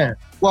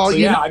 Well, so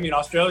I mean,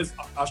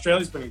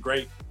 Australia's been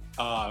great.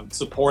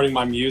 Supporting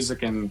my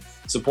music and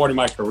supporting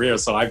my career,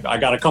 so I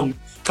got to come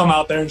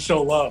out there and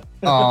show love.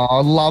 Oh,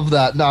 I love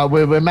that. No,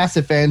 we're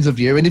massive fans of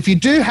you, and if you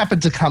do happen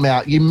to come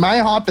out, you may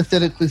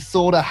hypothetically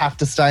sort of have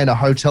to stay in a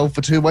hotel for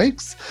 2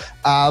 weeks.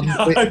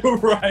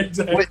 Right.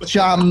 Exactly.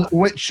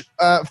 Which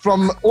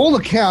from all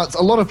accounts,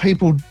 a lot of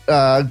people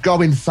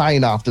go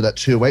insane after that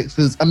 2 weeks,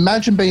 because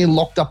imagine being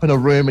locked up in a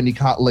room and you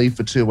can't leave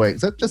for 2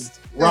 weeks. That just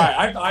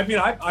Right. I mean,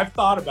 I've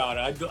thought about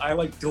it. I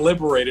like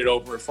deliberated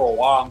over it for a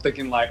while. I'm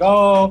thinking like,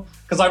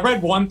 because I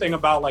read one thing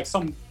about like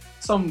some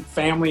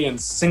family in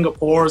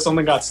Singapore or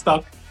something got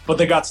stuck, but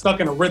they got stuck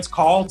in a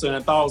Ritz-Carlton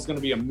and thought it was going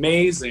to be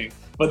amazing.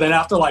 But then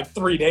after like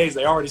 3 days,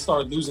 they already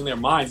started losing their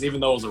minds, even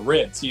though it was a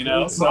Ritz, you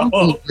know? So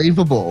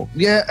unbelievable.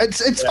 Yeah,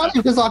 it's funny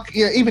because like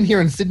even here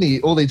in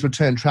Sydney, all these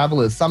return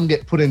travelers, some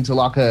get put into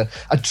like a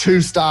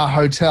 2-star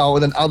hotel,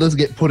 and then others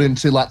get put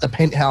into like the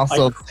penthouse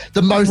of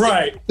the most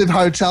expensive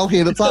hotel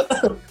here. It's like,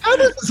 how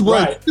does this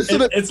work? Right.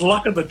 It's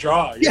luck of the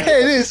draw. Yeah,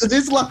 it is. It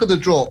is luck of the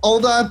draw.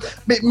 Although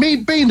me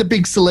being the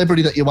big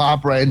celebrity that you are,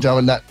 Brando,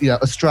 and that, you know,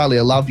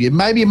 Australia love you,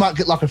 maybe you might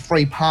get like a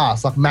free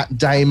pass, like Matt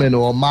Damon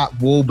or Mark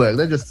Wahlberg.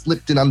 They just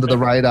slipped in under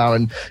the radar,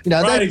 and you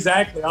know. Right,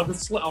 exactly.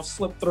 I'll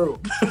slip through.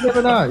 You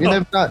never know. You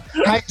never know.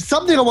 Hey,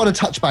 something I want to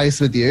touch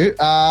base with you.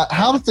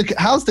 How's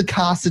the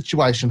car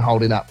situation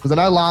holding up? Because I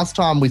know last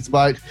time we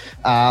spoke,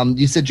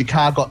 you said your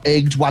car got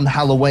egged one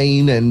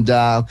Halloween, and you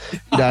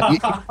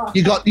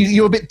know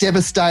you were a bit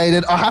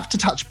devastated. I have to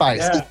touch base.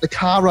 Yeah. Is the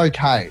car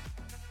okay?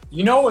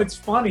 You know, it's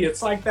funny.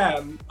 It's like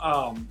that.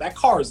 That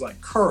car is like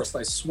cursed.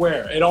 I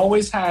swear. It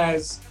always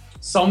has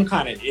some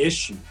kind of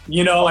issue.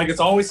 You know, like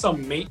it's always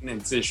some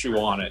maintenance issue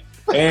on it.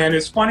 And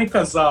it's funny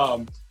because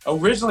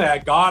originally I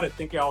got it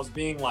thinking I was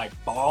being like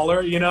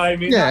baller. You know what I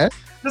mean? Yeah.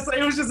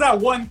 it was just that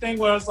one thing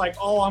where I was like,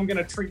 oh, I'm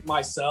gonna treat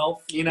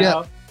myself, you know.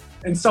 Yeah.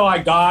 And so I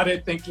got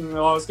it thinking,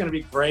 oh, it's gonna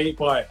be great.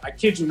 But I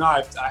kid you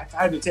not, I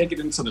had to take it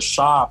into the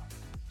shop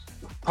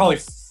probably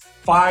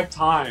 5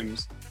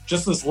 times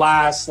just this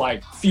last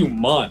like few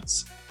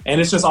months. And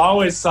it's just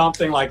always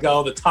something like,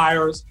 oh, the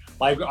tires,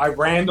 like I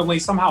randomly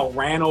somehow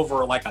ran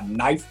over like a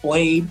knife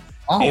blade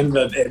and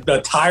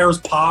the tires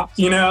popped,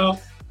 you know,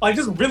 like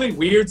just really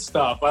weird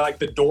stuff. Like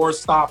the doors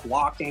stopped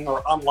locking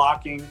or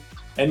unlocking.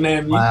 And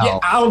then, I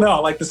don't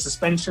know, like the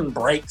suspension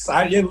breaks.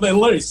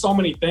 Literally so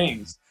many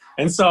things.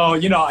 And so,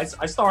 you know,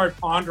 I started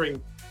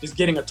pondering just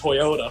getting a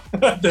Toyota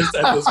at this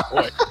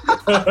point.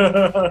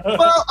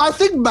 Well, I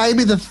think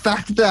maybe the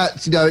fact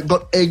that, you know, it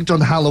got egged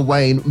on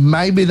Halloween,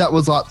 maybe that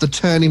was like the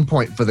turning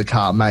point for the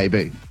car,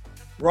 maybe.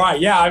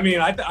 Right, yeah. I mean,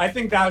 I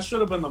think that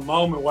should have been the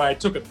moment where I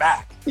took it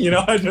back. You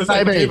know, I just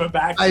gave it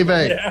back. Maybe.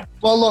 Yeah.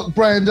 Well, look,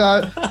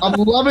 Brando, I'm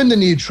loving the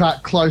new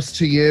track, Close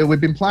to You. We've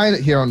been playing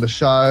it here on the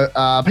show.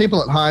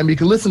 People at home, you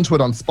can listen to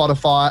it on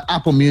Spotify,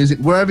 Apple Music,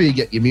 wherever you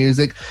get your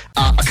music.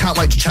 I can't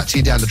wait to chat to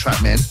you down the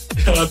track, man.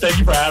 Thank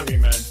you for having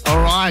me, man.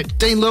 All right.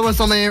 Dean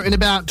Lewis on there in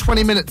about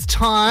 20 minutes'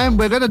 time.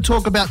 We're going to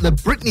talk about the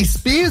Britney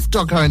Spears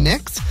doco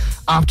next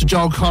after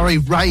Joel Corey,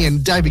 Ray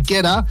and David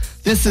Guetta.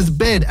 This is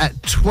Bed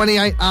at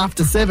 28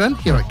 after 7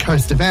 here at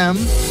Coast FM.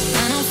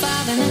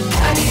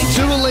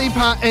 Dua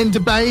Lipa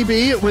and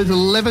Baby with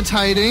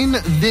Levitating.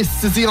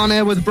 This is the On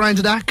Air with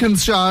Brandon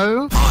Atkins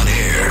show. On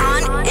air.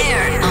 On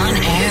air. On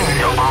air.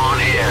 You're on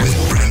air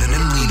with Brendan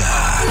and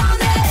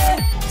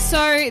Lena.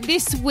 So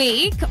this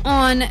week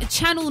on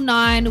Channel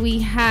 9, we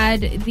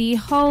had the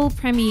whole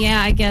premiere,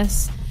 I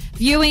guess,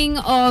 viewing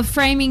of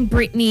Framing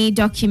Britney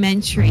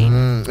documentary.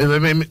 I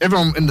mean,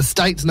 everyone in the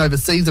States and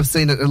overseas have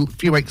seen it a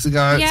few weeks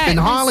ago. Yeah, it's been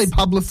highly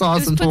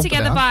publicised and It was put talked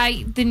together about.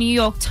 by the New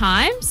York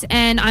Times,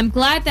 and I'm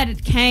glad that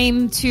it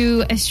came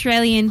to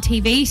Australian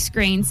TV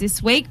screens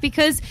this week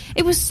because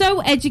it was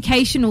so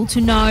educational to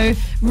know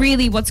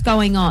really what's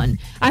going on.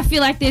 I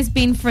feel like there's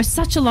been for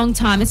such a long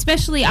time,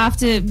 especially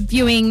after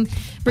viewing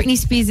Britney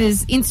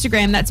Spears'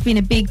 Instagram, that's been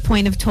a big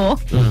point of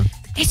talk.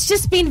 It's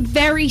just been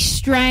very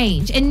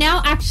strange. And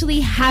now actually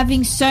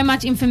having so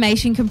much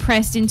information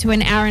compressed into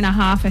an hour and a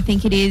half, I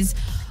think it is,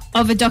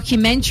 of a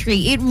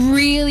documentary, it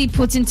really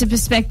puts into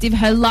perspective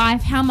her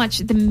life, how much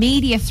the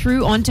media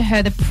threw onto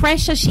her, the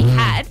pressure she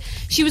had.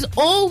 She was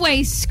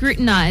always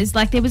scrutinized,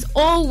 like there was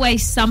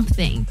always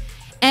something.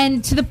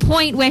 And to the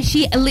point where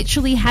she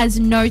literally has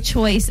no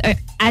choice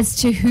as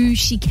to who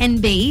she can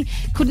be,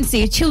 couldn't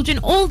see her children,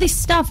 all this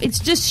stuff. It's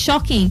just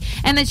shocking.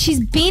 And that she's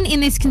been in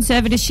this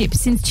conservatorship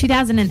since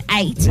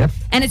 2008.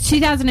 And it's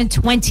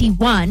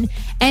 2021.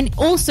 And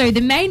also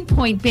the main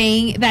point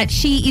being that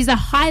she is a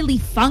highly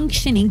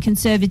functioning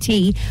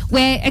conservatee,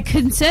 where a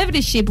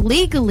conservatorship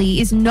legally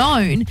is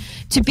known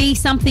to be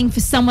something for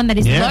someone that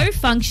is low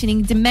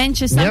functioning,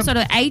 dementia, some sort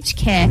of aged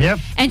care.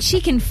 And she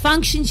can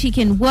function, she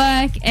can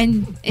work,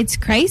 and it's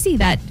crazy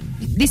that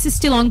this is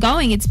still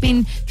ongoing. It's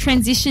been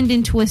transitioned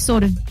into a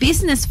sort of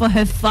business for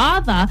her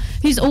father,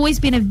 who's always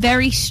been a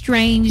very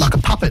strange... Like a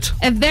puppet.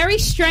 A very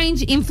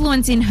strange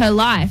influence in her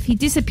life. He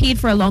disappeared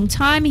for a long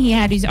time. He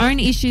had his own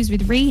issues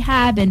with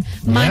rehab and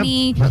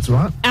money. That's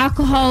right.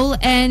 Alcohol.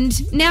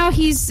 And now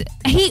there's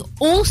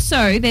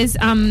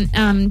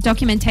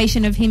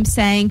documentation of him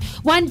saying,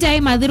 one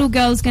day my little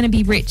girl's going to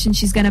be rich and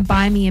she's going to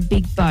buy me a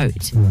big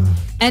boat.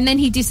 And then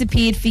he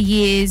disappeared for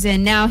years,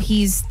 and now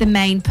he's the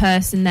main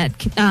person that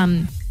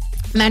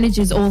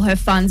manages all her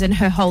funds and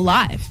her whole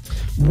life.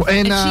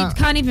 And she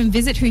can't even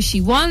visit who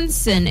she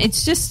wants, and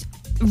it's just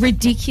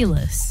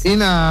ridiculous. In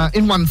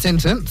one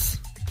sentence,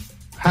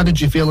 how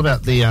did you feel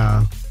about the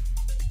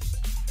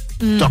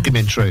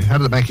documentary? How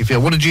did it make you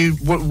feel? What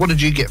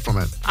did you get from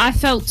it? I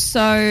felt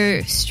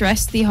so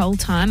stressed the whole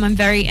time. I'm a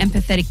very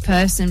empathetic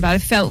person, but I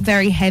felt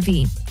very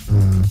heavy.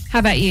 How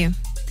about you?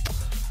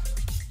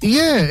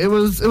 Yeah, it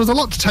was a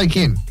lot to take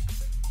in,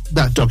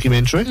 that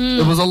documentary.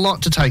 It was a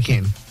lot to take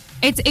in.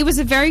 It was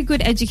a very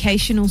good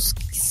educational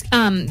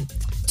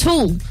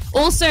tool.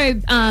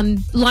 Also,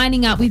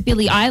 lining up with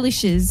Billie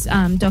Eilish's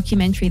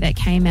documentary that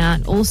came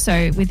out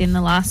also within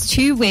the last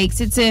 2 weeks.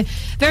 It's a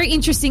very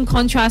interesting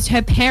contrast.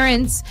 Her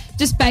parents,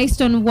 just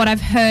based on what I've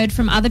heard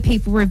from other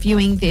people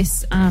reviewing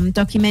this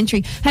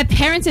documentary, her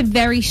parents are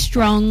very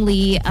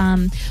strongly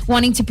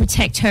wanting to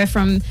protect her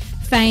from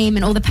fame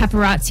and all the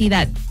paparazzi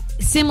that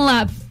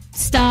similar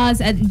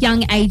stars at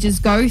young ages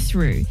go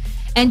through.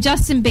 And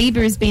Justin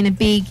Bieber has been a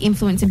big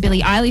influence in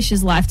Billie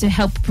Eilish's life to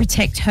help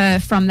protect her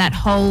from that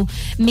whole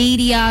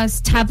media,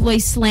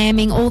 tabloid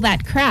slamming, all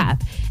that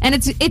crap. And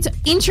it's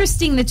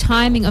interesting the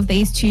timing of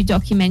these two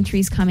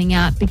documentaries coming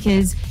out,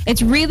 because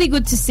it's really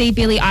good to see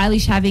Billie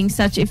Eilish having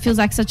it feels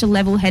like such a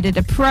level-headed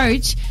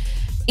approach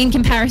in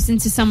comparison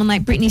to someone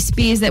like Britney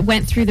Spears that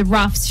went through the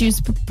roughs. She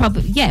was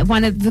probably,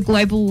 one of the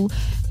global,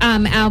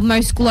 our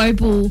most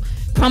global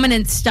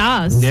prominent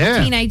stars,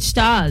 teenage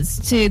stars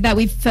that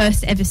we've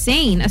first ever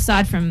seen,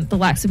 aside from the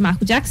likes of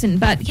Michael Jackson.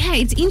 But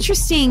it's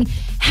interesting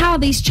how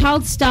these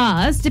child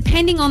stars,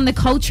 depending on the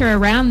culture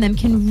around them,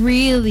 can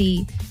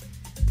really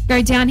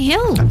go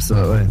downhill.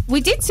 Absolutely.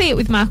 We did see it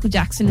with Michael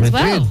Jackson as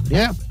well.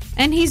 Yeah.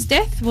 And his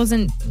death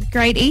wasn't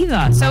great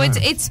either. No. So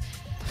it's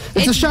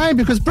a shame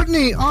because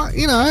Britney,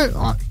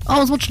 I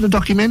was watching a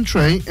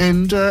documentary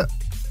and, how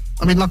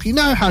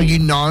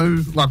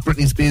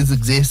Britney Spears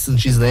exists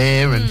and she's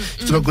there and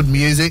she's got good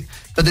music.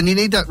 But then you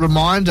need that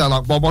reminder,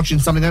 like, while watching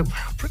something, wow,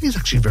 Britney's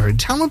actually very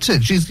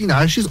talented. She's,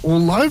 she's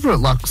all over it,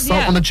 like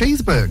salt on a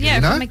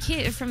cheeseburger, from a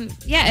kid,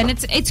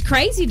 and it's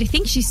crazy to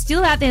think she's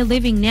still out there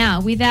living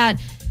now without...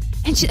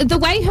 And the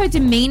way her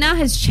demeanour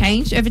has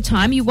changed over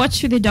time, you watch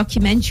through the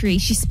documentary,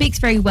 she speaks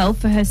very well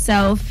for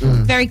herself,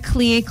 very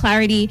clear,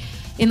 clarity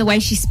in the way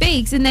she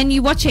speaks. And then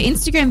you watch her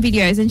Instagram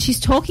videos and she's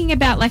talking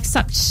about, like,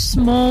 such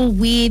small,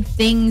 weird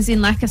things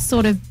in, like, a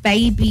sort of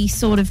baby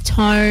sort of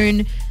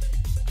tone.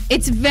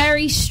 It's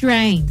very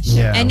strange.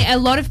 Yeah. And a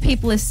lot of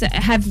people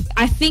have,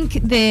 I think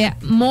the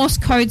Morse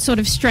code sort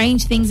of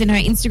strange things in her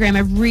Instagram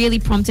have really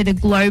prompted a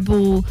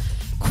global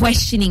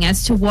questioning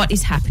as to what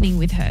is happening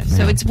with her.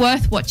 So it's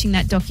worth watching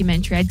that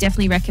documentary. I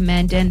definitely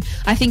recommend, and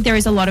I think there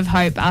is a lot of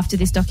hope after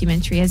this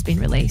documentary has been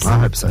released. I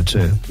hope so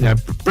too.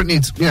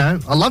 Britney's,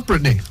 I love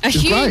Britney.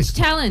 She's huge great.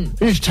 Talent.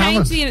 Huge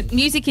talent. Changed the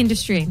music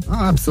industry. Oh,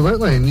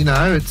 absolutely. And,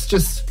 it's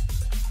just,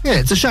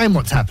 it's a shame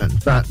what's happened,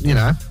 but,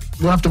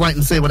 we'll have to wait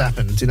and see what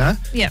happens,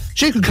 Yeah.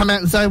 She could come out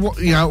and say, what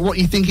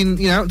you're thinking,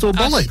 it's all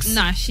bollocks.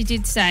 No, she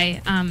did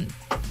say,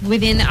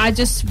 I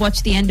just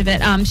watched the end of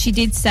it, she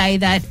did say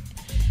that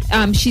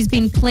she's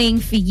been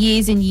pleading for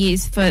years and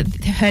years for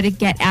her to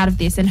get out of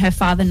this and her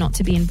father not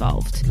to be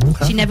involved.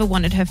 Okay. She never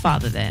wanted her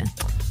father there.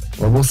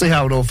 Well, we'll see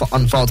how it all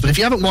unfolds. But if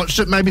you haven't watched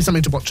it, maybe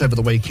something to watch over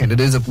the weekend.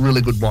 It is a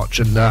really good watch.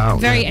 And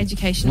very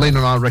educational. Lena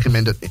and I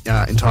recommend it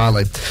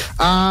entirely.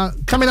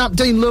 Coming up,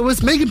 Dean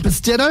Lewis, Megan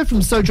Pistetto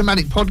from So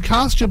Dramatic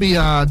Podcast. She'll be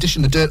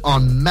dishing the dirt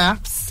on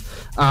maths.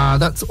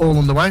 That's all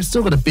on the way.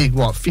 Still got a big,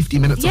 50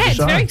 minutes of the show. Yeah,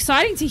 it's very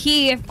exciting to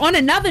hear. On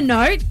another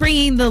note,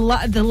 bringing the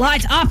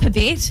light up a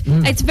bit,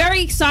 it's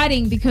very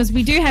exciting because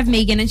we do have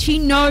Megan and she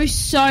knows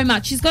so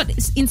much. She's got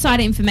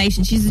insider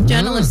information. She's a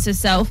journalist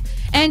herself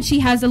and she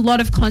has a lot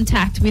of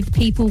contact with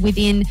people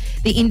within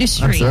the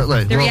industry.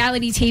 Absolutely. The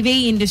reality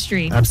TV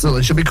industry.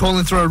 Absolutely. She'll be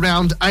calling through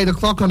around 8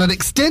 o'clock on an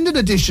extended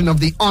edition of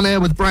the On Air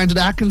with Brandon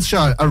Atkins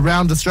show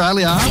around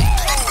Australia.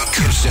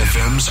 Coast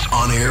FM's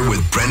On Air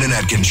with Brandon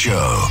Atkins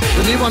show.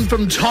 The new one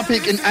from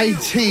Topic and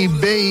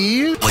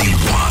ATB.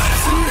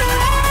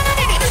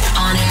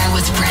 On Air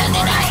with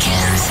Brandon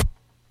Atkins.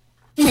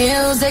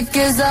 Music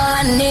is all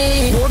I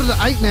need.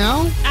 7:45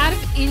 now. Out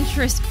of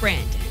interest,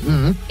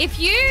 Brandon, if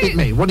you... Hit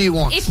me. What do you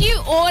want? If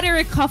you order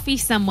a coffee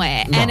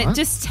somewhere and it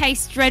just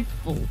tastes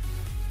dreadful,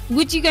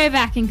 would you go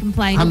back and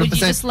complain 100%. Or would you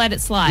just let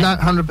it slide? No,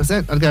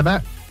 100%. I'd go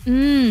back.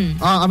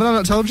 I've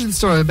not told you the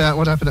story about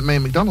what happened at me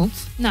and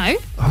McDonald's. No.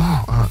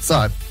 Oh, all right.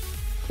 So,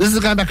 this is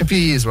going back a few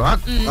years, right?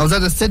 I was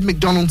at a said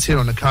McDonald's here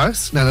on the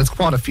coast. Now, there's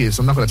quite a few,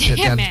 so I'm not going to pin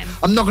it down. Man.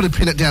 I'm not going to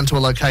pin it down to a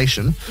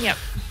location. Yep.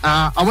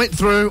 I went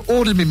through,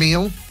 ordered my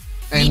meal.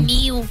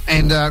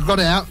 And got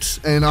out,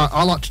 and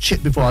I like to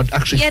check before I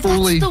actually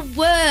fully... Yeah, that's the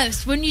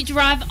worst. When you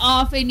drive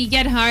off and you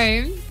get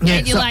home,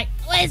 and you're like,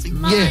 where's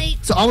mine? Yeah,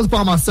 so I was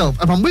by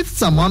myself. If I'm with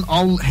someone,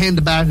 I'll hand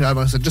the bag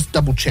over. I said, just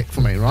double check for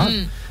me,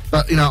 right?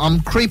 But,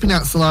 I'm creeping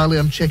out slowly,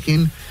 I'm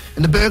checking,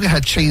 and the burger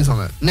had cheese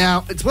on it.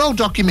 Now, it's well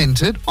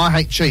documented, I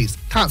hate cheese.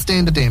 Can't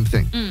stand the damn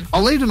thing.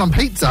 I'll eat it on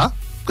pizza,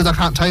 because I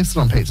can't taste it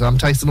on pizza. I'm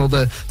tasting all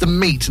the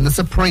meat and the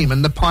supreme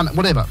and the pineapple,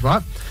 whatever,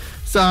 right?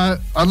 So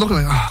I look at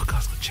it, oh, God,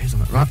 it's got cheese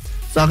on it, right?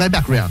 So I go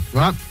back round,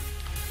 right?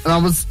 And I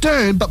was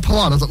stern but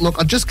polite. I was like, look,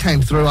 I just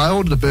came through. I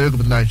ordered a burger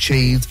with no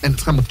cheese, and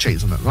it's come with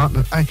cheese on it, right?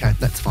 Okay,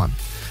 that's fine.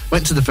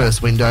 Went to the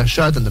first window,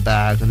 showed them the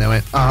bag, and they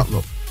went,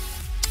 look,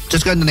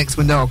 just go to the next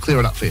window. I'll clear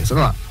it up for you. So,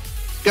 all right,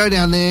 go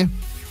down there,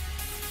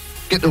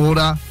 get the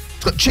order.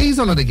 It's got cheese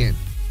on it again.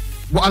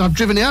 Well, and I've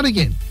driven out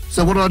again.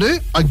 So what do?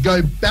 I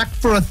go back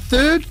for a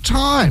third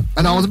time.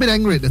 And I was a bit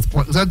angry at this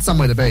point because I had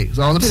somewhere to be.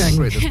 So I was a bit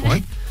angry at this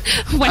point.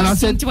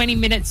 Wasting 20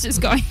 minutes just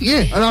going.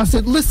 Yeah, and I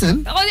said,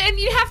 listen. Oh, and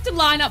you have to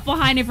line up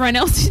behind everyone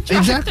else to drive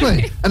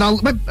exactly. through. And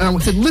I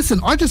said, listen,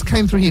 I just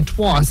came through here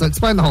twice. I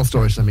explained the whole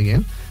story to them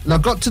again. And I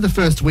got to the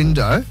first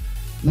window.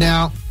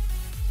 Now,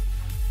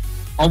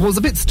 I was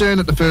a bit stern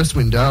at the first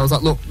window. I was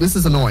like, look, this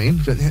is annoying.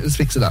 Let's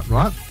fix it up,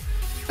 right?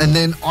 And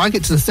then I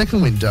get to the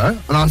second window,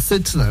 and I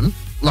said to them,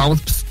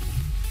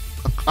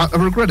 I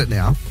regret it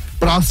now,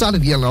 but I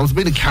started yelling. I was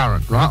being a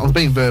Karen, right? I was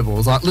being verbal. I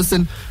was like,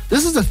 listen,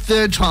 this is the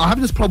third time. I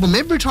have this problem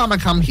every time I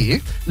come here.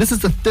 This is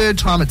the third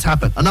time it's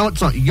happened. I know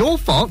it's not your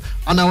fault.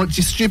 I know it's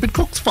your stupid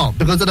cook's fault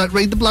because they don't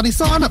read the bloody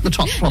sign up the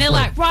top properly. They're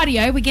like,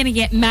 rightio, we're going to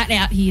get Matt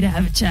out here to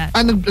have a chat.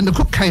 And the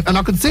cook came, and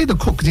I could see the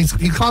cook because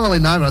he kind of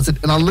leaned over.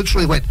 And I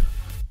literally went,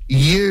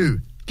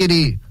 you, get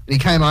here. And he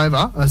came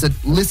over, and I said,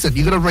 listen,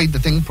 you got to read the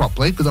thing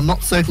properly because I'm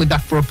not circling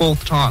back for a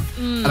fourth time.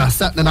 And I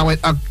sat and I went,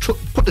 I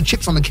put the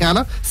chips on the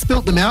counter,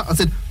 spilt them out. I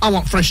said, I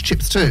want fresh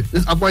chips too.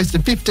 I've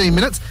wasted 15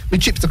 minutes. My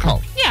chips are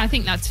cold. Yeah, I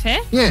think that's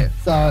fair. Yeah.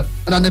 So,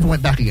 and I never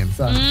went back again.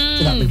 So to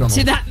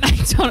that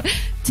McDonald's.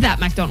 To to that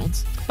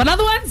McDonald's. But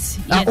other ones,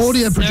 Our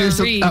audio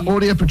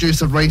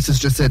producer Reese has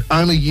just said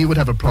only you would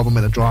have a problem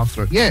in a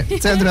drive-thru. Yeah,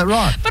 sounds about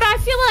right. But I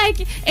feel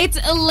like it's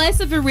less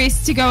of a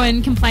risk to go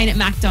and complain at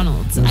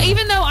McDonald's.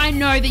 Even though I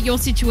know that your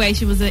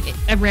situation was a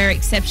rare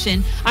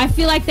exception, I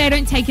feel like they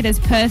don't take it as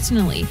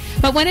personally.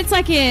 But when it's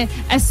like a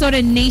sort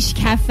of niche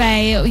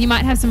cafe, or you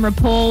might have some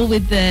rapport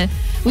with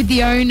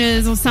the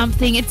owners or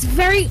something, it's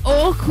very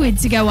awkward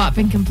to go up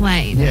and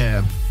complain.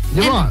 Yeah,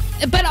 you're right.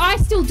 But I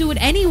still do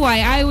it anyway.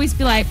 I always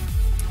be like,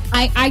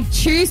 I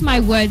choose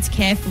my words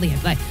carefully.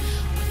 I'm like,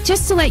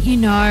 just to let you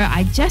know,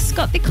 I just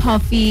got the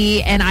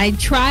coffee and I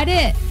tried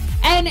it.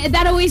 And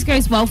that always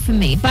goes well for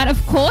me. But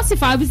of course,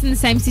 if I was in the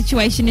same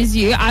situation as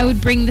you, I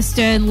would bring the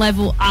stern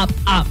level up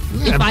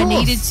if I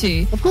needed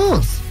to. Of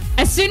course.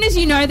 As soon as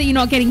you know that you're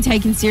not getting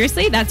taken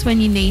seriously, that's when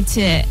you need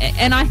to.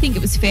 And I think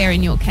it was fair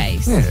in your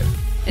case. Yeah.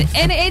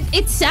 And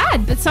it's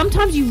sad, but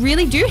sometimes you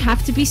really do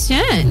have to be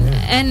stern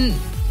and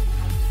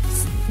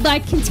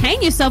like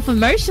contain yourself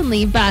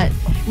emotionally, but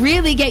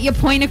really get your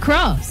point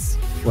across.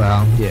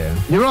 Well, yeah,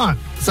 you're right.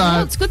 So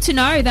well, it's good to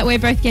know that we're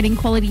both getting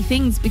quality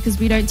things because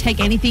we don't take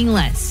anything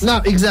less. No,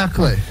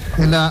 exactly.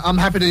 And I'm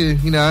happy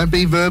to,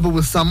 be verbal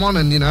with someone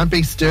and,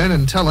 be stern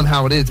and tell them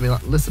how it is. Be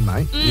like, listen,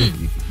 mate.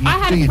 You I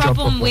had a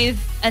problem with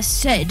a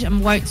said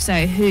and won't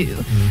say who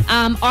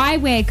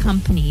eyewear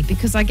company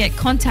because I get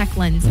contact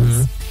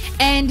lenses.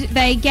 And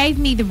they gave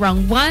me the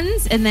wrong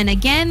ones. And then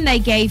again, they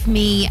gave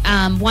me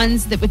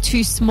ones that were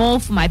too small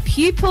for my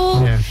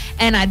pupil. Yeah.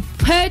 And I'd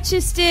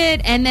purchased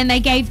it. And then they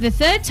gave the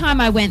third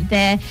time I went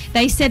there,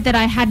 they said that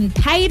I hadn't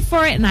paid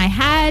for it. And I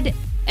had.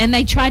 And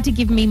they tried to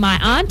give me my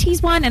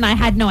auntie's one, and I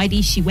had no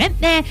idea she went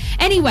there.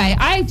 Anyway,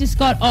 I just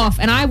got off,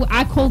 and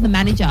I called the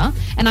manager,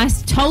 and I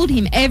told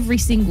him every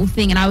single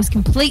thing, and I was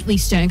completely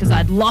stern because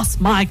I'd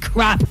lost my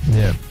crap.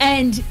 Yeah.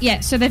 And,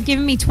 so they've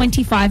given me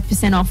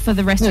 25% off for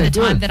the rest of the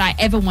time that I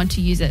ever want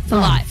to use it for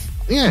life.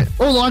 Yeah.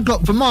 All I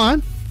got for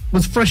mine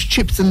was fresh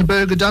chips and the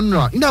burger done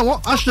right. You know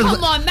what?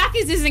 Come on,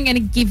 Macca's isn't going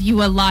to give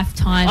you a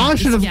lifetime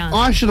discount.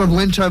 I should have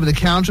leant over the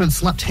counter and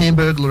slapped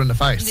Hamburglar in the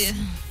face. Yeah.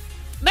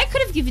 They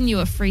could have given you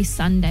a free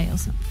sundae or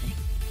something.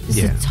 Just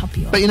to top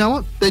you off. But you know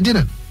what? They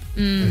didn't.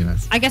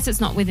 I guess it's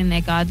not within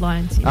their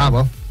guidelines.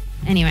 Well.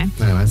 Anyway.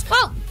 Anyways.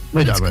 Well,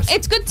 we digress.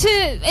 It's good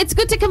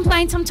to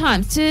complain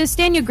sometimes, to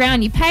stand your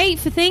ground. You pay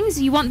for things,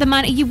 you want the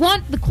money, you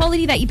want the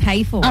quality that you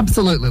pay for.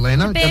 Absolutely,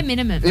 Lena. The bare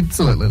minimum.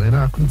 Absolutely,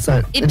 Lena. I couldn't say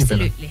it any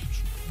better. Absolutely.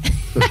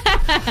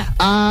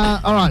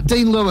 All right,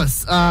 Dean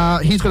Lewis.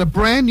 He's got a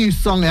brand new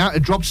song out.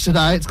 It dropped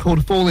today. It's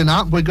called Falling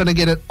Up. We're going to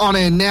get it on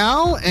air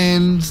now.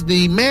 And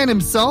the man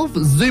himself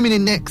zooming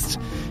in next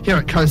here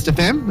at Coast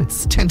FM.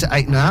 It's 10 to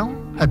 8 now.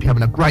 Hope you're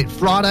having a great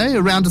Friday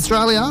around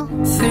Australia.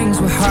 Things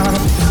were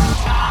happening.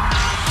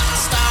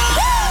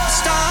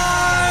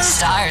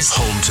 Stars.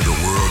 Home to the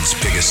world's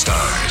biggest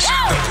stars.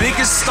 The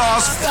biggest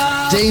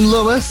stars. Dean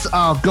Lewis,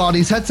 oh God,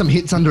 he's had some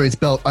hits under his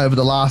belt over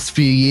the last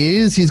few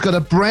years. He's got a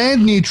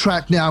brand new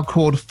track now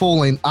called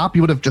Falling Up.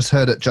 You would have just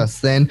heard it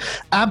just then.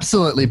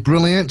 Absolutely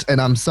brilliant,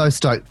 and I'm so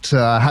stoked to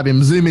have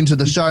him zoom into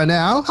the show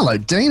now. Hello,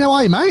 Dean. How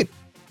are you, mate?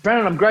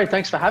 Brandon, I'm great.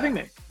 Thanks for having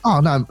me. Oh,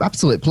 no,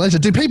 absolute pleasure.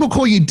 Do people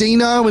call you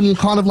Dino in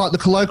kind of like the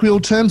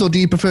colloquial terms, or do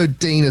you prefer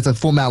Dean as a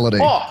formality?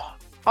 Oh,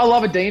 I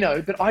love a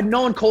Dino, but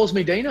no one calls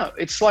me Dino.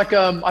 It's like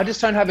I just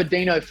don't have a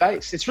Dino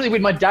face. It's really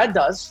weird. My dad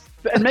does,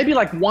 and maybe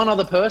like one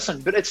other person,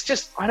 but it's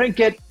just I don't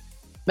get.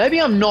 Maybe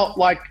I'm not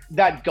like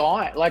that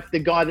guy, like the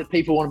guy that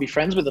people want to be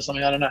friends with or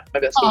something. I don't know.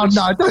 Maybe that's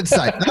no, don't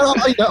say that.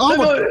 I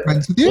want to be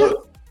friends with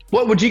you.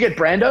 What would you get,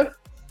 Brando?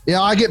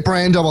 Yeah, I get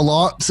Brando a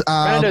lot.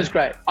 Brando's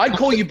great. I'd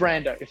call you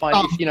Brando if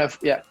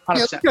 100%. Yeah,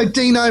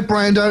 Dino,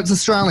 Brando, it's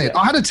Australian.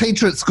 I had a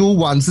teacher at school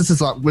once. This is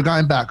like, we're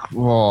going back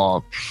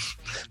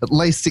at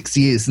least 6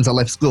 years since I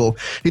left school.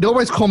 He'd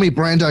always call me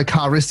Brando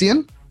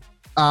Calrissian.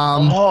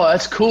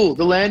 That's cool.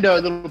 The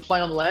little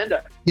play on the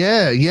Lando.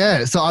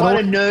 Yeah. So Quite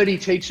a nerdy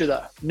teacher,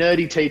 though.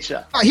 Nerdy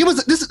teacher. He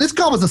was. This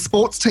guy was a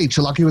sports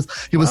teacher. Like he was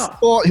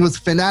sport. He was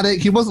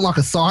fanatic. He wasn't like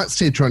a science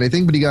teacher or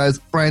anything. But he goes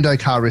Brando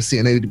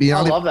Calrissian. He'd be.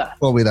 I love that.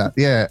 Well, with that,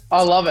 yeah.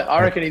 I love it.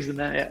 I reckon he's the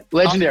man. Yeah,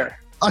 legendary.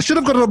 I should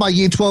have got it on my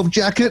Year 12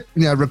 jacket.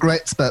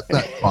 Regrets, but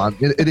that's fine.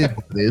 It is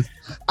what it is.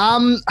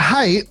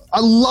 Hey, I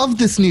love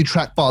this new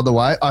track, by the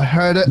way. I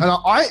heard it, and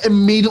I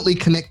immediately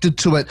connected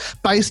to it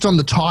based on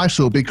the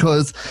title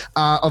because,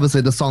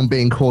 obviously, the song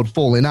being called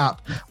Falling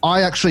Up.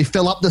 I actually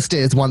fell up the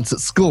stairs once at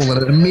school,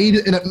 and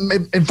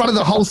in front of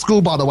the whole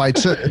school, by the way,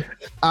 too.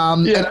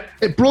 And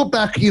it brought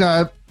back,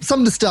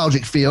 some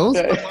nostalgic feels.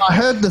 Yeah. I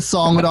heard the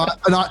song and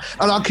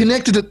I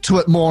connected it to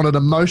it more on an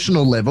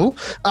emotional level.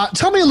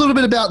 Tell me a little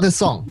bit about this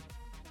song.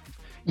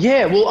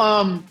 Yeah,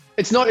 well,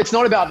 it's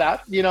not about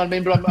that, you know what I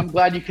mean? But I'm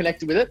glad you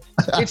connected with it.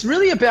 It's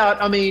really about,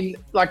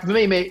 like for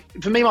me,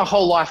 my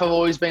whole life, I've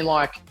always been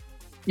like,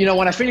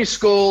 when I finish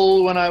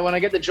school, when I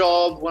get the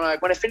job, when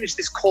I finish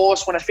this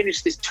course, when I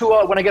finish this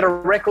tour, when I get a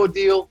record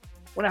deal,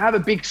 when I have a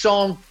big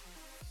song,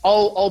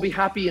 I'll be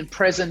happy and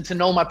present,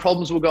 and all my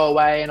problems will go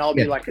away, and I'll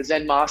be like a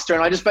Zen master.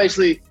 And I just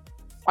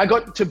I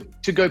got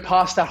to go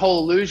past that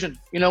whole illusion.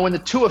 When the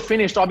tour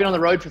finished, I've been on the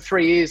road for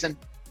 3 years, and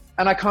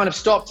and I kind of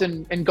stopped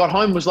and got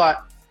home, was like,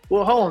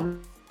 well, hold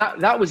on,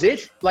 that was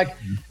it? Like,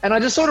 and I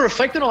just sort of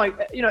reflected on,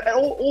 like, you know, at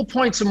all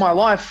points in my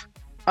life,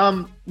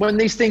 when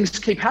these things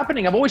keep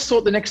happening, I've always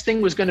thought the next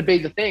thing was going to be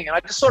the thing. And I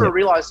just sort of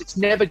realized it's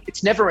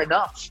never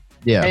enough.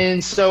 Yeah.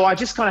 And so I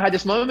just kind of had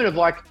this moment of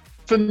like,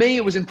 for me,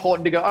 it was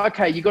important to go,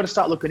 okay, you got to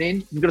start looking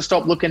in. You've got to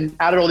stop looking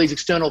out at all these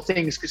external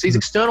things, because these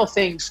external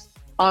things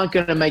aren't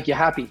going to make you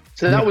happy.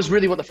 So that was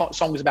really what the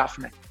song was about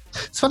for me.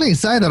 It's funny you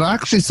say that. I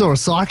actually saw a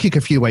psychic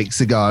a few weeks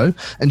ago,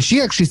 and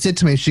she actually said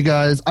to me, she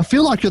goes, I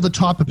feel like you're the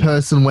type of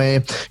person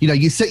where, you know,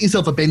 you set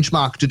yourself a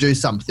benchmark to do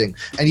something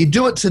and you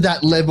do it to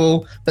that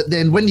level, but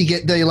then when you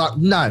get there, you're like,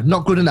 no,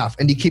 not good enough.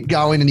 And you keep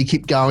going and you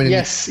keep going. And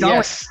yes,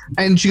 yes.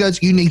 And she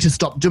goes, you need to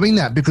stop doing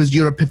that because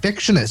you're a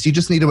perfectionist. You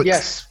just need to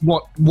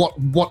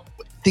what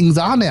things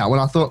are now.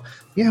 And I thought,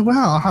 yeah,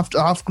 wow, I've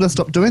got to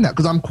stop doing that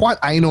because I'm quite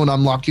anal and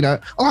I'm like, you know,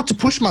 I like to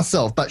push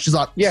myself, but she's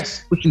like,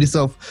 yes, pushing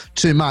yourself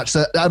too much.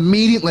 So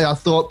immediately I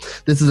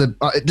thought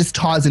it just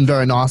ties in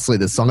very nicely,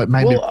 this song. It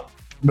made me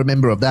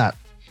remember of that.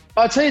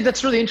 I'll tell you,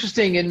 that's really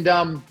interesting. And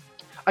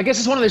I guess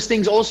it's one of those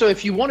things also,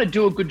 if you want to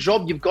do a good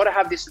job, you've got to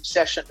have this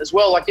obsession as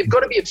well. Like, you've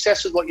got to be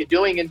obsessed with what you're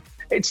doing. And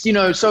it's, you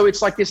know, so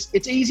it's like this,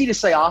 it's easy to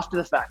say after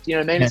the fact, you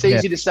know what I mean? It's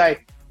easy to say,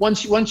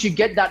 once you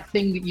get that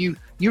thing that you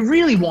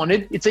really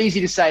wanted, it's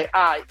easy to say,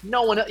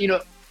 no one, you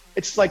know,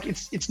 it's like,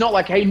 it's not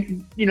like, hey,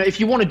 you know, if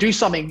you want to do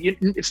something,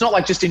 it's not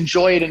like just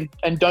enjoy it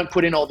and don't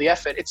put in all the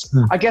effort. It's,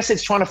 I guess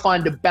it's trying to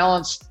find a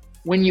balance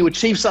when you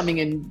achieve something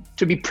and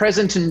to be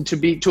present and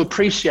to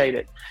appreciate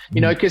it,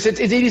 you know, because it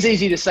is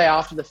easy to say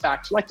after the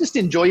fact, like, just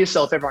enjoy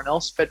yourself, everyone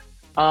else. But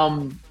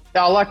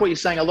I like what you're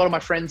saying. A lot of my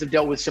friends have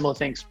dealt with similar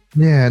things.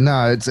 Yeah,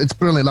 no, it's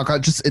brilliant. Like,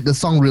 the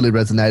song really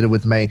resonated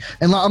with me.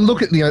 And like, I'm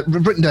looking, you know,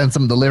 I've written down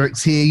some of the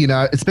lyrics here, you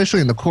know, especially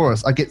in the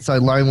chorus. I get so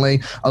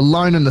lonely,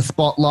 alone in the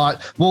spotlight,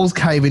 walls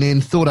caving in,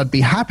 thought I'd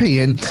be happy.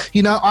 And,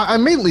 you know, I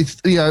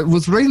immediately, you know,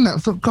 was reading that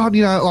and thought, God,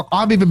 you know, like,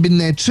 I've even been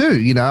there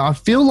too. You know, I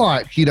feel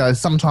like, you know,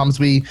 sometimes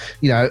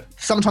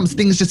sometimes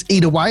things just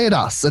eat away at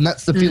us. And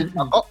that's the feeling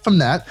I got from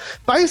that.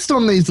 Based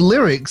on these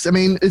lyrics, I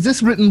mean, is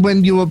this written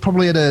when you were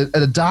probably at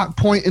a dark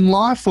point in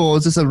life, or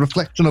is this a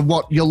reflection of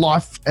what your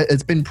life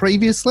has been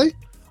previously?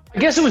 I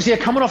guess it was,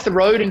 coming off the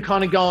road and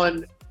kind of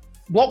going,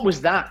 what was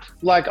that?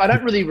 Like, I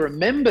don't really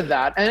remember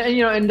that. And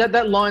you know, and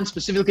that line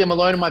specifically, I'm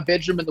alone in my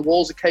bedroom and the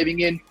walls are caving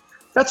in,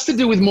 that's to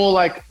do with more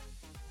like,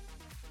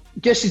 I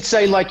guess you'd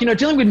say, like, you know,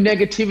 dealing with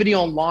negativity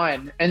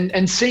online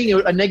and seeing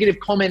a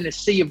negative comment in a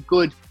sea of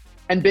good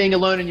and being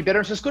alone in your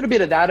bedroom. So it's got a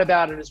bit of that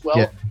about it as well.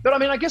 Yeah. But I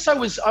mean, I guess I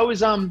was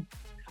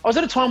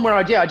at a time where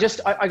I guess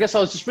I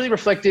was just really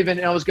reflective, and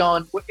I was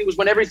going, it was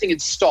when everything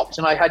had stopped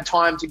and I had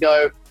time to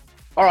go,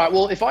 all right,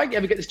 well, if I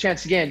ever get this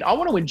chance again, I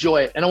want to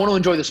enjoy it, and I want to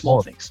enjoy the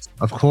small things.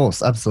 Of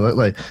course,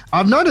 absolutely.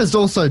 I've noticed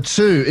also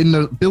too, in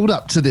the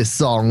build-up to this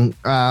song,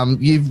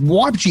 you've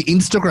wiped your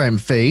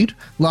Instagram feed.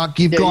 Like,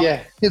 you've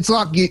got, it's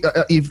like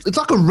it's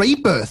like a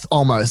rebirth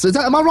almost.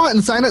 Am I right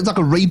in saying it? It's like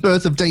a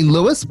rebirth of Dean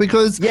Lewis,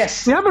 because we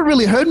haven't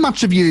really heard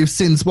much of you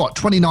since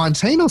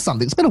 2019 or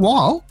something. It's been a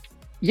while.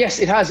 Yes,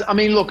 it has. I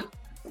mean, look,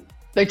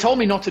 they told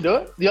me not to do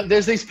it.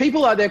 There's these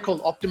people out there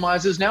called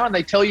optimizers now, and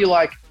they tell you,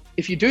 like,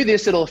 if you do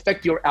this, it'll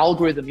affect your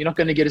algorithm. You're not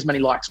going to get as many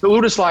likes. But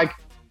we're just like,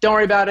 don't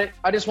worry about it.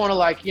 I just want to,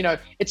 like, you know,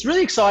 it's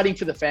really exciting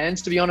for the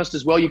fans, to be honest,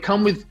 as well. You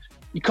kind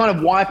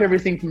of wipe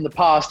everything from the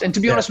past. And to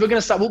be honest, we're going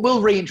to start,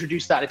 we'll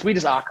reintroduce that. We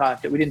just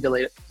archived it. We didn't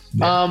delete it.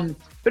 Yeah.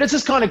 But it's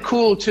just kind of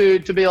cool to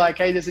be like,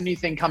 hey, there's a new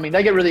thing coming.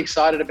 They get really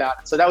excited about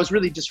it. So that was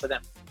really just for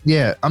them.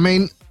 Yeah. I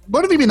mean,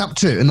 what have you been up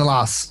to in the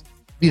last,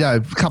 you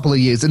know, couple of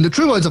years? In the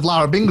true words of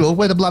Lara Bingle,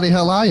 where the bloody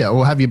hell are you?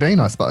 Or have you been,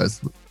 I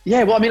suppose?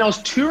 Yeah, well, I mean, I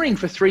was touring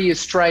for 3 years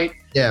straight.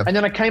 Yeah. And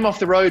then I came off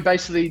the road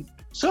basically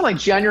sort of like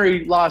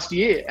January last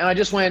year. And I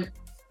just went,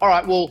 all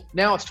right, well,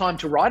 now it's time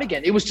to write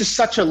again. It was just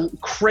such a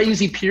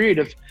crazy period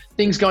of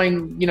things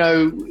going, you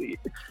know,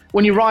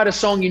 when you write a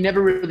song, you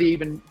never really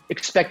even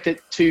expect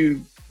it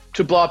to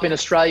blow up in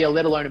Australia,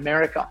 let alone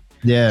America.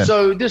 Yeah.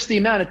 So just the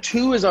amount of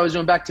tours I was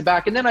doing back to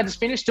back. And then I just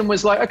finished and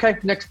was like, okay,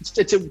 next,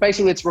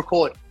 it's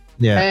record.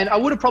 Yeah. And I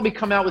would have probably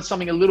come out with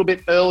something a little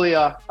bit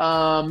earlier,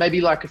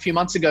 maybe like a few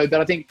months ago. But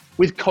I think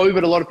with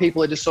COVID, a lot of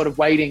people are just sort of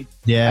waiting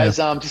as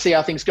to see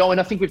how things go. And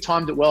I think we've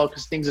timed it well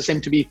because things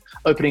seem to be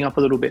opening up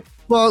a little bit.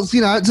 Well,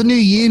 you know, it's a new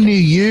year, new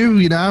you.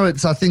 You know,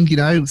 it's, I think, you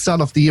know,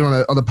 start off the year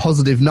on a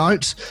positive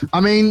note. I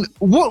mean,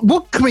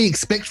 what can we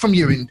expect from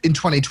you in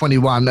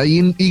 2021? Are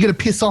you going to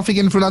piss off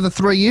again for another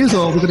 3 years,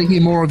 or are we going to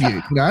hear more of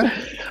you? You know?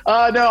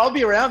 No, I'll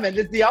be around, man.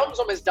 The album's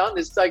almost done.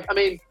 It's like, I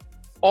mean.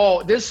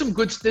 Oh, there's some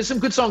good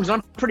songs.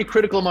 I'm pretty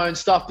critical of my own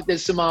stuff, but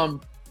there's some I've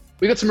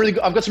got some really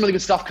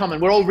good stuff coming.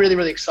 We're all really,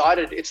 really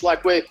excited. It's like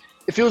it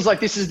feels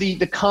like this is the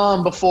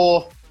calm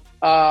before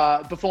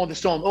the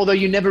storm. Although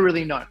you never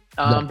really know,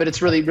 but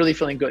it's really, really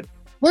feeling good.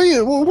 What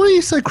are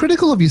you so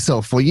critical of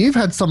yourself for? You've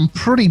had some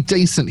pretty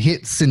decent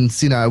hits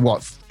since, you know,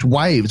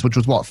 Waves, which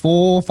was 4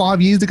 or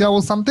 5 years ago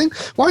or something.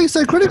 Why are you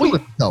so critical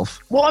of yourself?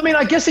 Well, I mean,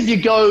 I guess if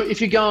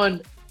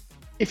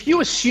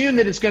you assume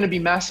that it's going to be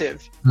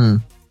massive.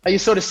 Are you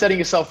sort of setting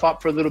yourself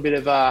up for a little bit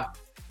of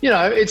You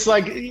know, it's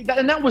like,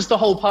 and that was the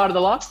whole part of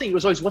the last thing. It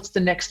was always, what's the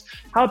next?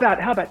 How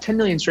about 10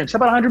 million streams? How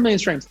about 100 million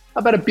streams?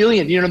 How about 1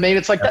 billion? You know what I mean?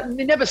 It's like that,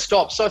 it never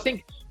stops. So I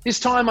think this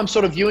time I'm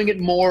sort of viewing it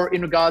more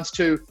in regards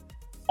to,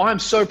 I'm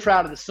so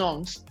proud of the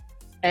songs,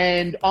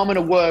 and I'm going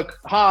to work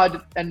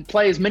hard and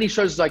play as many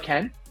shows as I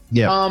can.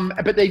 Yeah.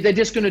 But they're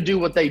just going to do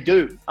what they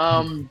do.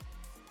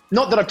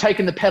 Not that I've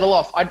taken the pedal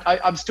off.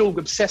 I'm still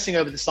obsessing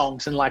over the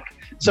songs and like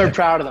so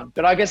proud of them.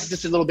 But I guess it's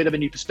just a little bit of a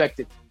new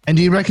perspective. And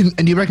do you reckon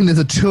there's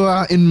a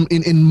tour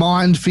in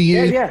mind for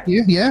you?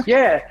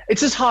 Yeah.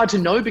 It's just hard to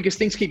know because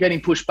things keep getting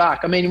pushed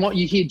back. I mean, what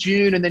you hear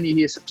June and then you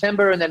hear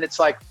September and then it's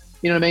like,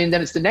 you know what I mean?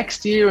 Then it's the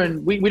next year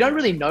and we don't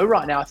really know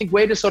right now. I think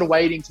we're just sort of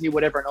waiting to hear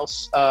what everyone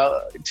else,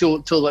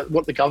 till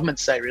what the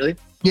governments say, really.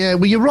 Yeah,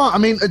 well, you're right. I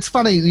mean, it's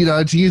funny, you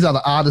know, to use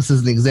other artists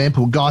as an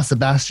example, Guy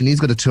Sebastian,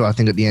 he's got a tour, I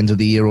think, at the end of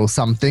the year or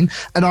something.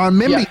 And I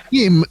remember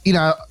him, you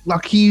know,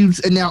 like he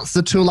announced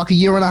the tour like a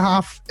year and a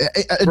half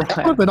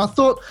ago. But I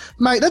thought,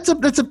 mate, that's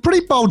a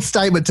pretty bold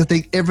statement to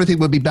think everything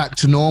would be back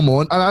to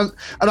normal. And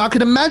I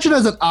can imagine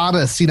as an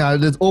artist, you know,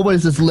 there's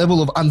always this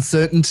level of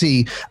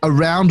uncertainty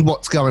around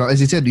what's going on, as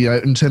you said, you know,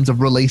 in terms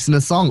of releasing a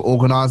song,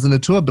 organising a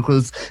tour,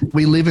 because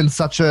we live in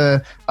such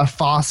a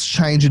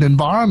fast-changing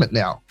environment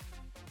now.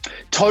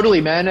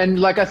 Totally, man. And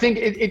like, I think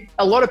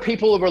a lot of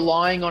people are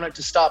relying on it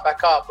to start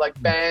back up, like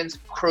bands,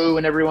 crew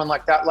and everyone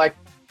like that. Like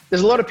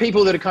there's a lot of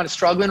people that are kind of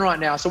struggling right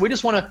now. So we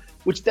just want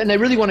to, then they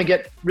really want to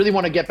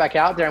get back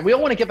out there, and we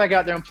all want to get back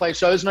out there and play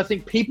shows. And I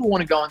think people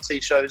want to go and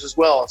see shows as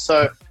well.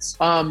 So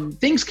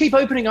things keep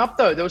opening up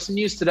though. There was some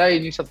news today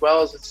in New South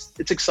Wales.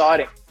 It's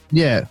exciting.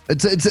 Yeah,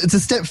 it's a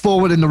step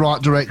forward in the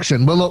right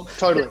direction. Well, look,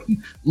 totally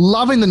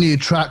loving the new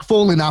track,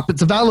 Falling Up.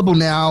 It's available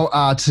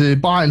now to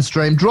buy and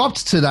stream.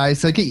 Dropped today,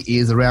 so get your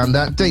ears around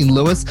that. Dean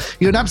Lewis,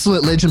 you're an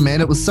absolute legend,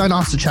 man. It was so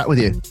nice to chat with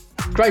you.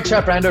 Great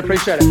chat, Brando.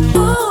 Appreciate it.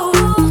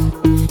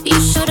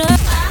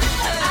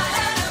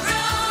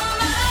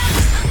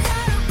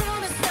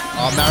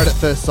 Married at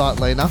First Sight,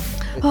 Lena.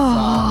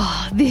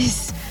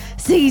 This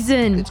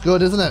season. It's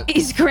good, isn't it?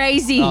 It's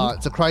crazy.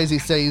 It's a crazy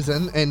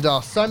season, and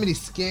so many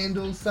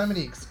scandals, so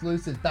many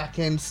exclusive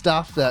back-end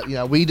stuff that, you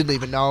know, we didn't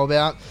even know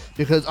about,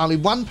 because only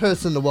one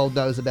person in the world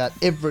knows about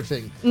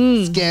everything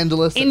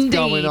scandalous that's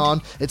going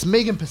on. It's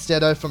Megan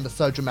Pistetto from the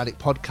So Dramatic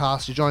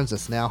podcast. She joins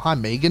us now. Hi,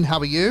 Megan. How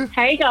are you?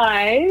 Hey,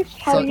 guys.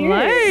 How are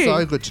you?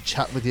 So good to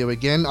chat with you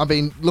again. I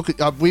mean, look,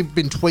 we've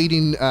been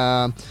tweeting,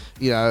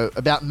 you know,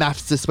 about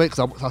maths this week,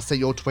 because I see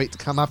your tweets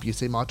come up, you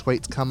see my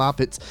tweets come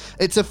up.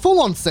 It's a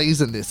full-on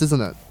season, this,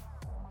 isn't it?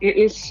 It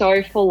is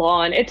so full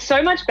on. It's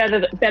so much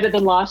better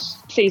than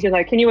last season,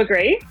 though. Can you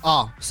agree?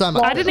 Oh, so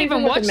much. I didn't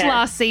even watch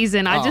last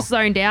season. I just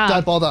zoned out.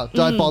 Don't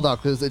bother,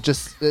 because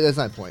there's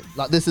no point.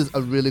 Like, this is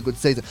a really good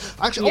season.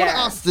 Actually, I want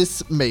to ask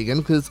this, Megan,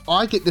 because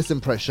I get this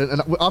impression,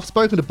 and I've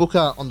spoken to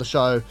Booker on the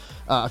show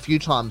a few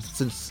times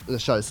since the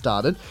show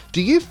started.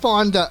 Do you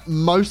find that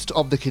most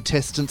of the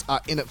contestants are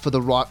in it for the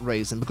right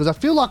reason? Because I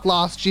feel like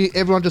last year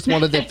everyone just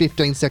wanted their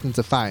 15 seconds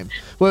of fame,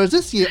 whereas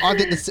this year I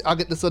get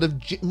the sort of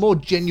more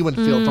genuine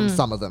feel from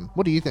some of them.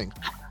 What do you think?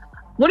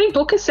 What did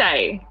Booker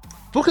say?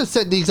 Booker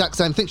said the exact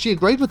same thing. She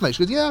agreed with me.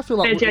 She goes, "Yeah, I feel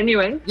like they're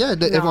genuine." Yeah,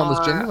 everyone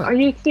was genuine. Oh,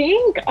 you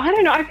think? I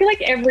don't know. I feel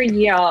like every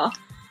year,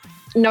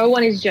 no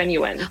one is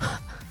genuine.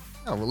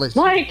 Oh, well, let's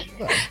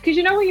because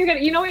you know what you're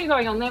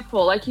going on there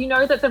for. Like, you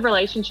know that the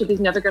relationship is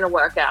never going to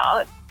work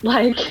out.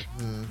 Like,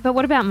 but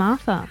what about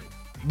Martha?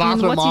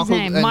 Martha and what's his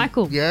name?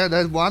 Michael. Yeah,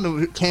 there's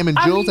one. Cam and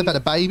Jules, they've had a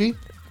baby.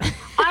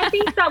 I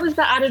think that was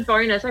the added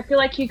bonus. I feel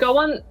like you go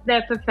on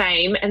there for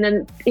fame, and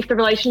then if the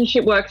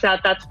relationship works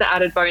out, that's the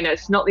added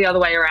bonus, not the other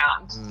way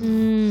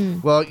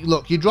around. Well,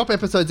 look, you drop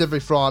episodes every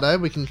Friday.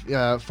 We can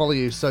follow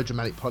you, So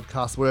Dramatic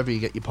Podcast, wherever you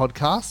get your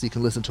podcasts. You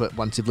can listen to it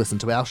once you've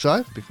listened to our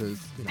show, because,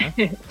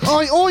 you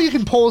know. or you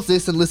can pause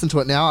this and listen to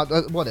it now,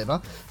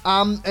 whatever.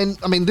 And,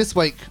 I mean, this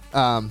week,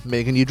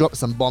 Megan, you dropped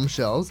some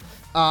bombshells.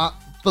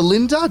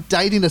 Belinda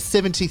dating a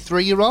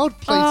 73-year-old?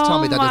 Please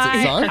tell me that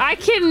isn't so. I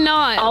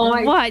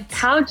cannot. What?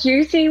 How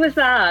juicy was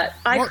that?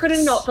 I could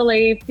not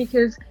believe,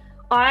 because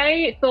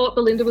I thought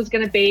Belinda was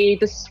going to be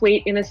the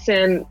sweet,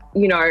 innocent,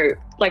 you know,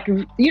 like,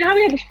 you know how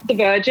we had the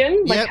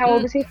Virgin? Like, how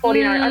old was he?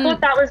 49. I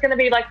thought that was going to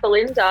be like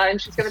Belinda, and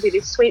she's going to be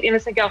this sweet,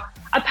 innocent girl.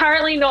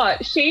 Apparently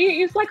not.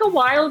 She is like a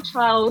wild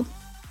child.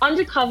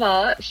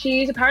 Undercover,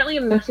 she's apparently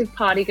a massive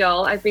party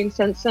girl. I've been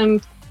sent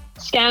some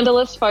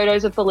scandalous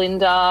photos of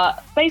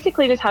Belinda,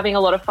 basically just having a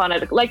lot of fun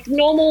at like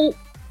normal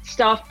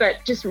stuff,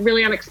 but just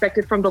really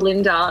unexpected from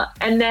Belinda.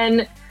 And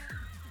then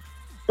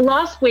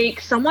last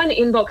week, someone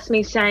inboxed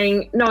me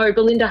saying, no,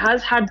 Belinda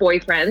has had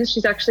boyfriends.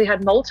 She's actually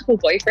had multiple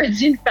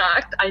boyfriends, in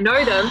fact. I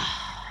know them.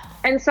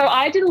 And so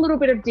I did a little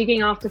bit of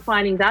digging after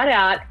finding that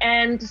out.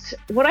 And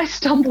what I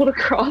stumbled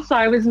across,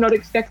 I was not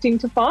expecting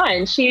to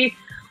find. She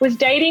was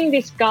dating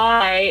this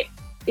guy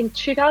in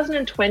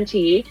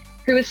 2020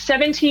 who was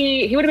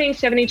 70. He would have been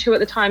 72 at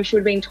the time. She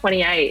would have been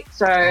 28.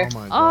 So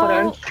hold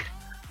on.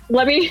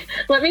 Let me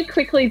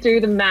quickly do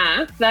the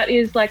math. That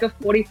is like a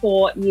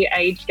 44-year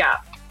age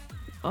gap.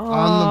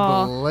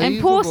 Unbelievable. And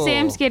poor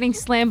Sam's getting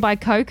slammed by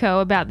Coco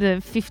about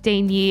the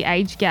 15-year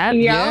age gap.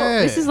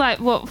 Yeah. This is like,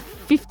 what,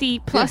 50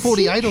 plus?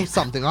 48 or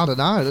something. I don't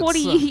know. 40,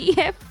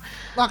 yeah.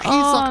 Like, he's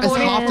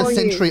half a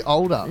century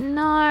older.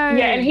 No.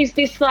 Yeah, and he's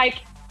this, like,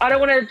 I don't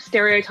want to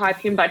stereotype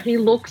him, but he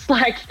looks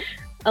like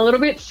a little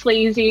bit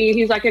sleazy.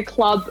 He's like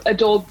a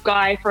door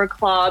guy for a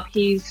club.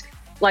 He's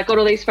like got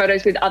all these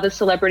photos with other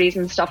celebrities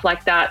and stuff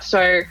like that.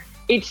 So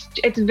it's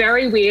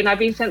very weird. And I've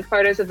been sent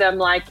photos of them,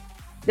 like,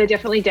 they're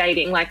definitely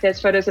dating. Like, there's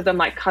photos of them,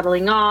 like,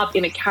 cuddling up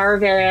in a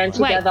caravan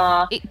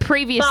together.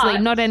 Previously,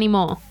 not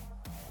anymore.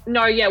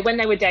 No, yeah, when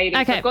they were dating.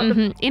 Okay, So I've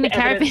got in a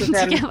caravan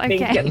together.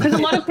 Okay. Because a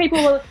lot of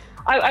people were,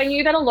 I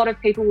knew that a lot of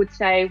people would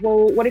say,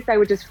 well, what if they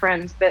were just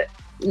friends? But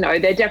no,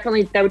 they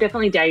were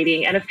definitely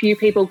dating. And a few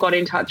people got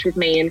in touch with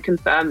me and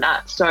confirmed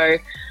that. So,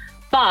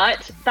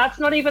 but that's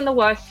not even the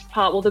worst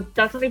part. Well,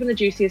 that's not even the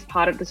juiciest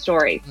part of the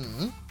story.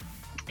 Mm-hmm.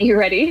 Are you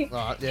ready?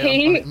 All right,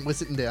 yeah, we're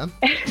sitting down.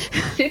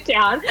 Sit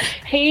down.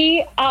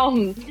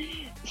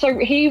 So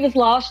he was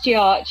last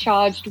year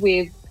charged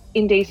with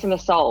indecent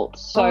assault.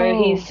 So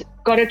he's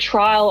got a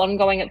trial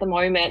ongoing at the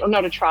moment. Or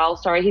not a trial,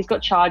 sorry. He's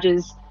got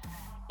charges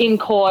in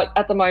court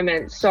at the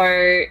moment.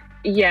 So,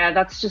 yeah,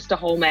 that's just a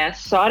whole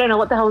mess. So I don't know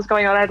what the hell is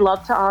going on. I'd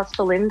love to ask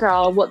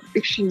Belinda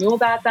if she knew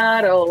about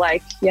that or,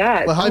 like,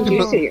 yeah.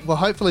 Well,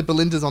 hopefully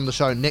Belinda's on the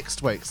show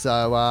next week.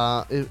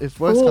 So if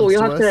worse comes to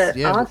you'll us, have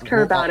to ask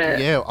her about it.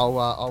 Yeah,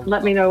 I'll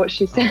let me know what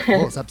she said. Of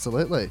course,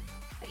 absolutely.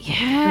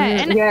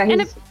 Yeah,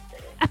 and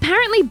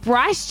apparently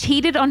Bryce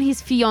cheated on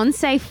his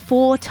fiancée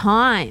 4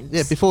 times.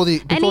 Yeah, before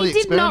the and he did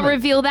experiment. not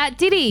reveal that,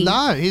 did he?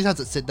 No, he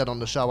hasn't said that on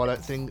the show, I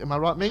don't think. Am I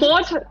right,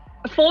 Megan?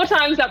 4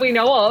 times that we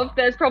know of.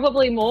 There's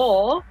probably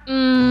more.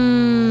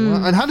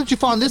 And how did you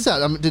find this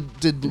out? I mean,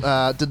 did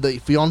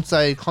the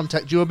fiance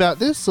contact you about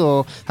this,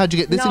 or how'd you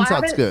get this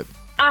inside scoop?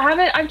 I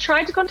haven't. I've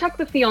tried to contact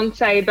the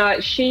fiance,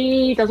 but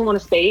she doesn't want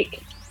to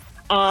speak.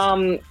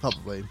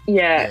 Probably.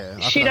 Yeah.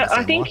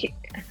 I think.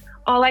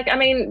 Oh, like, I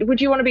mean, would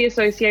you want to be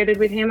associated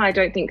with him? I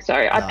don't think so.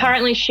 No.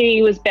 Apparently,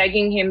 she was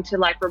begging him to,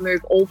 like,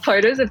 remove all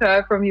photos of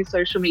her from his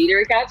social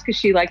media accounts because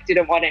she, like,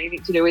 didn't want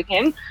anything to do with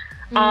him.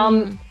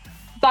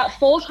 But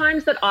 4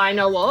 times that I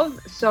know of.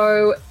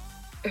 So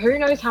who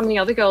knows how many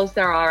other girls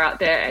there are out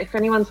there. If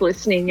anyone's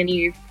listening and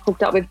you've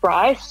hooked up with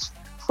Bryce,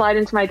 slide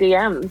into my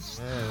DMs.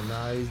 Yeah,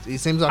 no, he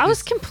seems like I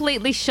was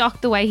completely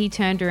shocked the way he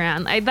turned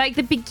around. Like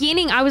the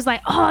beginning, I was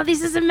like, oh,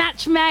 this is a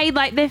match made,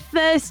 like their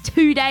first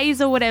 2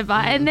 days or whatever.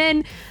 And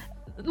then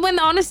when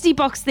the honesty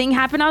box thing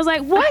happened, I was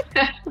like, what?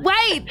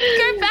 Wait,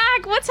 go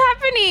back. What's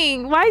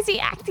happening? Why is he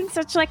acting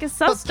such like a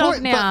sus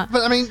dog now?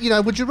 But I mean, you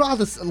know, would you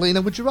rather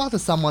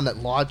someone that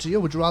lied to you,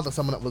 or would you rather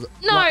someone that was...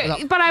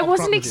 but I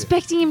wasn't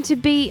expecting him to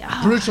be...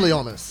 brutally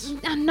honest.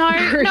 No.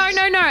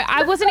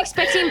 I wasn't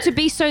expecting him to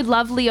be so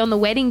lovely on the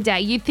wedding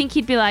day. You'd think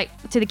he'd be like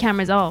to the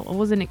cameras, oh, I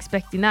wasn't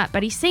expecting that.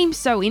 But he seemed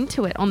so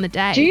into it on the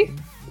day.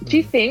 Do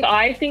you think?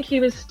 I think he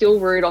was still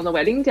rude on the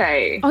wedding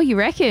day. Oh, you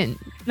reckon?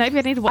 Maybe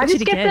I need to watch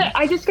it again.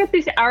 I just get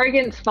this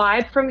arrogance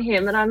vibe from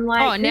him, and I'm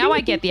like, oh, now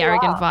I get the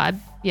arrogant vibe.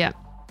 Yeah.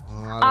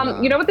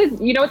 You know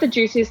what the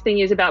juiciest thing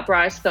is about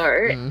Bryce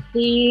though?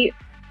 He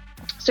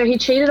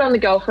cheated on the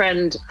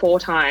girlfriend 4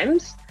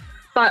 times,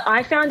 but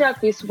I found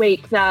out this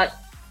week that.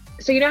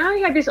 So you know how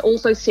he had this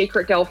also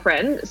secret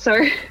girlfriend?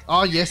 So.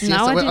 Oh yes.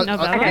 No, I didn't know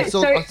about that.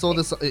 I saw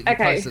this. You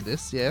posted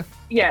this, yeah.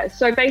 Yeah.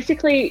 So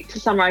basically,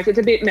 to summarize, it's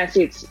a bit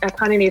messy. I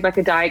kind of need like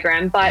a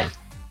diagram, but.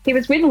 He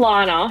was with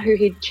Lana, who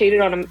he'd cheated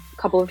on a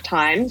couple of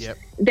times. Yep.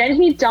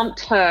 Then he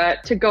dumped her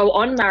to go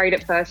on Married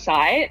at First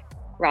Sight,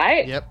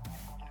 right? Yep.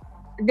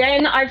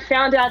 Then I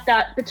found out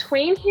that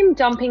between him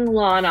dumping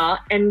Lana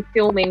and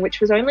filming,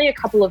 which was only a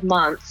couple of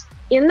months,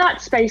 in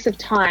that space of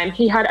time,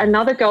 he had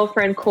another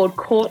girlfriend called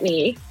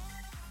Courtney,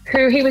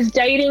 who he was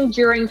dating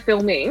during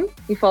filming.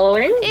 You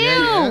following? Ew.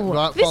 Yeah.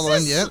 Right,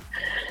 following, yeah.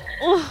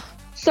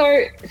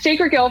 So,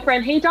 secret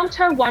girlfriend, he dumped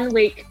her 1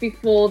 week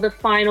before the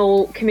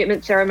final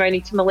commitment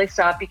ceremony to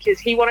Melissa because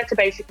he wanted to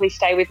basically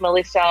stay with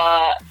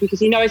Melissa because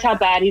he knows how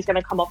bad he's going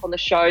to come off on the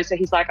show. So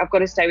he's like, I've got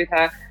to stay with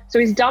her. So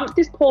he's dumped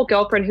this poor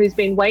girlfriend who's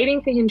been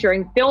waiting for him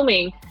during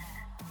filming.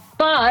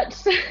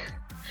 But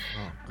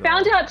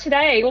found out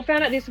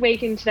this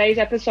week in today's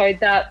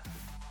episode that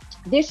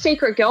this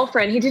secret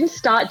girlfriend, he didn't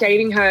start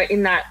dating her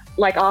in that,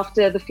 like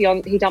after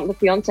he dumped the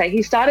fiance.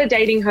 He started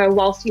dating her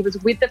whilst he was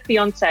with the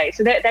fiance.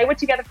 So they were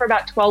together for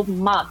about 12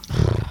 months.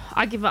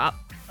 I give up.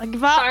 So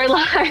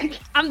like,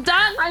 I'm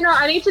done. I know.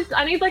 I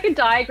need like a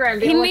diagram.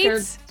 He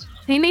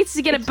needs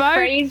to get a boat.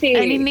 Crazy.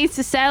 And he needs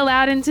to sail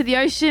out into the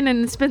ocean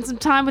and spend some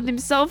time with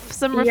himself,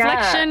 some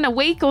reflection, a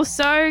week or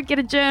so, get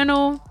a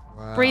journal.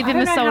 Wow. Breathe in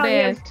the salt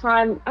air.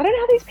 I don't know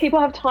how these people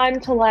have time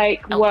to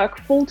like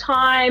work full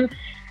time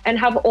and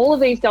have all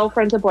of these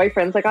girlfriends or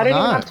boyfriends. Like I don't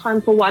even have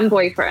time for one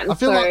boyfriend. I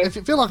feel like if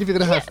you're going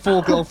to have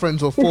 4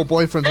 girlfriends or 4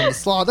 boyfriends on the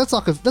slide, that's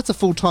a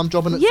full-time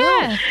job in itself.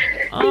 Yeah.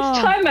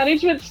 His time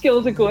management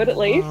skills are good at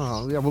least.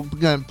 Oh yeah, well,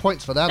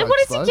 points for that. And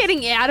what is he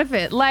getting out of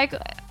it? Like,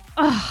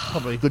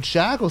 probably a good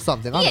shag or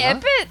something. I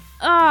don't know.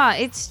 But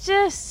it's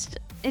just.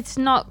 it's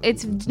not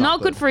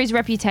good for his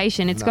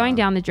reputation. It's going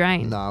down the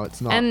drain. No,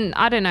 it's not. And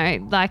I don't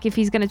know, like if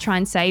he's going to try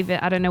and save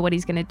it, I don't know what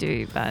he's going to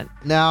do. But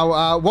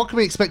now, what can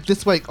we expect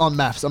this week on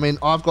Maths? I mean,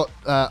 I've got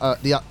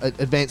the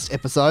advanced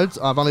episodes.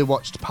 I've only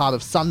watched part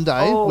of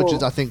Sunday, which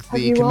is I think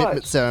the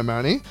commitment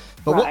ceremony.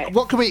 But Right.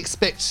 what can we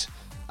expect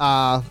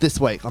this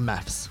week on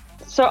Maths?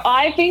 So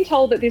I've been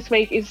told that this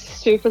week is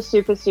super,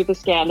 super, super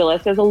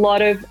scandalous. There's a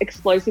lot of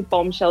explosive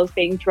bombshells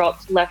being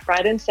dropped left,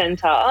 right and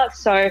centre.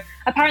 So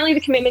apparently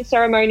the commitment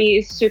ceremony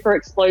is super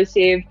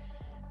explosive.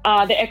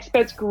 The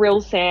experts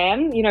grill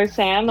Sam. You know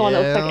Sam, the one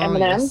that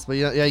looks like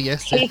Eminem.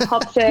 Yes. He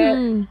cops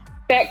it.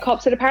 Beck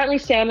cops it. Apparently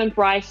Sam and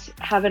Bryce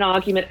have an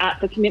argument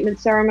at the commitment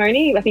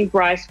ceremony. I think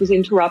Bryce was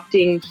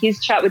interrupting his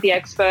chat with the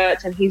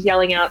experts and he's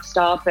yelling out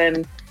stuff,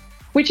 and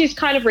which is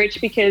kind of rich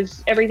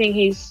because everything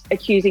he's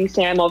accusing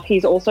Sam of,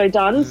 he's also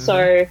done.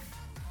 So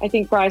I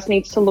think Bryce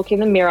needs to look in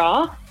the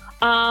mirror.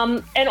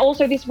 And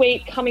also this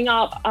week coming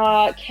up,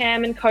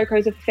 Cam and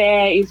Coco's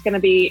affair is going to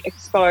be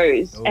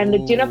exposed. And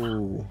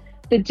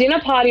the dinner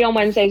party on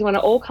Wednesday is when it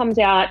all comes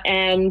out.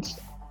 And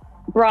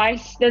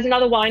Bryce, there's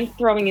another wine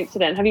throwing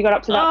incident. Have you got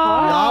up to that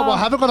part? No, well, I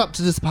haven't got up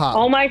to this part.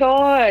 Oh my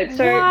God.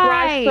 So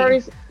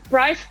Why?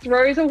 Bryce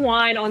throws a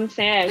wine on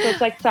Sam. So it's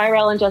like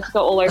Cyrell and Jessica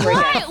all over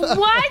again.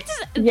 What?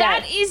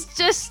 That is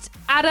just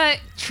utter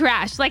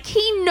trash. Like,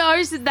 he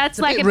knows that that's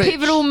like a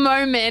pivotal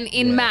moment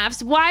in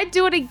Maths. Why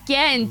do it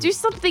again? Do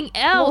something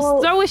else.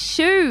 Well, throw a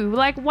shoe.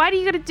 Like, why do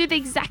you got to do the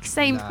exact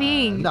same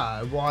thing?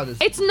 No, why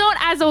does... It's not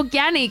as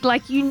organic.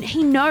 Like,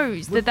 he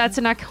knows that that's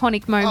an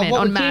iconic moment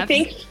on Maths. Do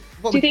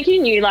you think he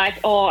knew, like,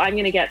 I'm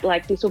going to get,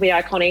 like, this will be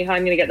iconic,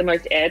 I'm going to get the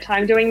most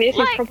airtime doing this?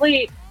 He's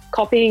probably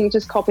copying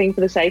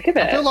for the sake of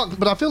it.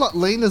 I feel like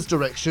Lena's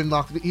direction,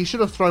 like, he should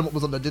have thrown what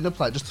was on the dinner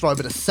plate. Just throw a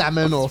bit of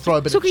salmon or throw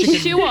a bit of chicken. Took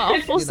his shoe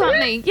off or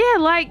something. Yeah,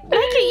 like,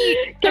 make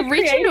it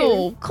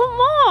original. Come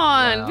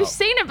on. Wow. We've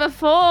seen it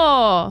before.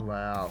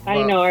 Wow.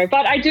 I know,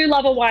 but I do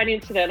love a wine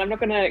incident. I'm not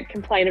going to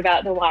complain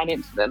about the wine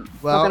incident.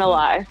 Not going to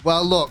lie.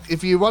 Well, look,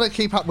 if you want to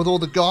keep up with all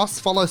the goss,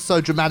 follow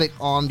So Dramatic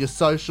on your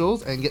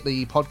socials and get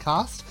the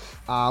podcast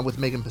with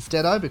Megan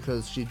Pistetto,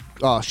 because she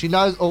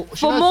knows.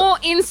 For more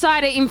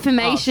insider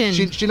information.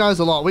 She knows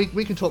a lot. We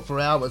can talk for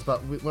hours,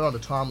 but we're on a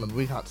time limit.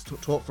 We can't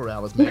talk for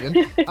hours,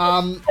 Megan.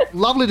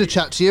 Lovely to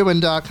chat to you,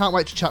 and can't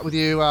wait to chat with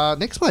you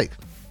next week.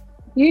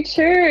 You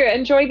too.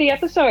 Enjoy the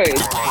episode.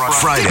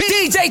 Friday.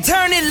 DJ,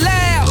 turn it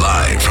loud.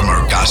 Live from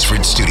our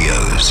Gosford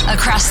studios.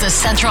 Across the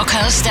Central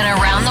Coast and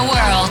around the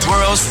world.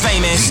 World's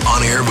famous. The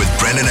On Air with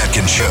Brendan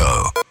Atkins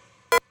show.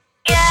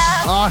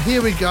 Oh,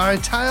 here we go.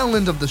 Tail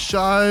end of the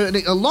show. And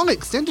a long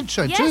extended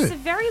show too. Yes, a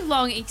very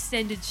long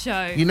extended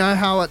show. You know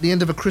how at the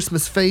end of a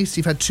Christmas feast,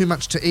 you've had too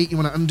much to eat, you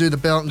want to undo the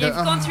belt and You've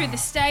go, gone through the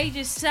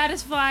stages,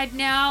 satisfied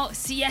now,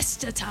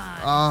 siesta time.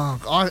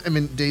 I am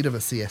indeed of a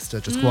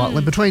siesta, just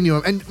quietly. Between you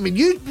and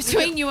you.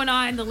 Between you and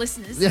I and the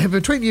listeners. Yeah,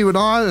 between you and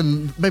I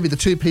and maybe the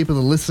two people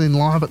that are listening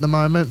live at the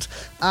moment.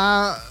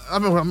 I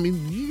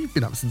mean, you've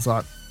been up since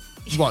like,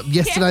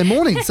 yesterday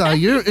morning. So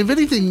if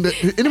anything,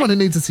 anyone who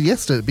needs a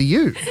siesta, it'd be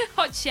you.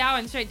 Hot shower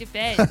and straight to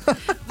bed.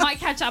 Might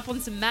catch up on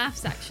some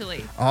maths,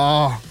 actually.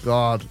 Oh,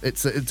 God.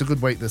 It's a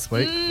good week this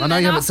week. I know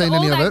you haven't seen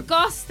any of it.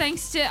 Goss,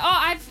 thanks to...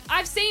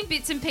 I've seen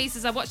bits and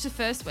pieces. I watched the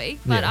first week,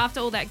 but after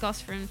all that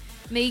goss from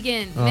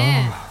Megan,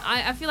 man,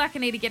 I feel like I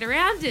need to get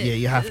around it. Yeah,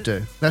 you have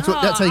to. That's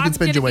how you can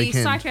spend your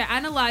weekend. I'm going to be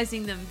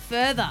psychoanalyzing them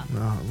further.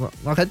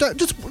 Okay,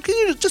 can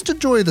you just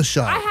enjoy the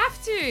show? I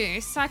have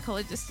to.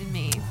 Psychologist in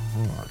me.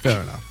 All right,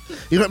 fair enough.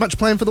 You got much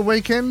planned for the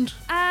weekend?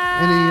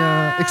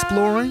 Any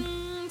exploring?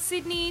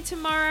 Sydney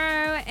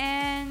tomorrow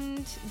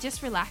and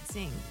just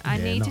relaxing. I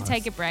need to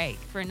take a break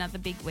for another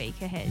big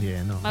week ahead.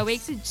 Yeah, nice. My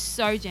weeks are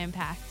so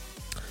jam-packed.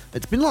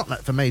 It's been like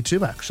that for me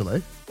too,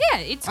 actually. Yeah,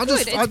 it's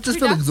good. I just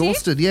feel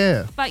exhausted,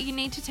 yeah. But you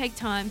need to take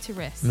time to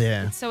rest.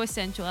 Yeah. It's so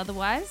essential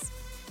otherwise.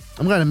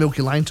 I'm going to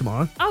Milky Lane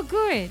tomorrow. Oh,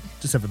 good.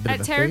 Just have a bit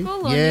at of a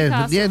Terrigal thing. or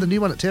Newcastle? The new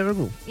one at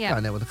Terrigal. Yeah.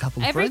 Going there with a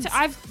couple of friends.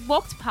 I've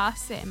walked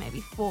past there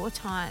maybe 4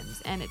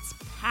 times and it's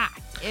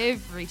packed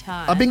every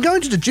time. I've been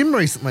going to the gym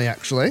recently,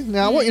 actually.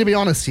 Now, I want you to be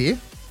honest here.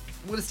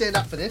 I'm going to stand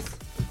up for this.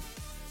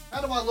 How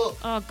do I look?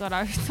 Oh, God,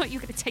 I thought you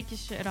were going to take your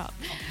shirt off.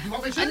 You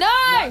want me to?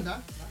 No!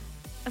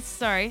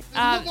 Sorry. Do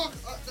I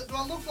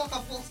look like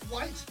I've lost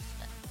weight?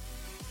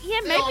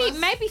 Yeah,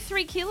 maybe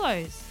 3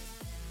 kilos.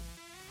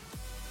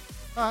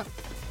 All right.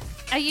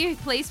 Are you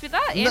pleased with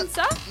that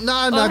answer?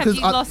 No, or because have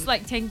you lost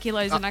like 10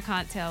 kilos and I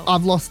can't tell?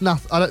 I've lost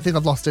nothing. I don't think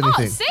I've lost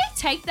anything. Oh, see?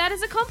 Take that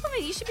as a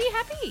compliment. You should be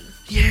happy.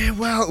 Yeah,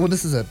 well,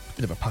 this is a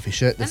bit of a puffy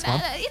shirt, this one.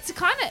 It's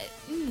kind of...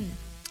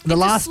 The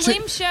last a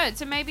slim shirt,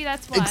 so maybe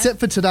that's why. Except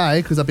for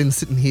today, because I've been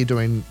sitting here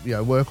doing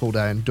work all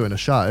day and doing a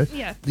show.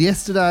 Yeah.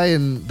 Yesterday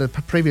and the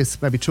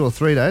previous maybe 2 or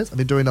 3 days, I've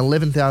been doing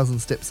 11,000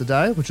 steps a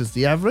day, which is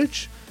the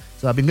average.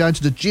 So I've been going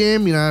to the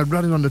gym,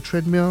 running on the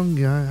treadmill,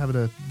 having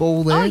a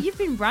ball there. Oh, you've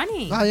been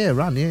running. Oh, yeah,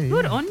 run, yeah.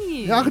 Good on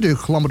you. Yeah, I could do a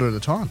kilometre at a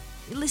time.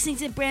 You're listening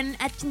to Brendan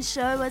Atkins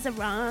show as a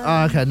run.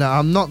 Oh, okay, no,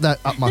 I'm not that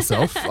up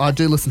myself. I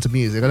do listen to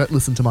music. I don't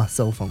listen to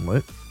myself on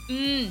loop.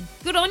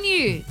 Good on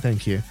you.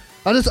 Thank you.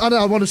 I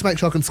wanted to make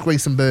sure I can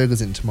squeeze some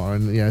burgers in tomorrow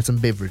and some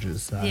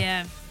beverages. So.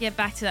 Yeah,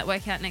 back to that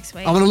workout next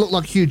week. I'm going to look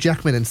like Hugh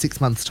Jackman in 6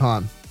 months'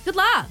 time. Good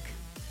luck.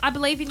 I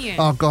believe in you.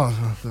 Oh God,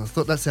 I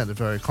thought that sounded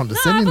very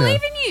condescending. No, I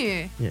believe in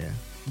you. Yeah.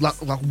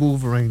 Like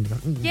Wolverine.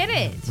 Get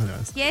it.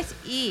 Get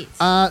it.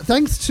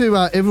 Thanks to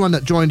everyone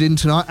that joined in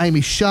tonight.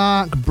 Amy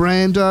Shark,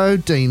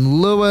 Brando, Dean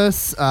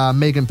Lewis,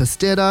 Megan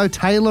Pistetto,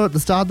 Taylor at the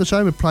start of the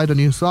show. We played a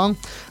new song.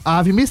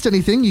 If you missed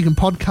anything, you can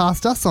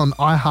podcast us on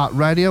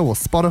iHeartRadio or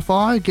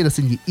Spotify. Get us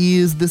in your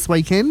ears this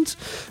weekend.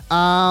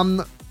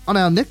 On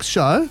our next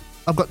show,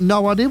 I've got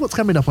no idea what's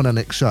coming up on our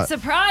next show.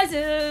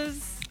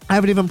 Surprises. I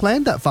haven't even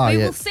planned that far yet.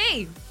 We will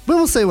see. We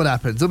will see what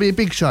happens. It'll be a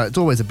big show. It's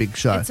always a big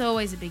show. It's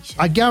always a big show.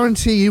 I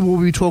guarantee you we'll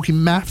be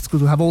talking maths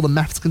because we'll have all the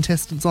maths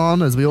contestants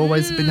on as we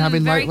always have been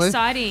having very lately.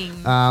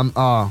 Exciting.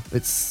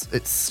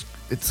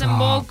 It's some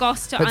more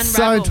goss to it's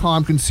unravel. so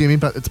time consuming,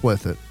 but it's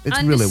worth it.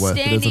 It's really worth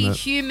it, isn't Understanding it?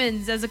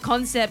 humans as a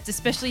concept,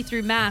 especially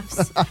through maths.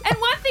 And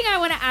one thing I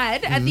want to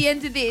add at the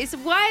end of this,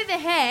 why the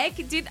heck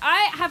did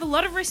I have a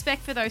lot of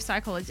respect for those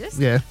psychologists?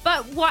 Yeah.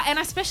 But why? And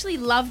I especially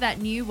love that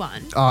new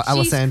one. Oh,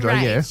 Alessandra,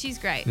 She's great. yeah. She's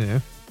great. Yeah.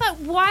 But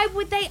why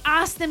would they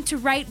ask them to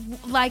rate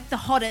like the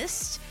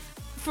hottest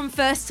from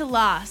first to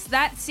last?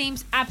 That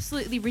seems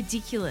absolutely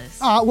ridiculous.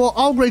 Well,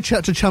 I'll reach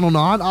out to Channel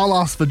 9. I'll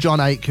ask for John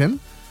Aitken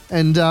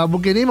and we'll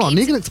get him on.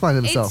 He can explain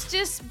himself. It's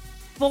just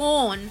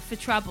born for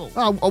trouble.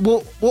 I'll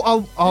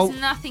There's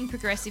nothing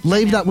progressive.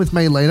 leave that with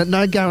me, Lena.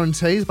 No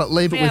guarantees, but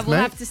leave it Yeah, with we'll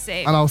me. have to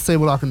see. And I'll see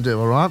what I can do,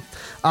 all right?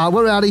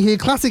 We're out of here.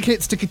 Classic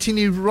hits to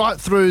continue right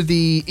through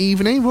the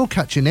evening. We'll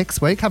catch you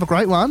next week. Have a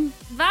great one.